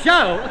up for the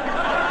show.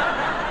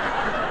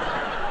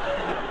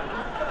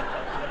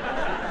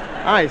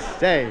 I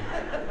say.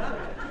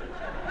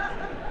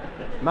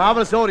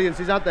 Marvellous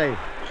audiences, aren't they?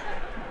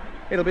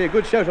 It'll be a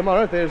good show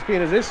tomorrow if they're as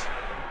keen as this.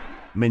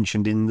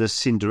 Mentioned in the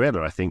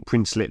Cinderella, I think,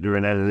 Prince Littler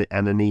and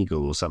an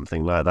eagle or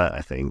something like that,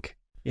 I think.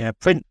 Yeah,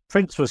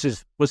 Prince was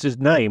his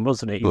name,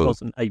 wasn't it? He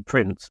wasn't a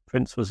prince.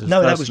 Prince was his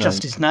No, first that was name.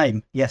 just his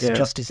name. Yes,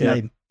 just his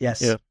name.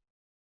 Yes. Yeah.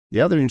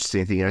 The other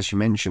interesting thing, as you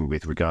mentioned,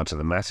 with regard to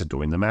the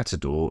Matador, in the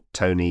Matador,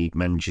 Tony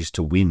manages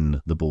to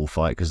win the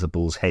bullfight because the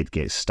bull's head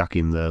gets stuck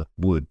in the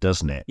wood,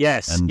 doesn't it?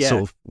 Yes, and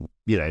sort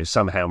of,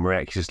 somehow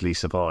miraculously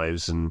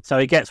survives, and so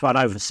he gets one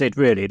over Sid,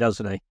 really,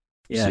 doesn't he?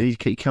 Yeah, so he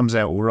comes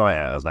out all right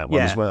out of that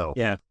one as well.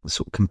 Yeah, the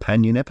sort of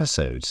companion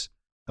episodes.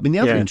 I mean, the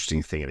other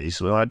interesting thing is,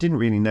 well, I didn't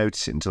really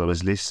notice it until I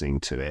was listening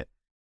to it,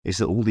 is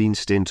that all the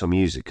incidental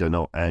music are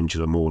not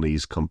Angela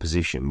Morley's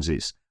compositions.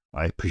 It's,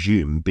 I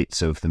presume,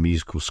 bits of the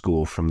musical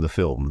score from the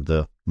film,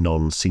 the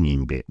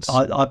non-singing bits.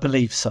 I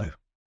believe so.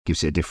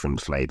 Gives it a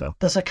different flavour.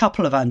 There's a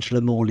couple of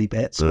Angela Morley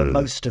bits, but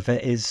most of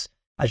it is,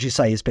 as you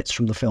say, is bits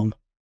from the film.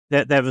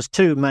 There was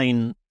two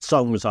main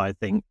songs, I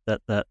think,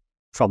 that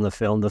from the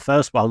film. The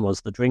first one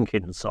was the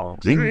drinking song.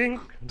 Drink,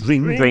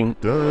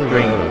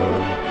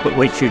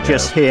 which you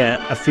just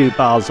hear a few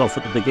bars off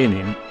at the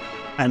beginning.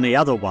 And the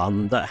other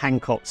one that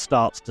Hancock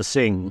starts to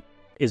sing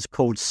is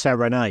called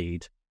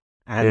Serenade.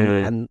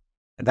 And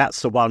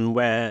that's the one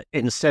where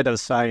instead of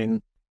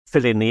saying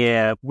filling the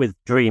air with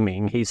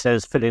dreaming, he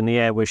says filling the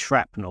air with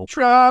shrapnel.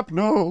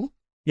 Shrapnel!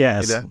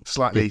 Yes.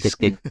 Slightly.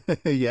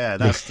 Yeah,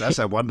 that's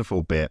a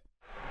wonderful bit.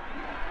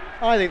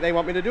 I think they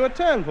want me to do a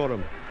turn for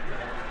them.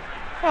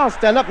 I'll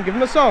stand up and give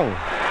them a song.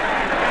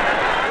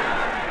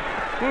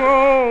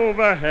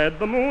 Overhead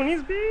the moon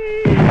is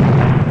beaming.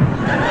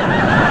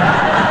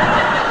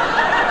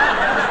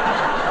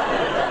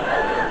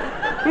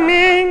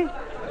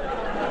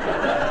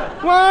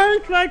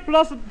 White like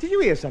blossom. Did you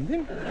hear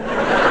something?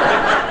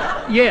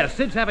 Yes,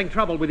 Sid's having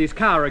trouble with his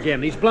car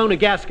again. He's blown a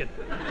gasket.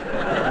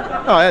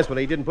 Oh, yes, well,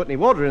 he didn't put any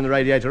water in the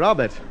radiator, I'll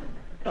bet.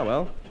 Oh,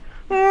 well.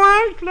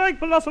 White like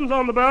blossoms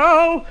on the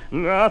bough,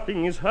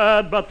 nothing is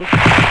heard but the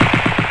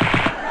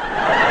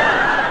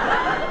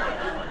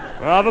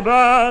of a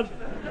bird,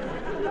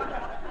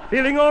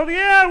 filling all the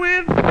air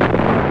with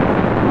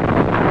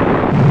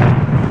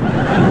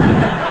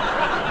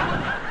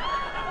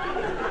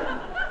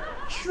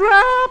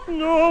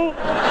shrapnel.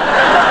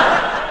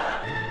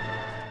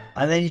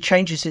 And then he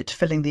changes it to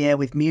filling the air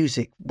with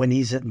music when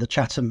he's in the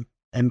Chatham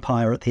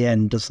Empire at the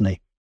end, doesn't he?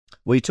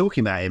 Well, you're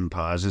talking about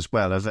empires as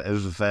well,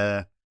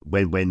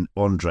 when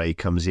Andre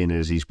comes in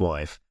as his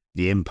wife,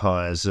 the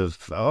empires of,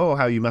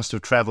 how you must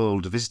have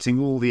travelled, visiting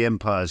all the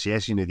empires.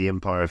 Yes, the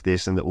empire of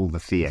this and all the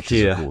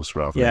theatres, of course,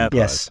 rather than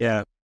empires.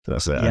 Yeah. So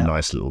that's a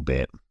nice little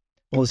bit.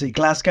 What was it?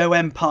 Glasgow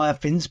Empire,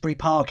 Finsbury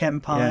Park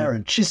Empire,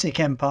 and Chiswick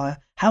Empire.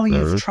 How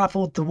you've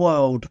travelled the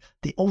world,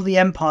 all the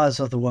empires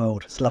of the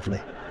world. It's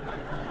lovely.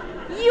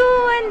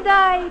 You and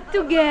I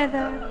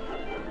together.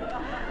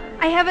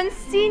 I haven't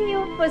seen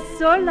you for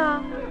so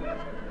long.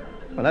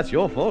 Well, that's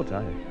your fault.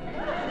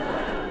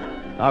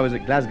 I was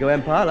at Glasgow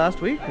Empire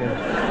last week.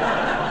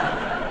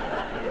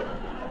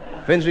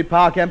 Finsbury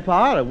Park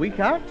Empire a week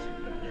out.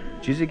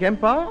 Chiswick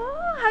Empire.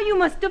 Oh, how you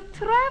must have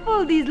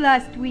travelled these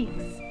last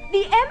weeks.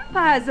 The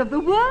empires of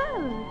the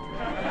world.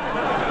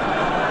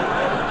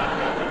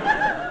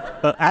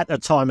 But at the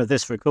time of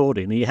this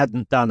recording, he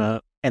hadn't done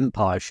an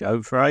Empire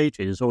show for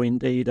ages, or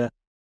indeed,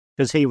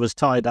 because he was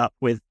tied up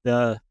with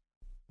the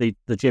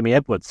Jimmy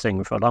Edwards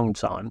thing for a long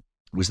time.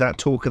 Was that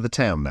Talk of the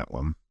Town, that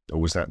one? Or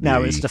was that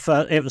No, it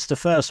was the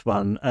first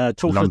one.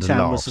 Talk London of the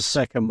Town Laughs. Was the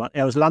second one.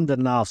 It was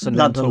London Laughs and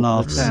London then Talk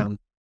Laughs. of the Town.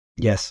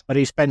 Yes. But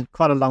he spent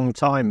quite a long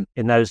time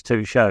in those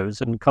two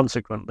shows, and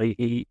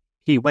consequently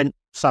he went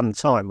some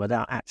time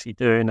without actually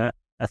doing a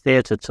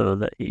theatre tour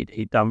that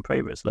he'd done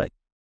previously.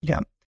 Yeah.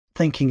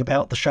 Thinking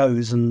about the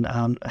shows, and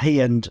he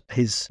and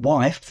his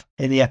wife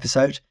in the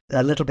episode,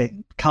 a little bit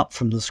cut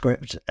from the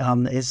script,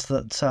 is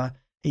that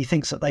he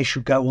thinks that they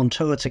should go on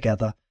tour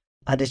together,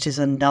 and it is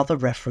another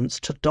reference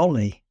to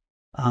Dolly.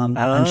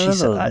 And she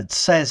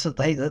says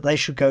that they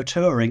should go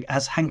touring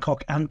as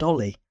Hancock and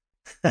Dolly.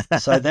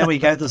 So there we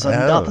go. There's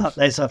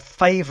there's a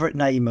favourite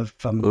name of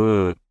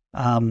Ray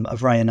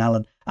and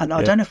Alan, and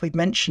I don't know if we've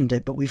mentioned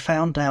it, but we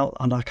found out,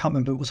 and I can't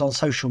remember, it was on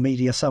social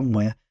media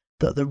somewhere,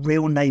 that the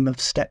real name of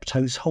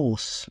Steptoe's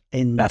horse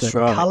in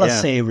the colour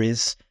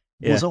series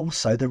was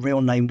also, the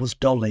real name was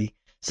Dolly.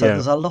 So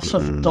there's a lot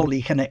of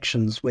Dolly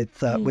connections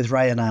with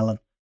Ray and Alan.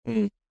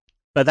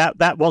 But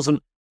that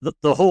wasn't,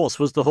 the horse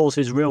was the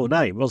horse's real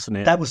name, wasn't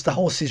it? That was the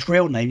horse's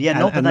real name,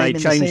 not the name in the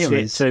series. And they changed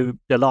it to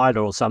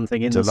Delilah or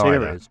something in the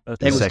series.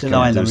 There was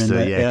Delilah in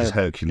there. Yeah, because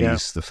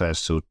Hercules, the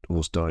first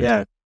horse,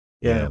 died.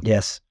 Yeah.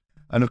 Yes.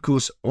 And of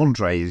course,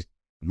 Andre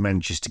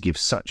manages to give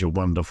such a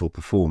wonderful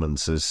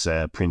performance as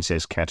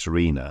Princess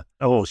Katerina.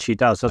 Oh, she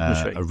does,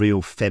 doesn't she? A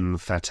real femme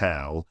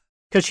fatale.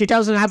 Because she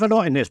doesn't have a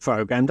lot in this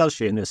programme, does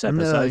she, in this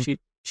episode? No.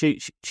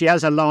 She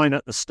has a line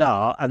at the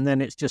start, and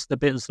then it's just the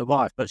bit as the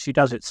wife, but she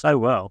does it so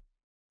well.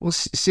 Well,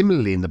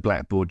 similarly in the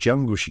Blackboard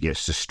Jungle, she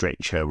gets to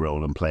stretch her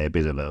role and play a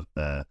bit of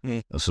a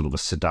sort of a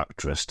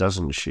seductress,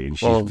 doesn't she? And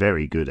she's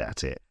very good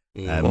at it.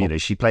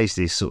 She plays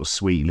this sort of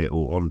sweet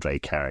little Andre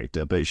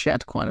character, but she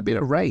had quite a bit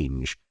of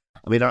range.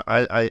 I mean,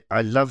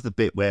 I love the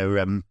bit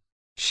where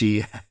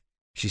she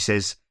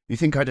says, "You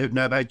think I don't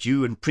know about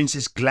you and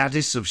Princess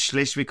Gladys of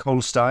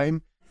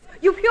Schleswig-Holstein?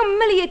 You've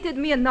humiliated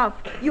me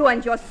enough, you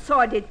and your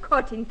sordid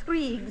court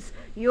intrigues.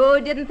 You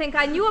didn't think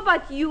I knew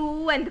about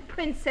you and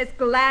Princess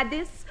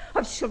Gladys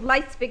of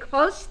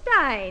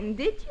Schleswig-Holstein,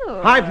 did you?"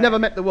 I've never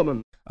met the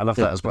woman. I love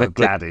that as well.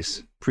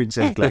 Gladys.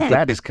 Princess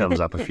Gladys comes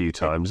up a few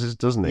times,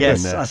 doesn't it?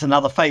 Yes, that's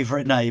another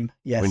favourite name.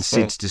 Yes. When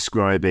Sid's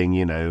describing,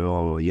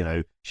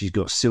 she's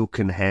got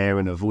silken hair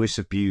and a voice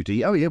of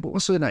beauty. Oh, yeah, but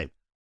what's her name?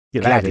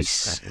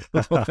 Gladys.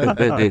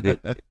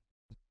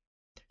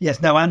 Yes,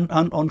 no,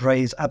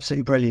 Andre is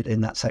absolutely brilliant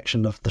in that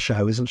section of the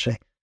show, isn't she?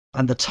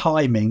 And the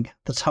timing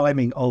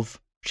of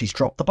she's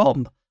dropped the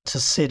bomb to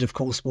Sid, of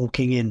course,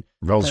 walking in.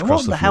 Rolls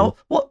across the floor.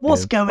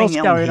 What's going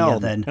on here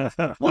then?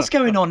 What's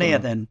going on here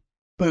then?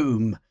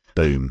 Boom.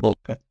 Boom.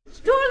 It's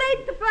too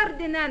late,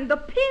 Ferdinand. The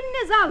pin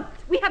is out.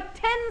 We have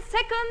 10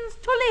 seconds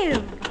to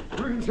live.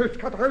 Princess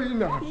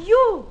Katerina.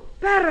 You,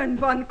 Baron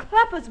von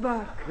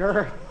Klappersbach.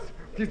 Yes,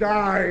 'tis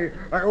I.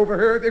 I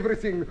overheard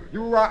everything.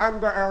 You are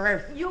under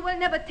arrest. You will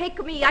never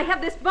take me. I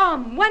have this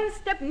bomb. One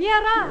step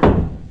nearer.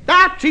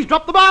 That! She's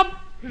dropped the bomb!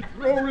 It's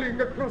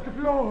rolling across the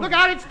floor. Look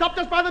out, it stopped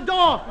us by the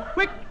door.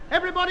 Quick,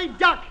 everybody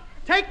duck.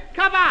 Take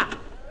cover.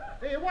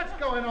 Hey, what's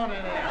going on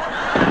in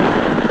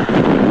here?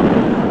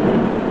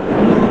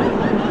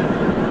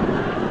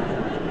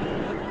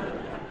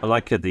 I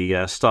like at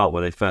the start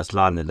when they first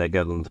landed, they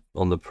go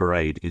on the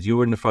parade, because you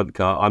were in the front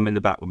car, I'm in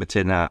the back with my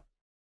tin hat.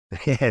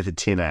 Yeah, the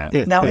tin hat.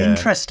 Now,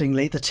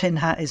 interestingly, the tin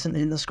hat isn't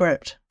in the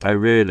script. Oh,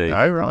 really?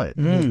 Oh, right.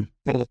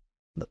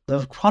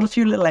 There's quite a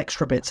few little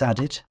extra bits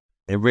added.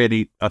 I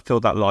feel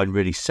that line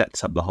really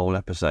sets up the whole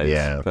episode.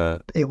 Yeah.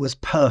 But it was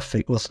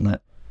perfect, wasn't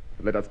it?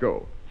 Let us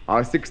go.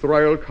 Our 6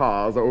 royal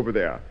cars are over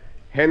there.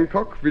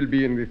 Hancock will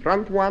be in the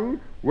front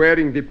one,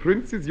 wearing the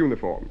prince's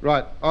uniform.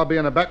 Right, I'll be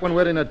in the back one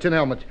wearing a tin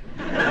helmet.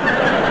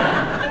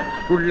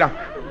 Good luck.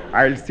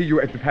 I'll see you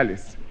at the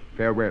palace.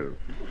 Farewell.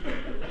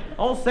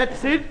 All set,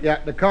 Sid?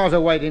 Yeah, the cars are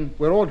waiting.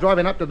 We're all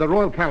driving up to the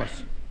Royal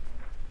Palace.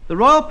 The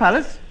Royal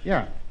Palace?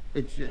 Yeah.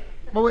 It's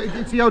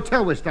the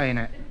hotel we're staying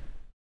at.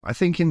 I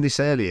think in these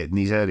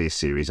earlier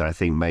series, I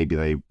think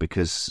maybe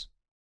because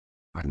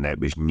I don't know, it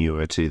was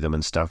newer to them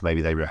and stuff,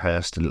 maybe they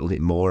rehearsed a little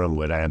bit more and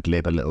would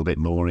ad-lib a little bit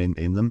more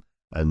in them.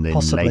 And then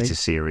later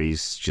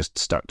series just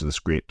stuck to the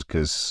script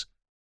because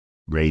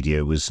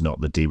radio was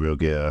not the de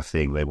rigueur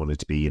thing. They wanted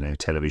to be,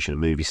 television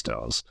and movie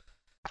stars.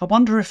 I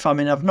wonder if,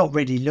 I've not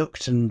really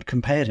looked and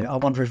compared it. I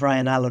wonder if Ray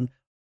and Alan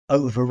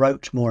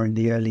overwrote more in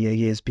the earlier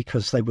years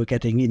because they were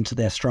getting into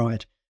their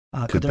stride.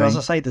 As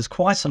I say, there's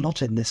quite a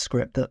lot in this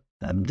script that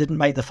didn't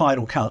make the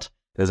final cut.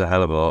 There's a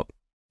hell of a lot.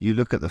 You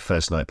look at the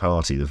First Night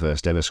Party, the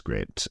first ever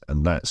script,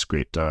 and that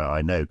script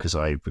I know because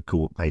I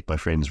made my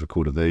friends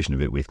record a version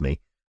of it with me,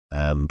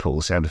 put all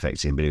the sound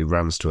effects in, but it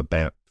runs to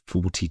about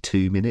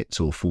 42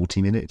 minutes or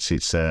 40 minutes.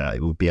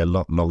 It would be a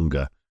lot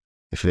longer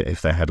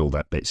if they had all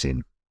that bits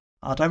in.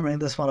 I don't think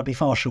this one would be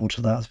far short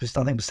of that.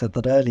 I think we said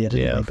that earlier,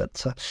 didn't we?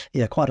 But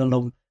quite a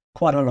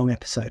long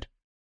episode.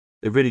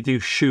 They really do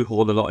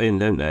shoehorn a lot in,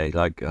 don't they?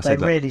 Like I said,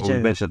 they really do. We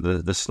mentioned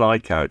the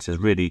slide characters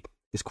really.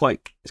 It's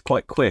quite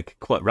quick,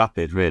 quite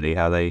rapid, really.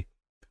 How they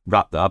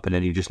wrap that up, and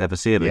then you just never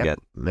see him again.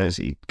 No,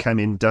 so he came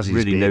in, does his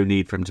really bit. No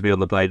need for him to be on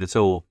the plane at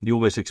all. You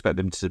almost expect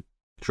him to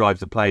drive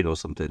the plane or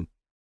something.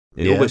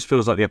 It almost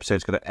feels like the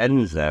episode's going to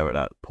end there at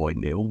that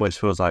point. It almost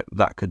feels like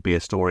that could be a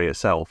story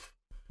itself.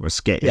 Or a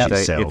sketch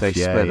itself. If they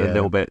spent a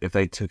little bit, if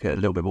they took it a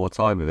little bit more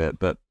time with it,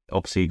 but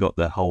obviously you got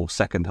the whole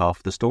second half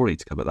of the story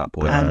to come at that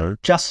point. And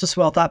just as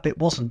well that bit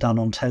wasn't done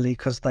on telly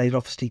because they'd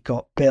obviously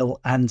got Bill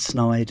and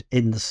Snide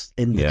in the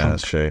trunk.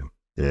 That's true.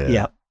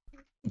 Yeah.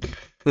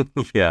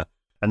 Yeah.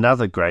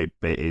 Another great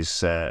bit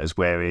is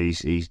where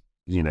he's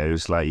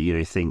it's like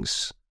he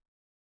thinks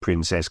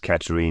Princess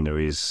Katerina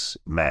is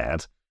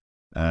mad.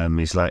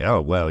 He's like,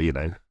 oh well,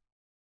 don't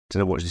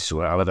know what this is.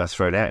 I'll have her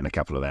thrown out in a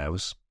couple of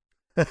hours.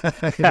 I'm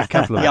not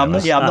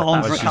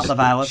on for a couple of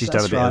hours. She's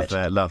done a bit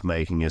of love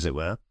making, as it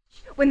were.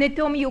 When they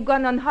told me you'd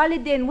gone on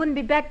holiday and wouldn't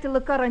be back till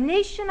the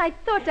coronation, I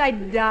thought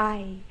I'd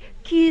die.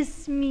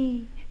 Kiss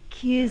me,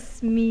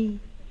 kiss me.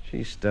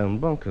 She's stone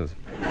bonkers.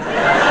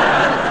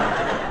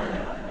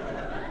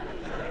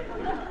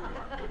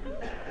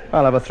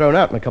 I'll have her thrown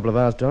out in a couple of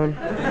hours' time.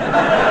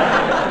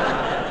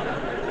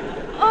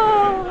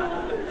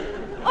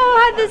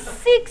 Oh, the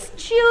 6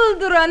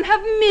 children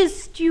have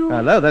missed you.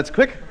 Hello, that's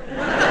quick.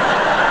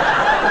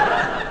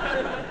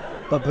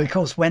 But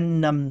because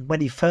when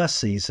he first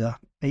sees her,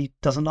 he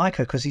doesn't like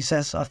her because he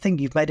says, I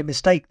think you've made a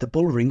mistake. The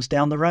bull ring's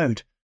down the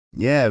road.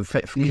 Yeah,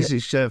 because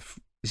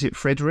is it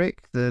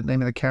Frederick, the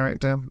name of the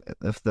character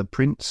of the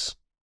prince?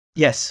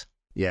 Yes.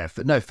 Yeah,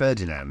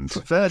 Ferdinand.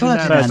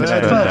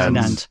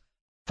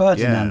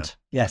 Ferdinand,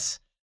 yes.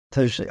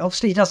 So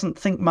obviously he doesn't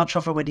think much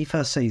of her when he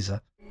first sees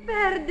her.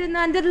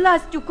 Ferdinand, at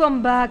last you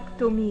come back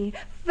to me.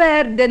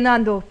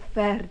 Ferdinand, oh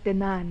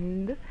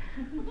Ferdinand.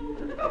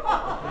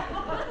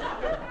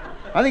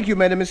 I think you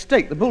made a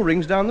mistake. The bull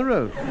ring's down the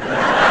road.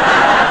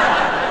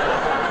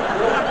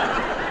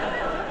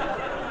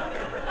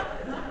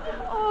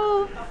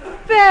 Oh,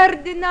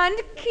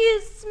 Ferdinand,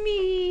 kiss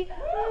me.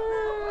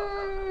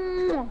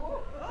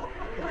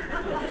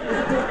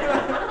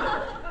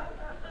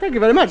 Thank you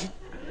very much.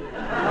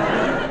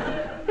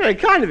 Very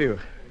kind of you.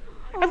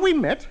 Have we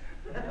met?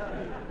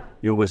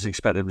 You always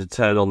expect him to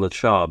turn on the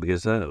charm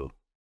because, when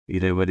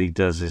he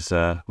does his,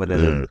 when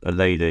there's a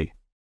lady,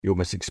 you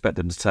almost expect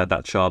him to turn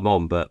that charm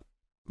on, but...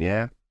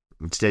 Yeah.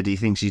 Instead, he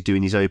thinks he's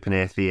doing his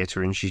open-air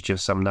theatre and she's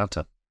just some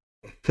nutter.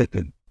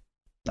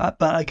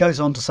 But it goes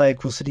on to say, of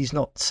course, that he's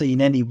not seen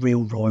any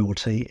real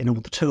royalty in all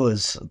the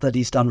tours that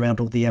he's done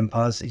around all the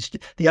empires.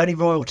 The only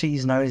royalty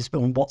he's known is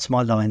on What's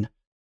My Line.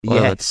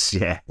 Yes,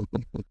 yeah.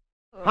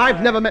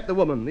 I've never met the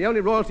woman. The only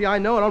royalty I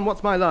know are on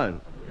What's My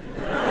Line.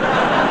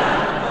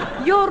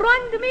 You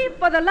wronged me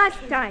for the last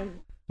time.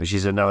 Which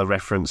is another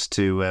reference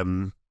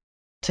to...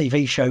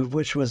 TV show,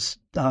 which was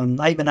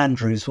Eamon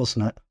Andrews,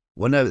 wasn't it?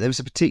 Well, no, there was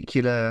a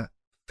particular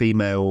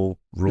female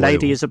royal.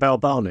 Lady Isabel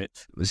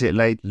Barnett. Was it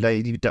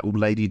Lady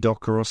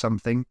Docker or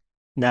something?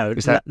 No,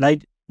 Is that...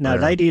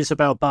 Lady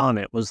Isabel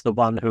Barnett was the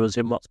one who was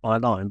in What's My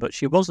Line, but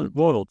she wasn't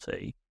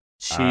royalty.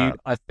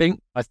 I think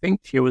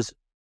she was...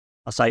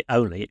 I say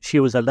only, she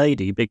was a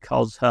lady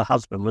because her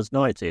husband was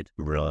knighted.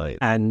 Right.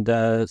 And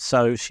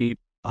so she...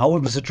 Oh,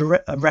 it was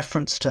a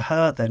reference to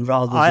her then,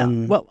 rather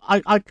than... Well,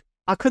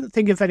 I couldn't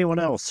think of anyone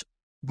else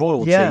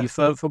royalty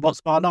for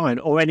What's My Line,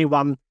 or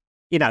anyone,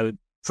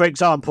 for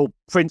example,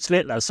 Prince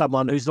Littler,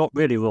 someone who's not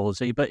really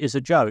royalty, but is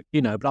a joke,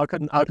 but I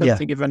couldn't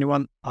think of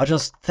anyone. I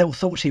just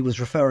thought he was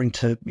referring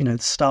to, the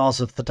stars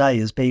of the day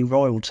as being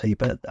royalty,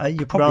 but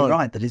you're probably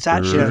right that it's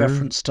actually a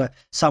reference to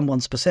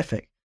someone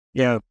specific.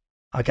 Yeah.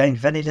 Again,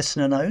 if any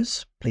listener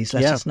knows, please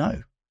let us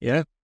know.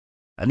 Yeah.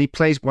 And he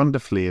plays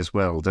wonderfully as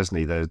well, doesn't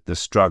he? The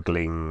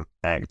struggling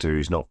actor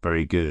who's not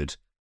very good.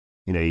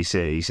 He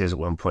says at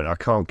one point, I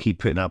can't keep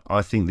putting up,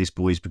 I think this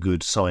boy's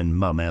good, sign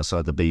mum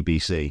outside the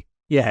BBC.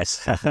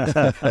 Yes. The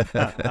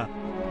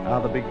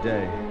big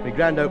day. My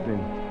grand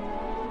opening.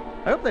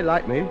 I hope they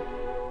like me.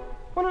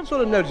 Wonder what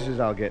sort of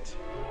notices I'll get.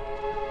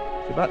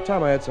 It's about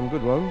time I had some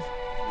good ones.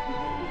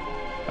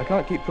 I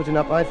can't keep putting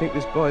up, I think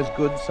this boy's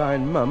good,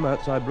 sign mum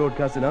outside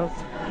Broadcasting House.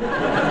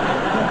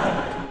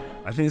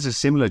 I think there's a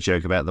similar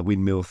joke about the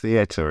Windmill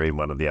Theatre in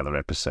one of the other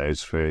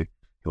episodes. For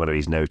one of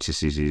his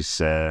notices is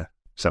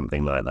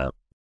something like that.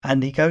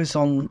 And he goes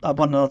on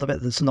one other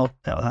bit that's not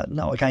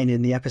again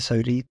in the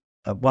episode.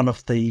 One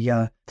of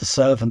the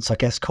servants, I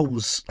guess,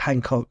 calls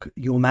Hancock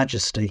Your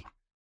Majesty,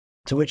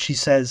 to which he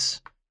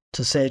says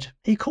to Sid,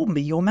 he called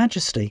me Your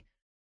Majesty.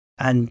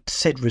 And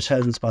Sid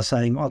returns by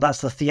saying, "Oh,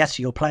 that's the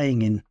theatre you're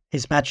playing in,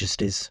 His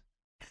Majesty's."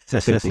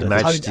 And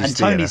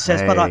Tony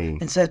says,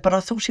 but I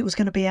thought it was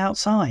going to be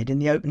outside in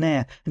the open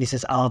air. And he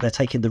says, they're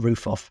taking the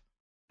roof off.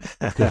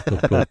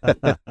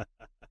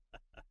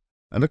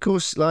 And of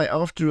course,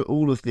 after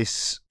all of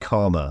this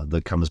karma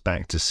that comes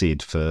back to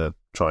Sid for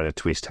trying to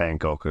twist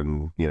Hancock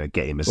and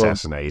get him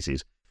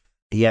assassinated,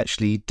 he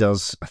actually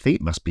does. I think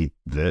it must be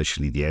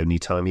virtually the only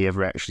time he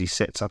ever actually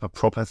sets up a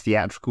proper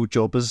theatrical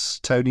job as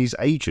Tony's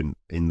agent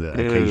in the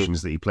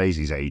occasions that he plays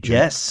his agent.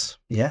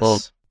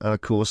 Yes. And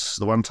of course,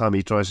 the one time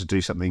he tries to do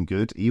something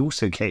good, he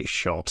also gets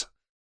shot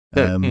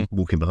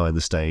walking behind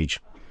the stage.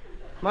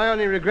 My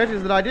only regret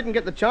is that I didn't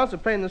get the chance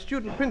of playing the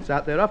student prince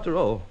out there after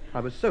all. I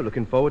was so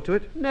looking forward to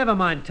it. Never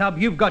mind, Tub.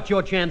 You've got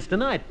your chance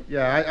tonight.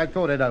 Yeah, I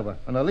thought it over.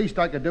 And the least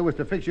I could do was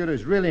to fix you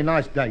this really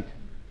nice date.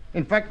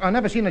 In fact, I've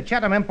never seen the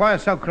Chatham Empire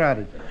so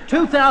crowded.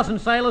 2,000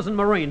 sailors and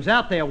Marines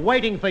out there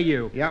waiting for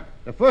you. Yep.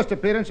 The first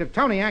appearance of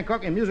Tony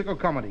Hancock in musical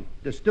comedy,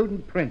 The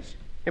Student Prince.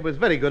 It was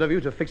very good of you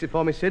to fix it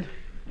for me, Sid.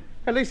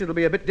 At least it'll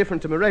be a bit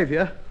different to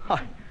Moravia.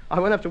 I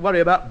won't have to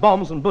worry about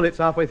bombs and bullets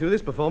halfway through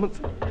this performance.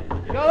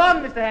 Go on,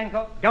 Mr.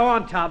 Hancock. Go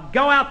on, Tub.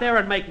 Go out there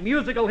and make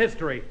musical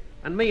history.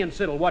 And me and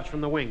Sid will watch from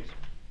the wings.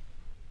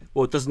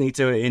 Well, doesn't he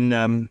do it in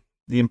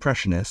The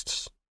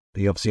Impressionists?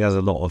 He obviously has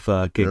a lot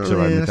of gigs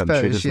around the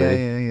country, doesn't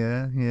he?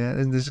 Yeah.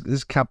 And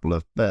there's a couple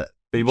of, but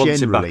he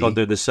wants him back on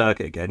doing the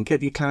circuit again.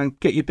 Get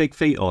your big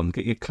feet on.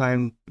 Get your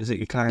clown. Is it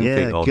your clown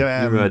feet on? Go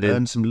out and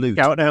earn some loot.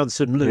 Go out and earn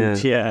some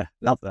loot. Yeah,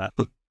 love that.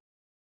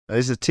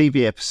 There's a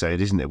TV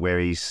episode, isn't it, where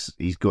he's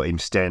got him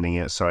standing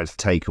outside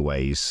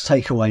takeaways,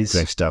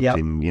 dressed up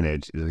in,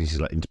 he's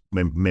like a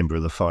member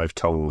of the Five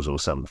Tongs or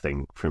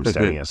something, from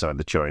standing outside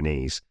the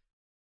Chinese.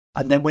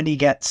 And then when he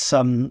gets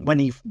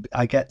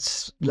I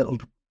gets little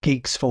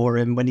gigs for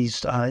him when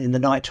he's in the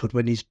knighthood,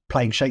 when he's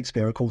playing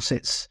Shakespeare, of course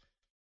it's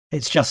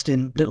just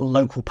in little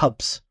local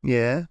pubs.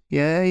 Yeah.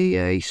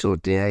 He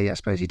sort of, I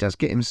suppose he does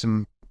get him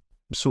some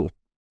sort of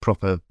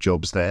proper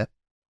jobs there.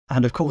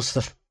 And of course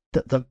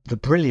the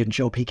brilliant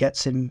job he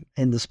gets in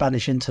the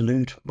Spanish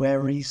interlude,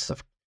 where he's a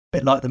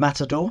bit like the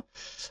Matador.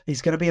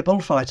 He's going to be a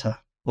bullfighter.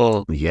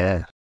 Well,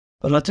 yeah.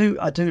 But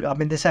I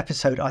mean, this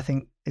episode, I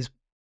think, is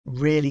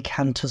really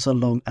canters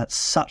along at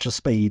such a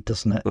speed,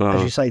 doesn't it?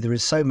 As you say, there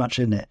is so much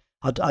in it.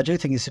 I do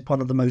think it's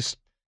one of the most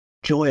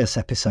joyous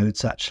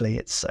episodes, actually.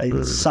 It's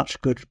such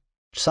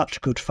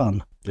good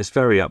fun. It's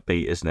very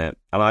upbeat, isn't it?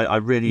 And I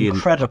really...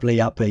 Incredibly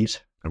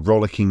upbeat. A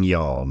rollicking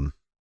yarn.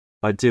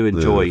 I do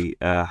enjoy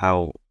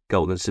how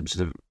Galton and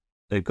Simpson,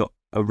 they've got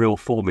a real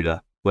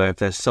formula where if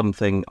there's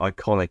something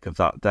iconic of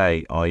that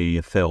day, i.e.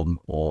 a film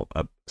or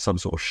some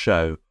sort of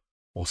show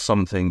or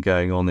something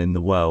going on in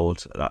the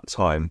world at that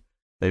time,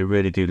 they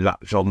really do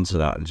latch onto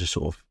that and just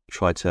sort of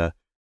try to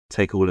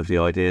take all of the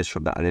ideas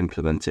from that and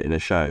implement it in a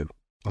show.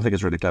 I think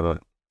it's really clever.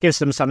 Gives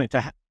them something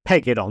to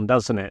peg it on,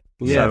 doesn't it?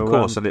 Yeah, so, of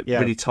course, and it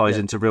really ties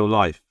into real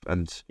life,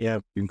 and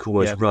you can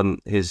almost run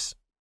his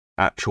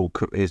actual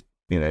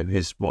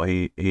what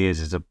he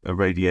is a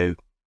radio.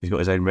 He's got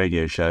his own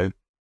radio show.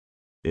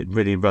 It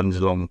really runs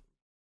along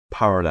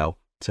parallel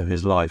to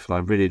his life, and I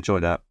really enjoy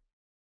that.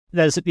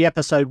 There's the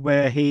episode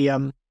where he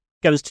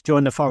goes to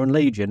join the Foreign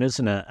Legion,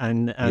 isn't it?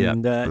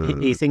 And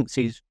he thinks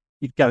he's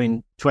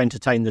going to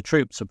entertain the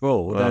troops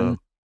abroad. And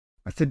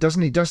I think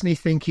doesn't he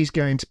think he's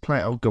going to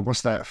play? Oh God,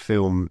 what's that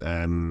film?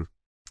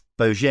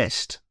 Beau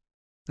Geste.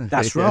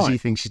 That's right. He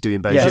thinks he's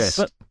doing Beau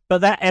Geste. But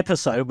that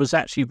episode was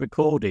actually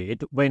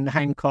recorded when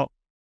Hancock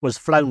was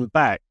flown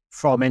back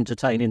from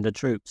entertaining the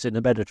troops in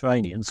the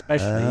Mediterranean,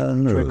 especially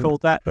to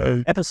record that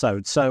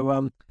episode.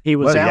 So he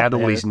was out he had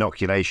there. all his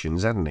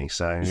inoculations, hadn't he?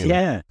 So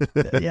yeah,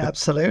 yeah,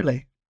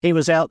 absolutely. He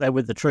was out there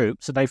with the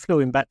troops, and they flew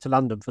him back to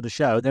London for the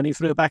show. Then he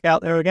flew back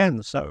out there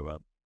again. So,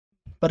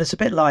 but it's a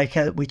bit like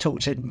we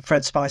talked in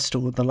Fred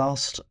Spicestall in the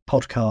last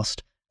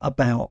podcast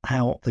about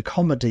how the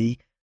comedy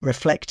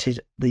reflected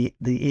the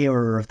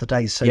era of the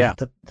day. So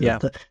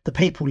the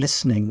people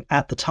listening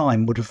at the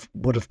time would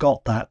have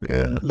got that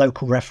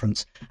local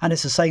reference. And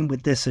it's the same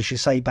with this, as you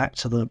say, back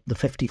to the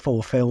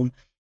 54 film.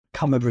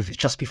 Can't remember if it's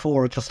just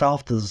before or just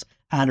after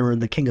Anna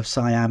and the King of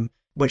Siam,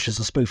 which is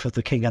a spoof of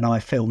the King and I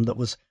film that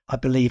was, I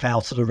believe,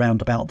 out at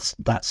around about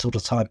that sort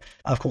of time.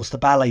 Of course, the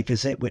ballet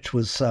visit, which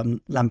was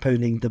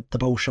lampooning the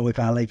Bolshoi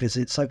ballet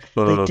visit. So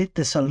they did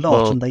this a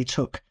lot, and they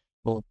took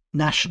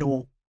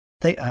national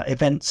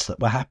events that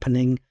were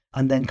happening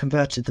and then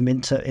converted them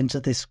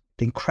into this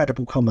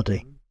incredible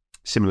comedy.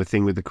 Similar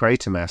thing with the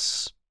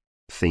Quatermass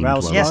theme.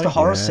 Yes, the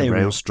horror series.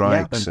 Rail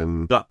strikes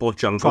and Blackboard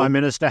Jungle. Prime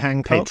Minister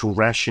Hancock. Petrol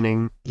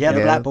rationing. Yeah,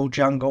 the Blackboard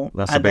Jungle.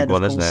 That's a big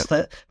one, isn't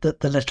it?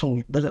 The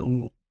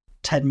little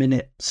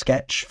 10-minute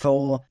sketch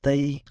for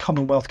the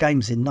Commonwealth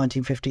Games in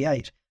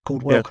 1958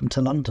 called Welcome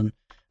to London.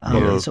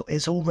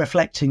 It's all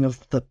reflecting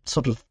of the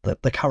sort of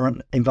the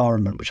current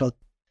environment, which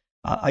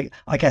I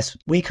guess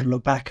we can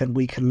look back and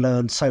we can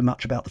learn so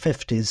much about the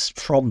 50s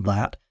from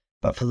that,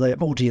 but for the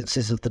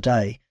audiences of the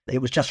day, it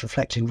was just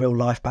reflecting real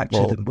life back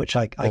to them, which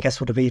I guess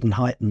would have even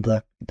heightened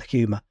the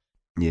humour.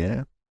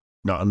 Yeah.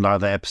 Not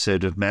unlike the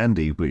episode of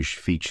Mandy, which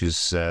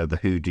features the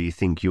Who Do You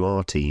Think You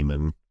Are team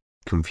and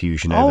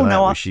confusion over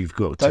that, which you've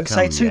got to don't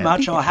say too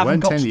much. I haven't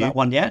got to that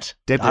one yet.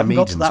 Deborah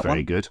Meaden's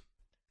very good.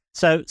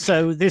 So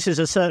this is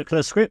a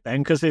circular script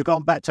then, because we've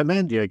gone back to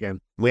Mandy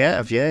again. We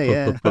have,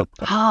 yeah.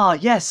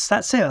 Yes,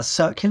 that's it, a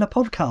circular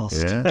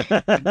podcast.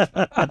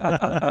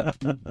 Yeah.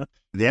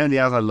 The only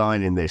other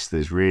line in this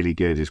that's really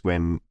good is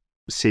when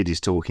Sid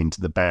is talking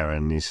to the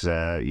Baron. He's,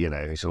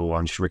 he's all,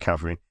 I'm just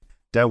recovering.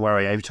 Don't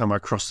worry, every time I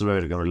cross the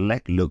road, I'm going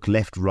to look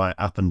left, right,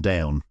 up and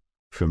down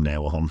from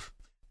now on,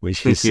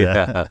 which is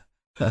a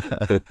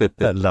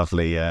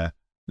lovely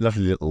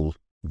little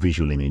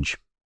visual image.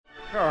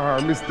 Ah,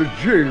 Mr.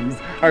 James,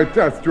 I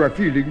trust you are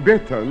feeling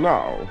better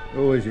now.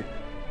 Who is it?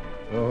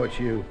 Oh, it's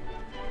you.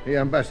 Hey,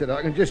 Ambassador,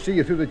 I can just see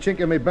you through the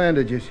chink of my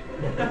bandages.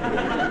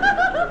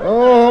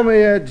 Oh, my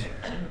head.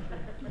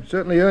 I'm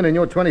certainly earning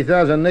your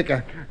 20,000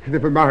 nicker.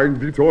 Never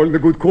mind, it's all in the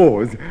good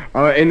cause.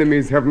 Our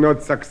enemies have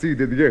not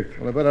succeeded yet.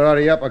 Well, I better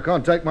hurry up. I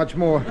can't take much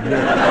more.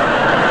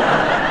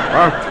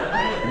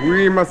 But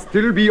we must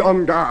still be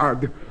on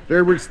guard.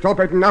 They will stop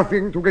at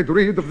nothing to get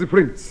rid of the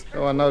prince.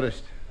 So I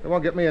noticed. They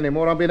won't get me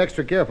anymore. I'm being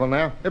extra careful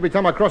now. Every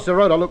time I cross the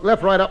road, I look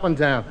left, right, up and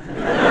down.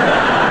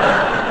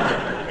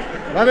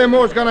 Nothing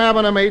more's going to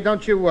happen to me,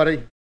 don't you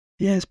worry.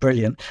 Yeah, it's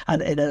brilliant.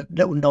 And in a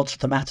little nod to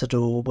the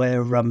Matador,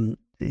 where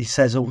he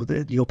says,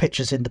 your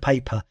picture's in the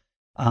paper.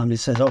 He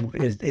says,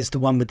 it's the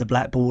one with the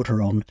black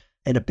border on,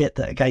 in a bit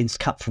that again's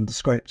cut from the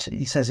script.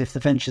 He says, if the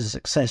venture's a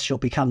success, you'll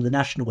become the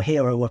national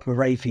hero of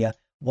Moravia.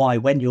 Why,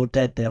 when you're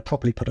dead, they'll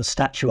probably put a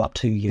statue up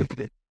to you.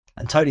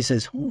 And Tony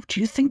says, "Oh,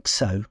 do you think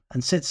so?"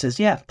 And Sid says,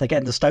 "Yeah, they're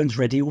getting the stones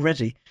ready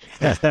already."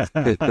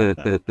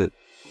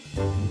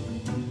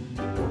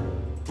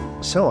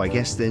 So I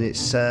guess then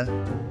it's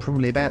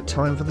probably about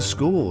time for the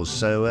scores.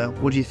 So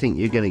what do you think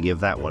you're going to give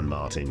that one,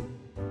 Martin?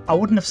 I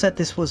wouldn't have said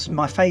this was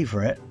my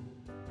favourite,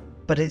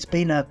 but it's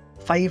been a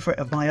favourite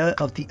of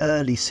the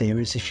early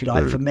series, if you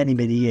like, for many,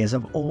 many years.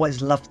 I've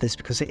always loved this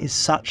because it is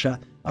such a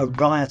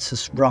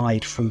riotous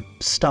ride from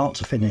start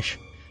to finish.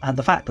 And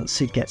the fact that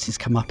Sid gets his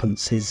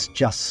comeuppance is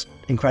just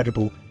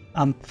incredible.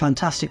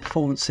 Fantastic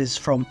performances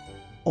from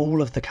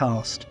all of the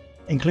cast,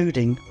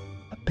 including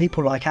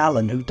people like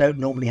Alan, who don't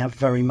normally have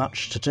very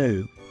much to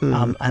do.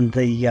 And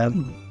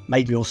the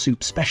Made Your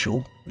Soup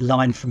special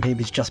line from him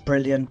is just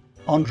brilliant.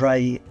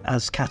 Andre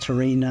as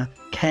Katerina,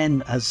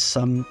 Ken as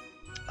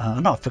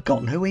I've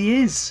forgotten who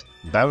he is.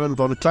 Baron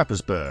von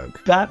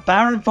Klappersberg.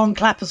 Baron von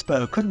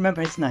Klappersberg. Couldn't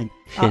remember his name.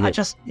 I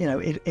just,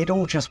 it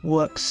all just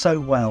works so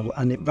well,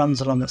 and it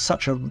runs along at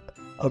such a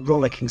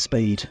rollicking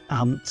speed.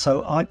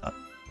 So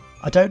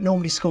I don't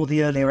normally score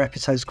the earlier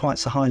episodes quite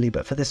so highly,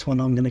 but for this one,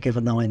 I'm going to give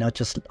a 9. I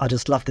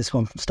just love this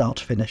one from start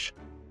to finish.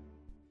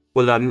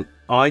 Well,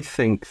 I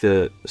think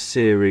that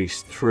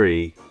Series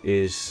 3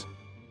 is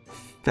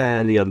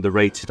fairly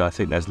underrated. I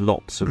think there's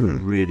lots of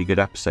really good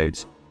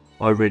episodes.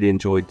 I really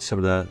enjoyed some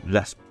of the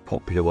less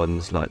popular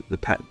ones, like The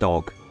Pet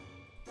Dog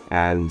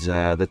and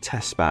the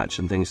Test Match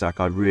and things like.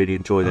 I really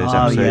enjoy those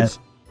episodes.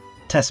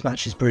 Yeah. Test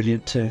Match is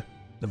brilliant too.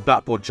 The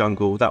Blackboard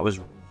Jungle, that was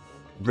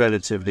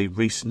relatively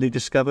recently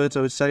discovered,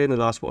 I would say, in the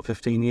last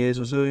 15 years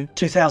or so.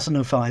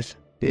 2005.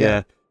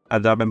 Yeah.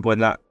 And I remember when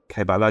that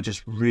came out, I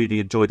just really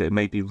enjoyed it. It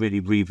made me really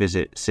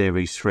revisit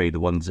Series 3, the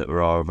ones that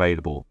are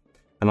available.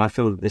 And I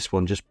feel that this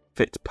one just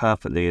fits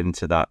perfectly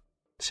into that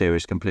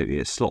series completely.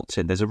 It slots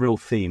in. There's a real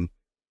theme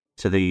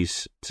to the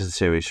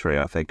Series 3,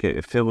 I think.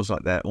 It feels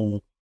like they're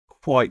all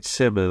quite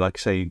similar. Like,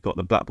 say, you've got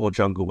the Blackboard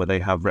Jungle, where they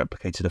have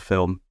replicated a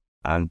film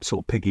and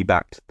sort of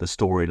piggybacked the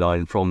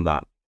storyline from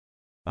that.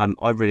 And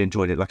I really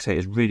enjoyed it. Like I say,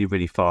 it's really,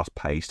 really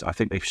fast-paced. I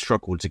think they've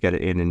struggled to get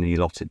it in the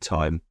allotted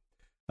time.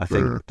 I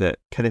think that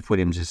Kenneth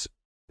Williams is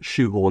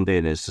shoehorned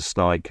in as the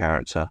snide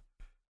character.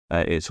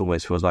 It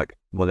almost feels like,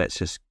 well,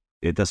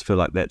 it does feel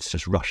like let's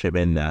just rush him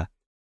in there.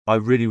 I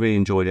really, really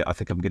enjoyed it. I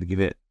think I'm going to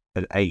give it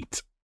an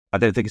 8. I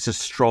don't think it's as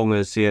strong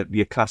as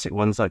your classic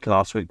ones like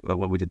last week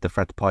when we did the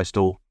Fred Pie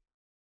Stall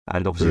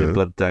and obviously the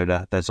Blood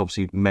Donor. There's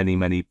obviously many,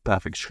 many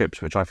perfect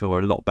scripts, which I feel are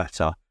a lot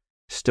better.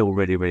 Still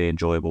really, really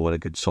enjoyable and a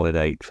good solid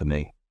 8 for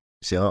me.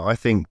 See, I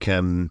think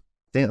I'm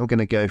going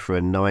to go for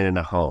a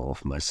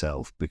 9.5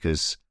 myself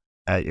because,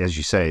 as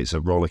you say, it's a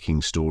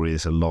rollicking story.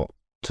 There's a lot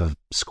to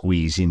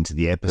squeeze into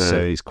the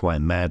episode. It's quite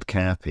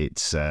madcap.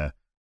 It's a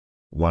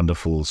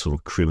wonderful sort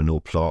of criminal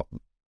plot.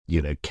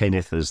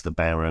 Kenneth as the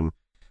Baron,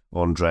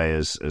 Andre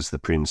as the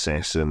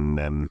princess,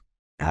 and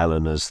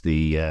Alan as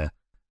the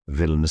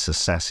villainous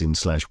assassin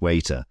 /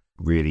 waiter.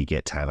 Really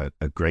get to have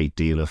a great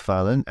deal of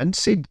fun, and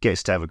Sid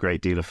gets to have a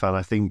great deal of fun,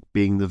 I think,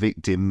 being the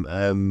victim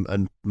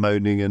and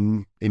moaning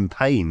and in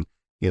pain,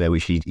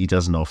 which he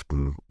doesn't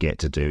often get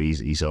to do.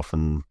 He's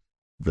often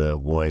the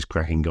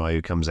wisecracking guy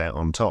who comes out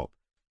on top.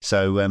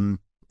 So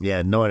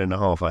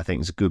 9.5 I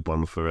think is a good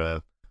one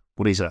for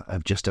what is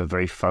just a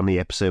very funny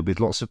episode with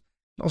lots of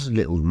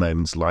little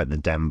moments like the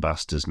Dam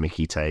Busters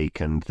Mickey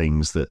take and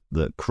things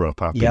that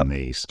crop up in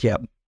these.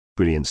 Yep.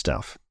 Brilliant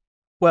stuff.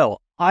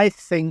 Well, I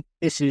think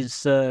this is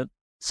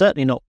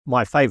certainly not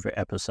my favourite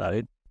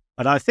episode,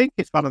 but I think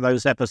it's one of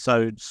those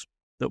episodes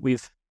that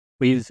we've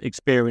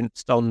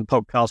experienced on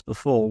podcasts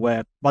before,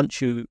 where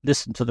once you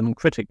listen to them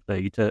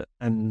critically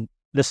and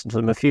listen to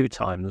them a few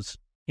times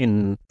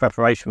in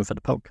preparation for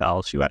the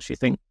podcast, you actually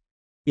think,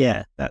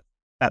 yeah,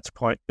 that's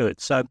quite good.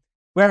 So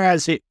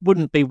whereas it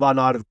wouldn't be one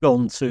I'd have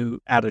gone to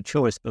out of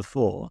choice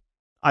before,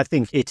 I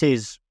think it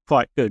is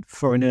quite good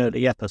for an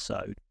early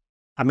episode.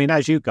 I mean,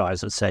 as you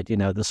guys have said,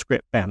 the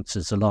script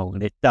bounces along,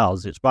 and it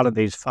does. It's one of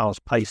these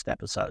fast-paced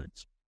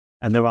episodes.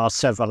 And there are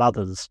several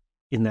others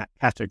in that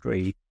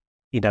category,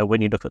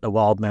 when you look at The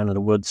Wild Man in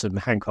the Woods and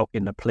Hancock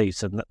in the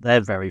Police, and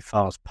they're very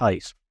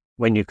fast-paced.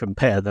 When you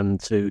compare them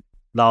to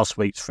last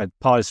week's Fred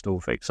Pie Stall,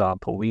 for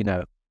example,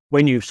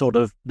 when you sort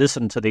of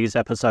listen to these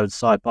episodes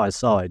side by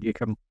side,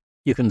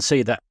 you can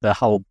see that the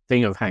whole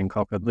thing of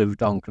Hancock had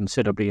moved on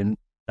considerably, and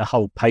the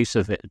whole pace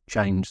of it had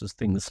changed as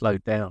things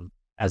slowed down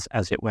as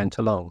it went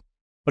along.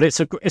 But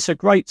it's a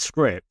great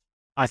script.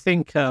 I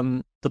think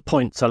the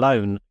points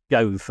alone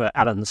go for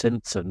Alan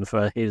Simpson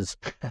for his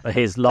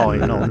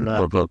line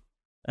on.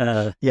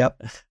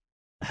 Yep.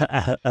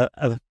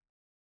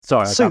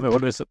 Sorry, I can't remember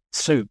what it was.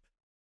 Soup.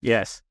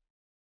 Yes.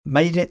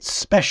 Made it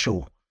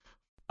special.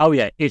 Oh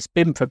yeah, it's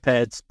been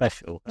prepared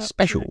special.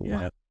 Special.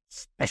 Yeah.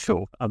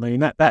 Special. I mean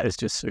that is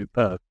just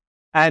superb.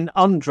 And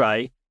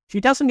Andre, she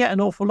doesn't get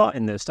an awful lot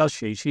in this, does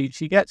she? She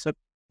gets a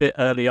bit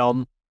early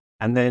on.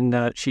 And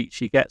then she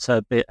gets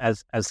her bit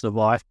as the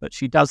wife, but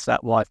she does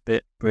that wife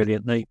bit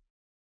brilliantly.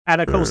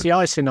 And of course, the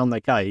icing on the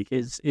cake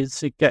is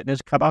getting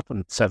his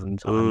comeuppance 7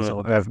 times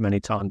or however many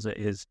times it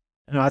is.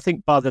 And I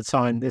think by the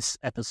time this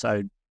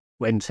episode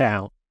went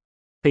out,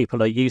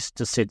 people are used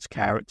to Sid's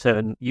character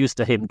and used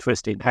to him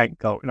twisting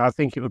Hancock, and I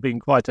think it would have been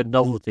quite a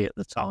novelty at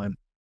the time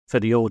for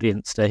the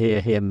audience to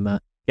hear him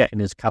getting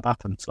his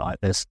comeuppance like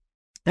this.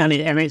 And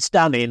it's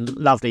done in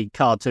lovely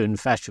cartoon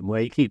fashion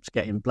where he keeps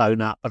getting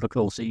blown up, but of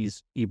course he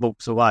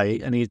walks away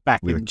and he's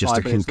back with in just a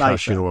 5 minutes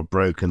concussion later. or a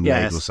broken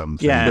leg or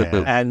something. Yeah,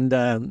 and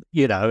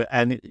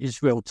and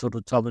it's real sort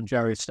of Tom and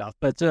Jerry stuff.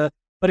 But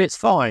it's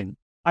fine.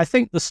 I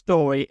think the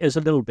story is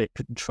a little bit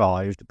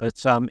contrived,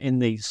 but in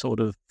these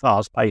sort of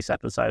fast-paced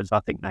episodes,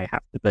 I think they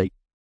have to be.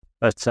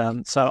 But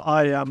so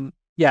I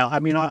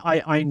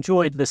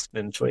enjoyed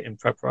listening to it in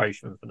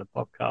preparation for the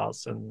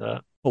podcast and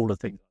all the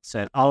things I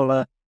said.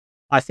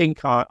 I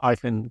think I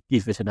can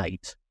give it an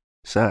 8.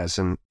 So that's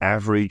an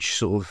average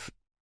sort of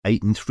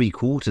 8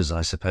 3/4,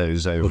 I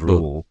suppose,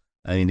 overall.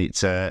 I mean,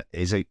 it's a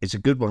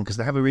good one because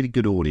they have a really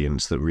good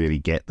audience that really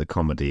get the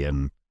comedy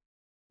and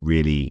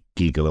really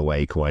giggle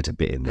away quite a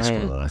bit in this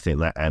one. And I think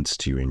that adds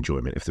to your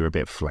enjoyment if they're a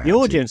bit flat. The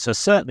audience are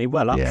certainly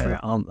well up for it,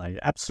 aren't they?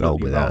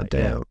 Absolutely, without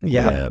doubt.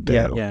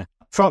 Yeah.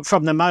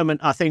 From the moment,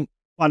 I think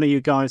one of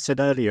you guys said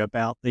earlier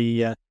about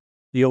the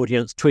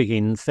audience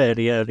twigging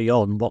fairly early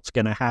on what's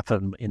going to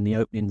happen in the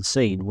opening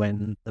scene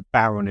when the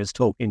Baron is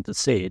talking to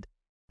Sid,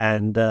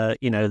 and they're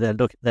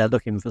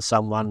looking for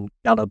someone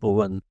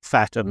gullible and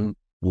fat and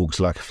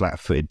walks like a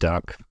flat-footed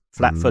duck,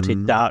 and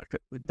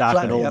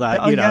all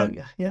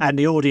that. And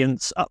the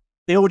audience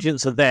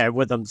are there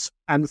with them,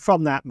 and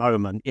from that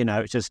moment,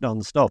 it's just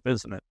non-stop,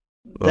 isn't it?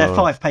 They're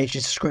 5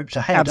 pages of script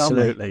ahead,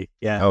 absolutely, aren't they?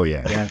 Yeah. Oh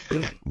yeah,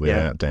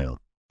 without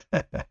doubt.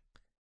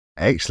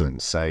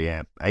 Excellent. So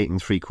 8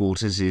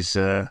 3/4 is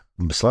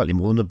slightly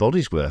more than a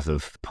body's worth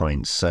of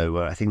pints. So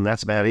I think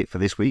that's about it for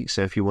this week.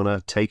 So if you want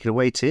to take it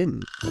away,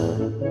 Tim.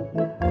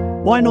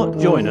 Why not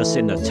join us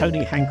in the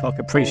Tony Hancock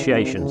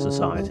Appreciation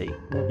Society?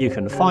 You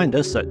can find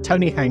us at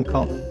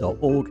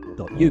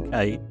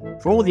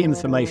tonyhancock.org.uk for all the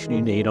information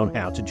you need on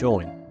how to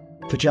join.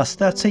 For just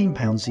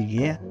 £13 a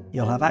year,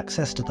 you'll have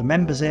access to the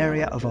members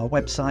area of our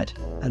website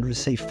and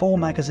receive 4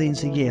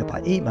 magazines a year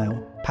by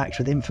email packed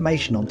with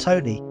information on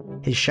Tony,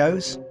 his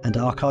shows and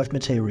archive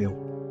material.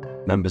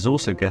 Members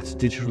also get a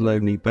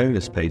digital-only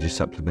bonus pages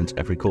supplement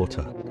every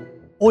quarter.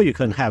 Or you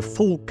can have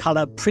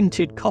full-colour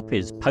printed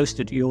copies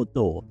posted to your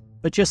door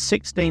for just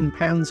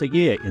 £16 a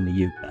year in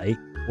the UK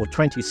or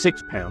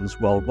 £26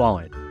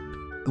 worldwide.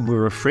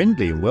 We're a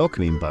friendly and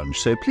welcoming bunch,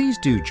 so please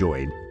do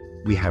join.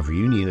 We have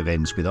reunion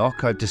events with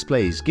archive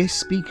displays, guest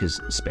speakers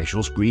and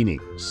special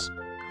screenings.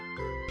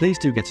 Please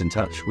do get in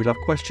touch. We'd have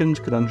questions,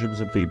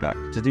 conundrums and feedback.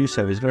 To do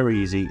so is very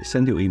easy.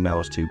 Send your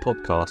emails to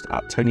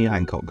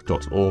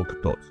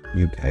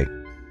podcast@tonyhancock.org.uk.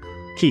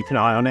 Keep an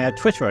eye on our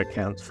Twitter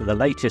accounts for the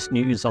latest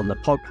news on the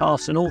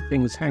podcast and all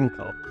things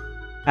Hancock.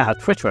 Our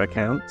Twitter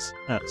accounts,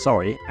 our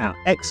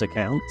X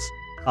accounts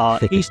are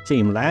East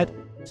Team Lad,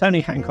 Tony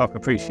Hancock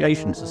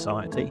Appreciation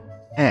Society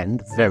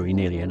and Very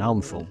Nearly an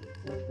Armful.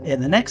 In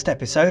the next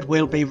episode,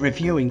 we'll be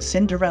reviewing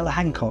Cinderella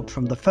Hancock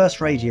from the first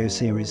radio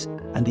series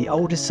and the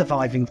oldest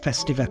surviving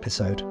festive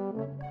episode.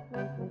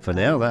 For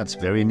now, that's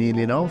Very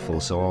Nearly an Armful,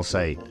 so I'll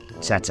say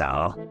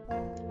ta-ta.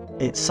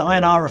 It's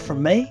sayonara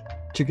from me,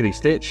 Chickadee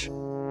Stitch,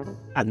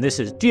 and this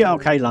is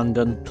GRK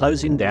London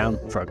closing down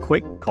for a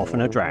quick cough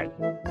and a drag.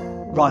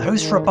 Right,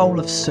 who's for a bowl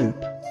of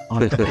soup?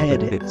 I've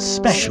prepared it.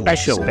 Special.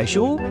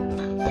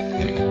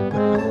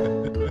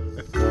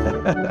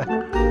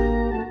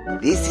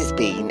 This has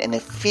been an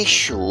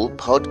official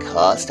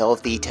podcast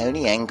of the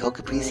Tony Hancock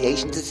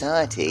Appreciation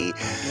Society.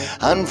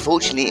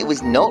 Unfortunately, it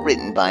was not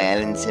written by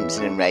Alan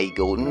Simpson and Ray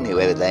Gordon,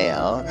 whoever they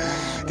are.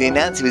 The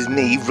announcer was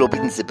me,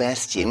 Robin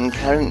Sebastian,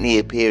 currently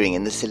appearing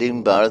in the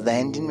saloon bar of the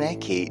Hand and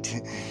Racket.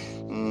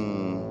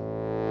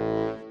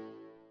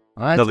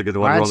 Another good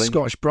one, I had Rolling.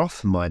 Scotch broth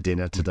for my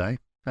dinner today.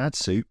 I had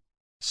soup.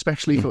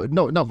 Especially for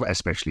not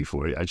especially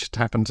for it. I just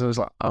happened to, I was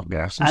like, oh,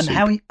 yeah, some And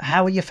soup.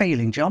 how are you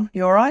feeling, John?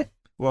 You all right?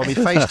 Well, my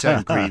face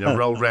turned green and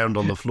rolled round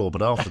on the floor,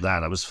 but after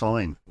that, I was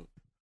fine.